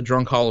episode, the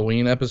drunk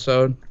Halloween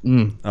episode.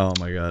 Oh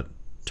my God,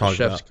 talk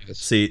about.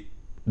 See,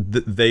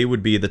 they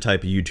would be the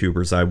type of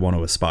YouTubers I want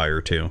to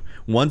aspire to.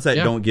 Ones that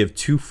don't give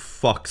two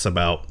fucks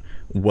about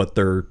what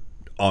their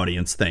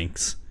audience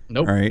thinks.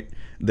 Nope. All right.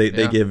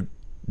 They give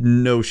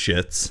no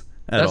shits.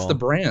 That's the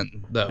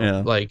brand, though.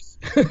 Yeah. Like,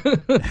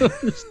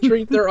 just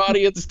treat their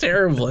audience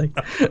terribly.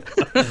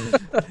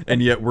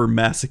 And yet we're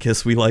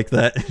masochists. We like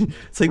that.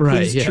 It's like,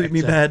 please treat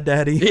me bad,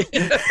 Daddy.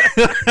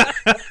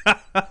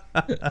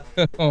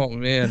 Oh,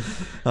 man.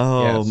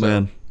 Oh,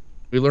 man.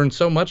 We learned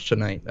so much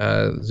tonight.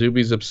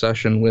 Zuby's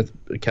obsession with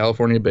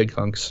California Big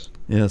Hunks.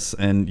 Yes,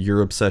 and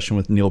your obsession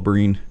with Neil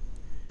Breen.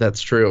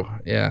 That's true.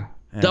 Yeah.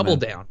 Double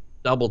down.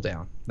 That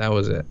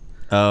was it.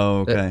 Oh,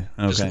 okay.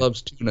 Just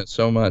loves tuna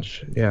so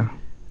much. Yeah.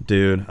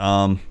 Dude,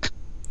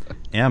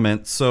 yeah,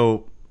 man.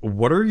 So,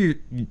 what are do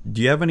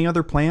you have any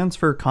other plans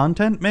for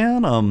content,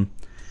 man?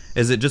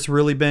 Has it just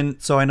really been?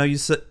 So I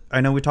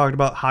know we talked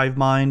about Hive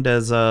Mind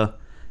as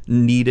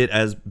needed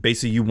as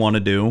basically you want to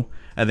do,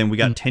 and then we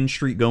got 10th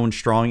Street going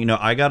strong. You know,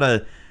 I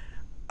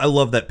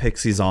love that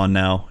Pixie's on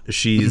now.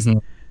 She's,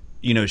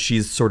 you know,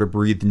 she's sort of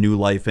breathed new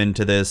life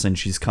into this, and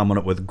she's coming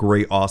up with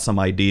great, awesome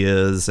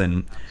ideas.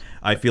 And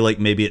I feel like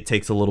maybe it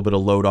takes a little bit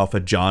of load off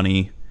of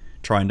Johnny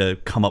trying to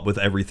come up with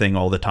everything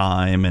all the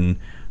time, and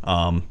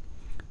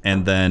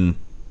then,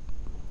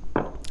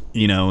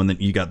 you know, and then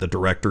you got the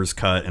director's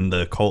cut and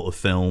the cult of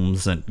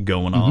films and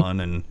going on,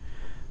 and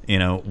you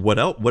know, what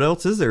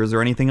else is there? Is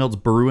there anything else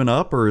brewing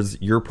up, or is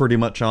you're pretty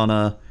much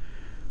on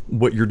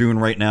what you're doing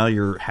right now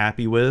you're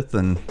happy with?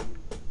 And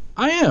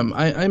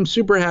I'm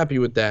super happy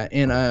with that,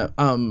 and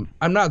I'm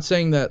not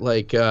saying that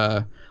like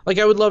I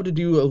would love to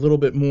do a little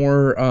bit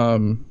more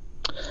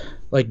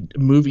like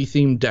movie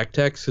themed deck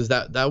techs, because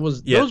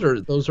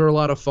those are a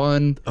lot of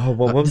fun. Oh,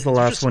 well, what was the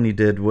last one you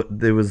did?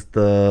 It was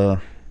the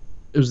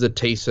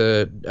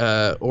Teysa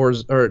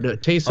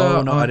Teysa.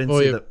 Oh no, I didn't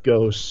see that.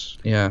 Ghosts.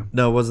 Yeah.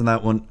 No, it wasn't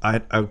that one.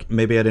 I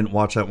maybe I didn't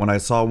watch that one. I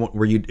saw one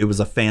where it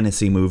was a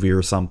fantasy movie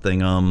or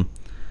something.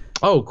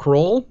 Oh,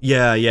 Kroll?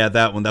 Yeah,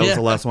 that one. That was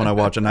the last one I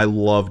watched, and I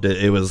loved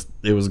it. It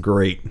was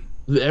great.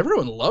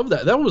 Everyone loved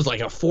that. That was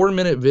like a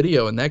 4-minute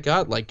video, and that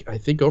got like I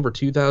think over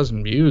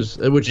 2,000 views,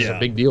 which is a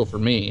big deal for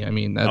me. I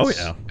mean,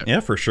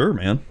 that's for sure,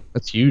 man.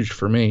 That's huge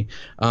for me.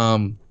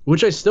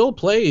 Which I still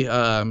play.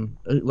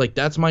 Like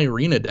that's my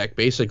arena deck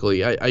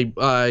basically. I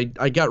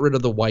got rid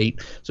of the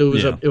white, so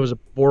it was a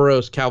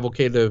Boros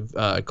Cavalcade of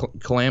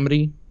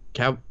Calamity.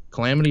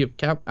 Calamity of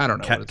I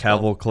don't know.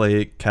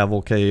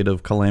 Cavalcade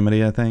of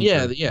Calamity, I think.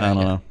 Yeah. I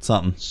don't know,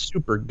 something.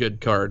 Super good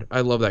card.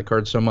 I love that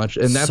card so much,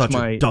 and that's such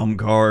a dumb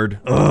card.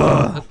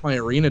 That's my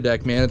arena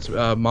deck, man. It's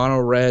mono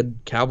red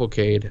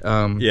Cavalcade.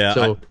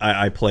 So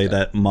I play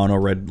that mono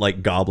red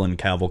like Goblin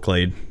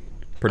Cavalcade,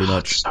 pretty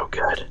much. So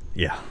good.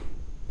 Yeah.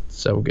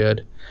 So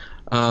good.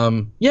 I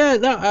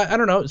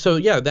don't know. So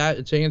yeah,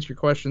 that to answer your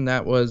question,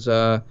 that was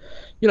I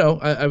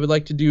would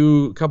like to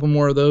do a couple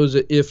more of those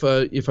if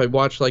I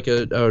watch like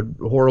a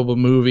horrible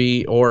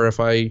movie, or if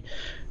I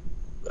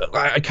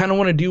kind of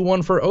want to do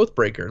one for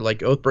Oathbreaker. Like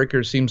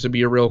Oathbreaker seems to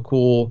be a real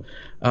cool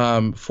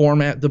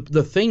format.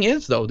 The thing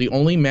is though, the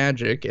only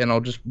Magic, and I'll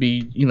just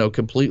be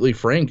completely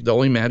frank, the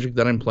only Magic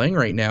that I'm playing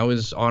right now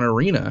is on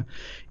Arena,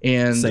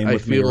 and same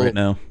with me right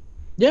now.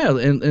 Yeah,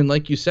 and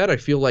like you said, I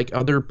feel like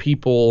other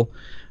people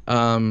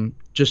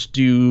just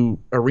do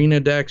arena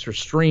decks or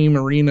stream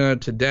arena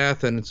to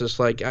death, and it's just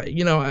like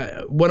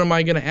what am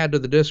I going to add to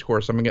the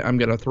discourse? I'm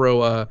going to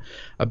throw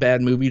a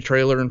bad movie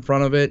trailer in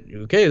front of it.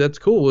 Okay, that's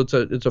cool. It's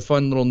a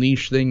fun little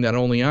niche thing that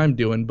only I'm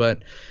doing,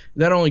 but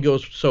that only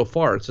goes so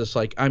far. It's just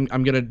like I'm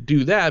going to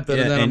do that, but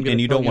then I'm going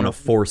to, you don't want to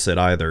force it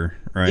either,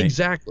 right?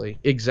 Exactly.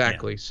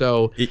 Yeah.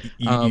 So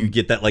you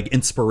get that like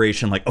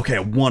inspiration, like, okay,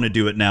 I want to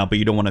do it now, but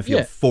you don't want to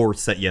feel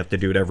forced that you have to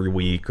do it every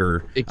week,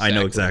 or I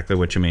know exactly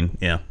what you mean.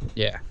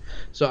 Yeah.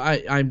 So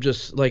I'm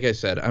just, like I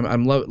said,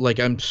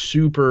 I'm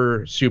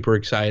super, super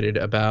excited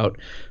about,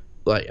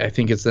 like, I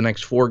think it's the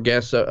next 4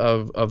 guests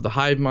of the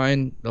Hive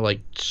Mind. Like,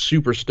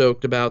 super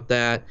stoked about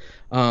that.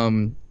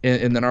 And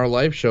then our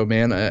live show,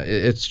 man,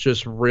 it's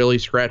just really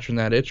scratching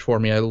that itch for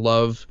me. I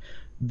love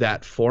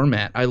that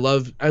format. I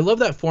love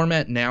that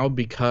format now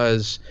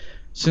because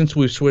since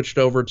we've switched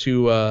over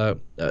to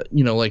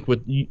like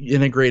with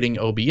integrating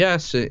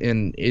OBS,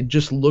 and it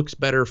just looks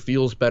better,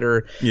 feels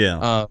better.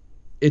 Yeah.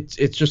 It's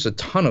just a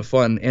ton of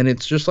fun, and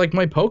it's just like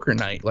my poker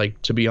night.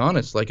 Like, to be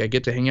honest, like I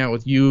get to hang out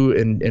with you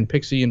and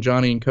Pixie and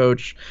Johnny and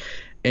Coach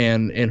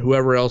and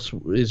whoever else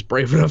is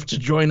brave enough to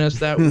join us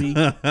that week.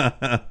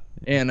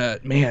 And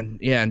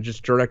and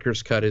just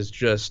Director's Cut is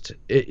just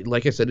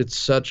like I said, it's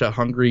such a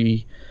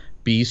hungry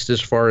beast as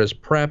far as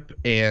prep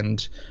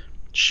and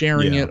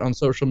sharing it on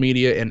social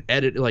media and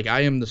edit. Like,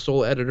 I am the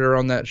sole editor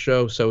on that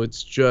show, so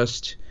it's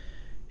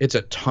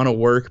a ton of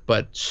work,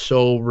 but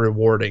so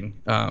rewarding.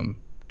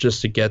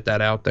 Just to get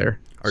that out there.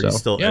 Are you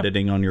still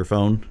editing on your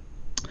phone?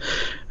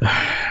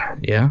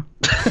 Yeah.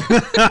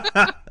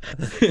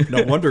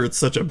 No wonder it's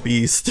such a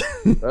beast.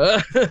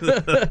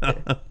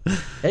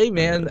 Hey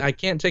man, I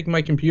can't take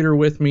my computer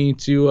with me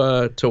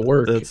to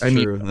work.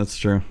 That's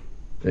true.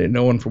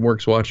 No one from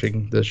work's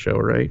watching this show,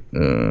 right?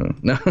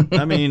 No.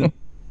 I mean,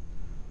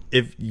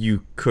 if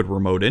you could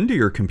remote into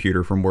your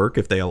computer from work,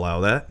 if they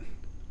allow that.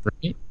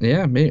 Right?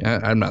 Yeah, maybe.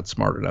 I'm not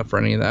smart enough for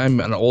any of that.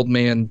 I'm an old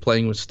man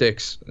playing with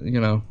sticks.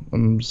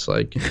 I'm just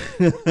like,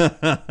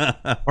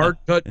 hard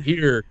cut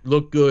here,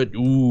 look good.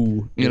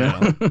 Ooh, you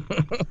know.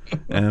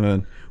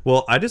 And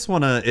well, I just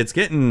want to. It's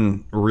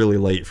getting really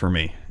late for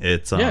me.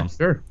 It's Yeah,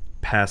 sure.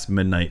 past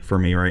midnight for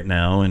me right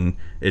now, and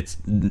I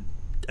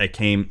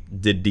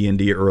did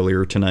D&D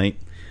earlier tonight.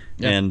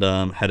 Yeah. And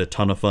had a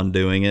ton of fun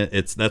doing it.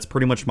 That's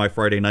pretty much my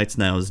Friday nights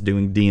now, is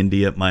doing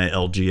D&D at my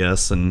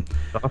LGS, and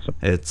awesome.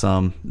 It's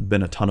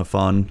been a ton of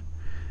fun.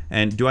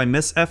 And do I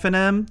miss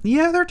FNM?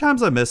 Yeah, there are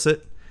times I miss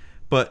it,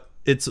 but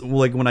it's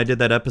like when I did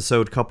that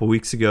episode a couple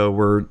weeks ago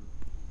where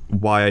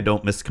why I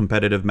don't miss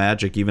competitive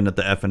Magic even at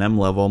the FNM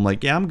level. I'm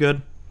like, yeah, I'm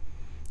good.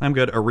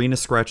 Arena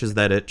scratches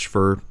that itch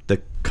for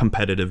the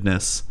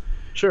competitiveness.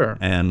 Sure.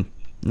 And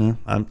yeah,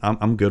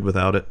 I'm good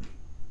without it.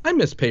 I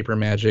miss paper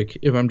Magic,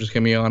 if I'm just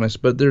going to be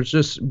honest, but there's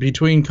just,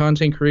 between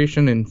content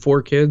creation and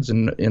 4 kids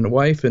and a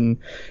wife and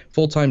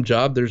full-time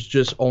job, there's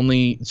just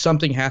only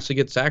something has to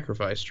get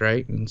sacrificed,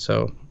 right? And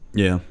so...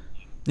 Yeah,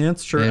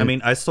 it's true. I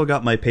mean, I still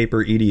got my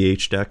paper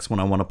EDH decks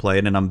when I want to play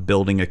it, and I'm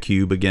building a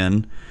cube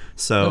again.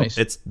 So nice.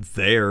 It's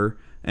there,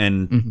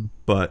 and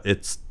but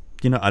it's,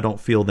 I don't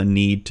feel the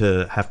need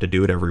to have to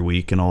do it every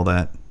week and all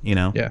that,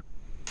 Yeah.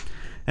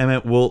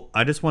 And well,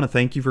 I just want to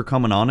thank you for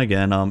coming on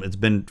again. It's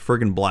been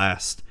friggin'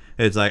 blast.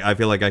 It's like I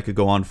feel like I could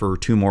go on for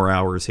 2 more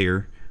hours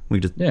here. We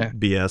just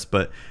BS,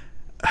 but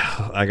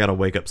I gotta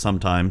wake up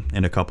sometime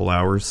in a couple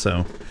hours.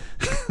 So,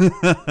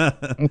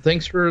 well,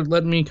 thanks for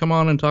letting me come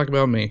on and talk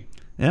about me.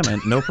 Yeah,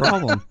 man, no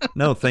problem.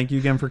 No, thank you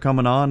again for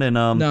coming on. And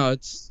no,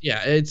 it's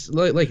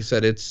like I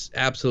said, it's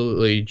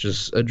absolutely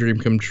just a dream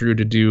come true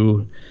to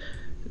do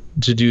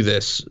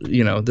this.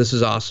 This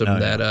is awesome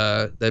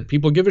that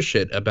people give a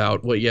shit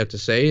about what you have to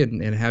say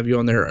and have you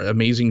on their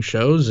amazing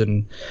shows.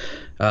 And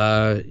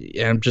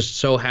I'm just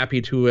so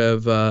happy to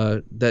have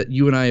that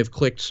you and I have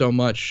clicked so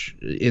much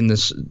in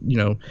this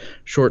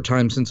short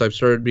time since I've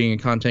started being a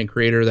content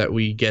creator, that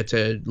we get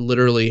to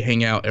literally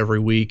hang out every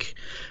week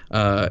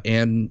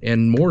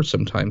and more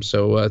sometimes.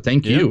 So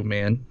thank you,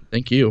 man.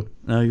 Thank you.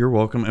 You're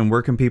welcome. And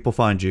where can people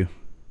find you?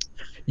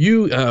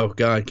 Oh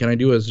God, can I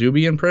do a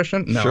Zuby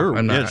impression? No, sure.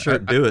 I'm not. Yeah, sure.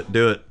 Do it.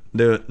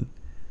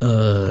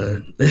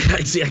 I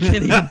can't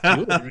even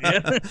do it,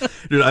 man.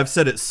 Dude, I've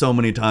said it so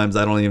many times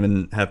I don't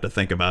even have to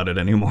think about it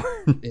anymore.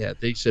 Yeah,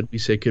 they said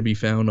could be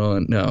found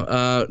on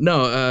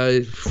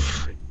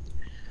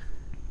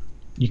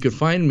you could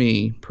find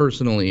me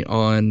personally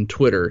on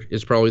Twitter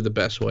is probably the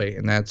best way,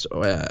 and that's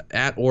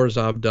at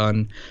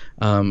OrzovDone.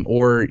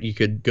 Or you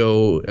could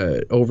go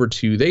over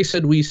to They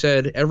Said We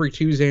Said. Every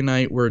Tuesday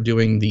night we're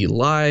doing the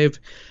live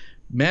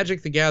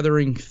Magic the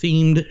Gathering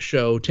themed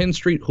show, 10th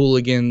Street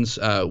Hooligans,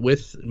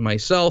 with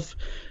myself,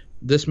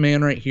 this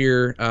man right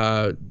here,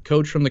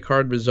 Coach from the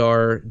Card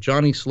Bazaar,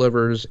 Johnny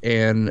Slivers,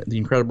 and the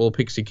incredible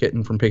Pixie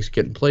Kitten from Pixie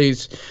Kitten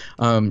Plays.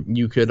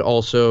 You could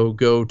also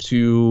go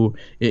to,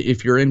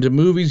 if you're into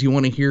movies, you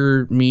want to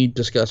hear me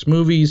discuss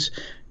movies,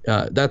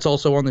 that's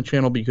also on the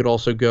channel, but you could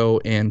also go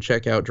and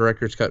check out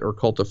Director's Cut or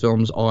Cult of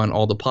Films on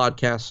all the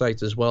podcast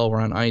sites as well.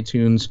 We're on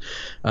iTunes,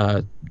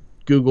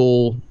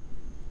 Google.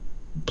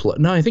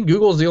 No, I think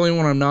Google is the only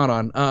one I'm not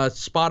on.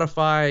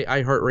 Spotify,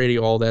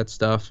 iHeartRadio, all that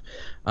stuff.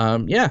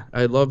 Yeah,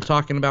 I love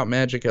talking about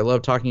Magic. I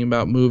love talking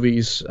about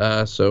movies.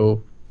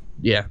 So,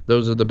 yeah,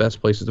 those are the best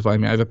places to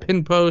find me. I have a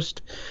pin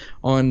post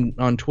on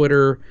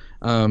Twitter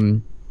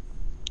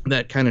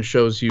that kind of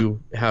shows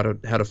you how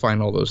to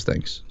find all those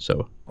things.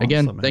 So,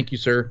 again, awesome, thank you,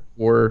 sir,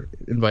 for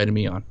inviting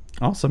me on.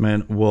 Awesome,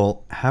 man.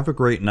 Well, have a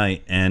great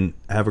night, and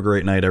have a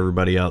great night,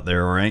 everybody out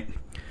there, all right?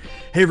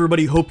 Hey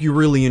everybody, hope you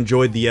really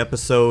enjoyed the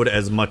episode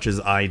as much as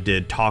I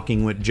did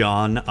talking with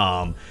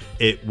John.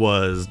 It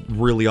was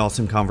really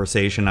awesome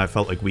conversation. I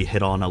felt like we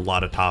hit on a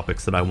lot of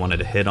topics that I wanted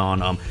to hit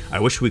on. I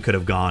wish we could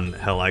have gone,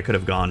 I could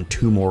have gone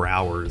 2 more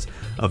hours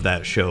of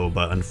that show,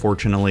 but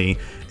unfortunately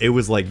it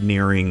was like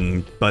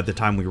nearing, by the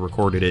time we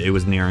recorded it, it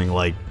was nearing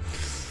like,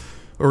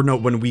 or no,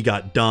 when we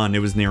got done, it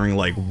was nearing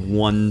like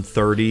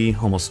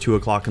 1:30, almost 2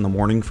 o'clock in the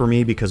morning for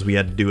me because we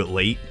had to do it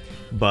late.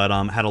 But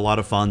had a lot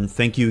of fun.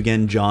 Thank you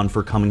again, John,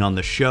 for coming on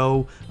the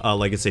show.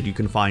 Like I said, you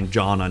can find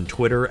John on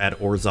Twitter at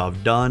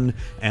OrzovDone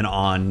and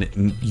on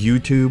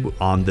YouTube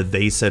on the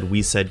They Said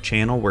We Said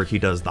channel, where he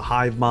does the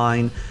Hive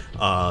Mind,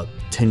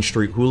 10th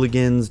Street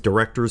Hooligans,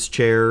 Director's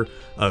Chair,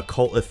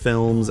 Cult of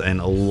Films, and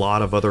a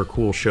lot of other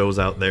cool shows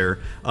out there.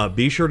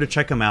 Be sure to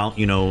check him out.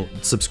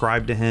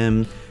 Subscribe to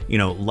him.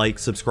 Like,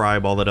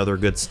 subscribe, all that other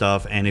good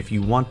stuff. And if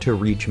you want to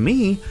reach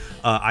me,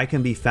 I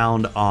can be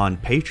found on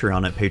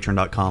Patreon at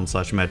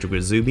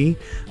patreon.com/MagicWithZuby.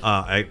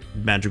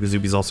 Magic with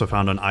Zuby is also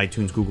found on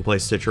iTunes, Google Play,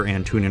 Stitcher,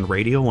 and TuneIn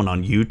Radio, and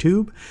on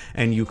YouTube.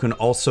 And you can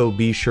also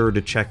be sure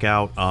to check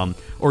out,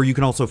 or you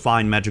can also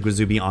find Magic with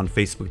Zuby on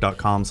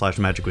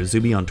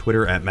Facebook.com/MagicWithZuby, on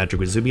Twitter at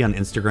MagicWithZuby, on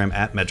Instagram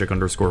at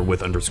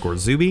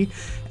Magic_with_Zuby.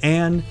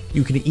 And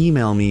you can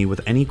email me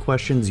with any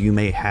questions you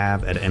may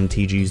have at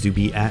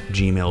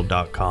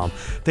mtgzuby@gmail.com.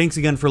 Thanks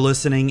again for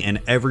listening, and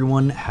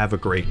everyone have a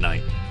great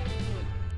night.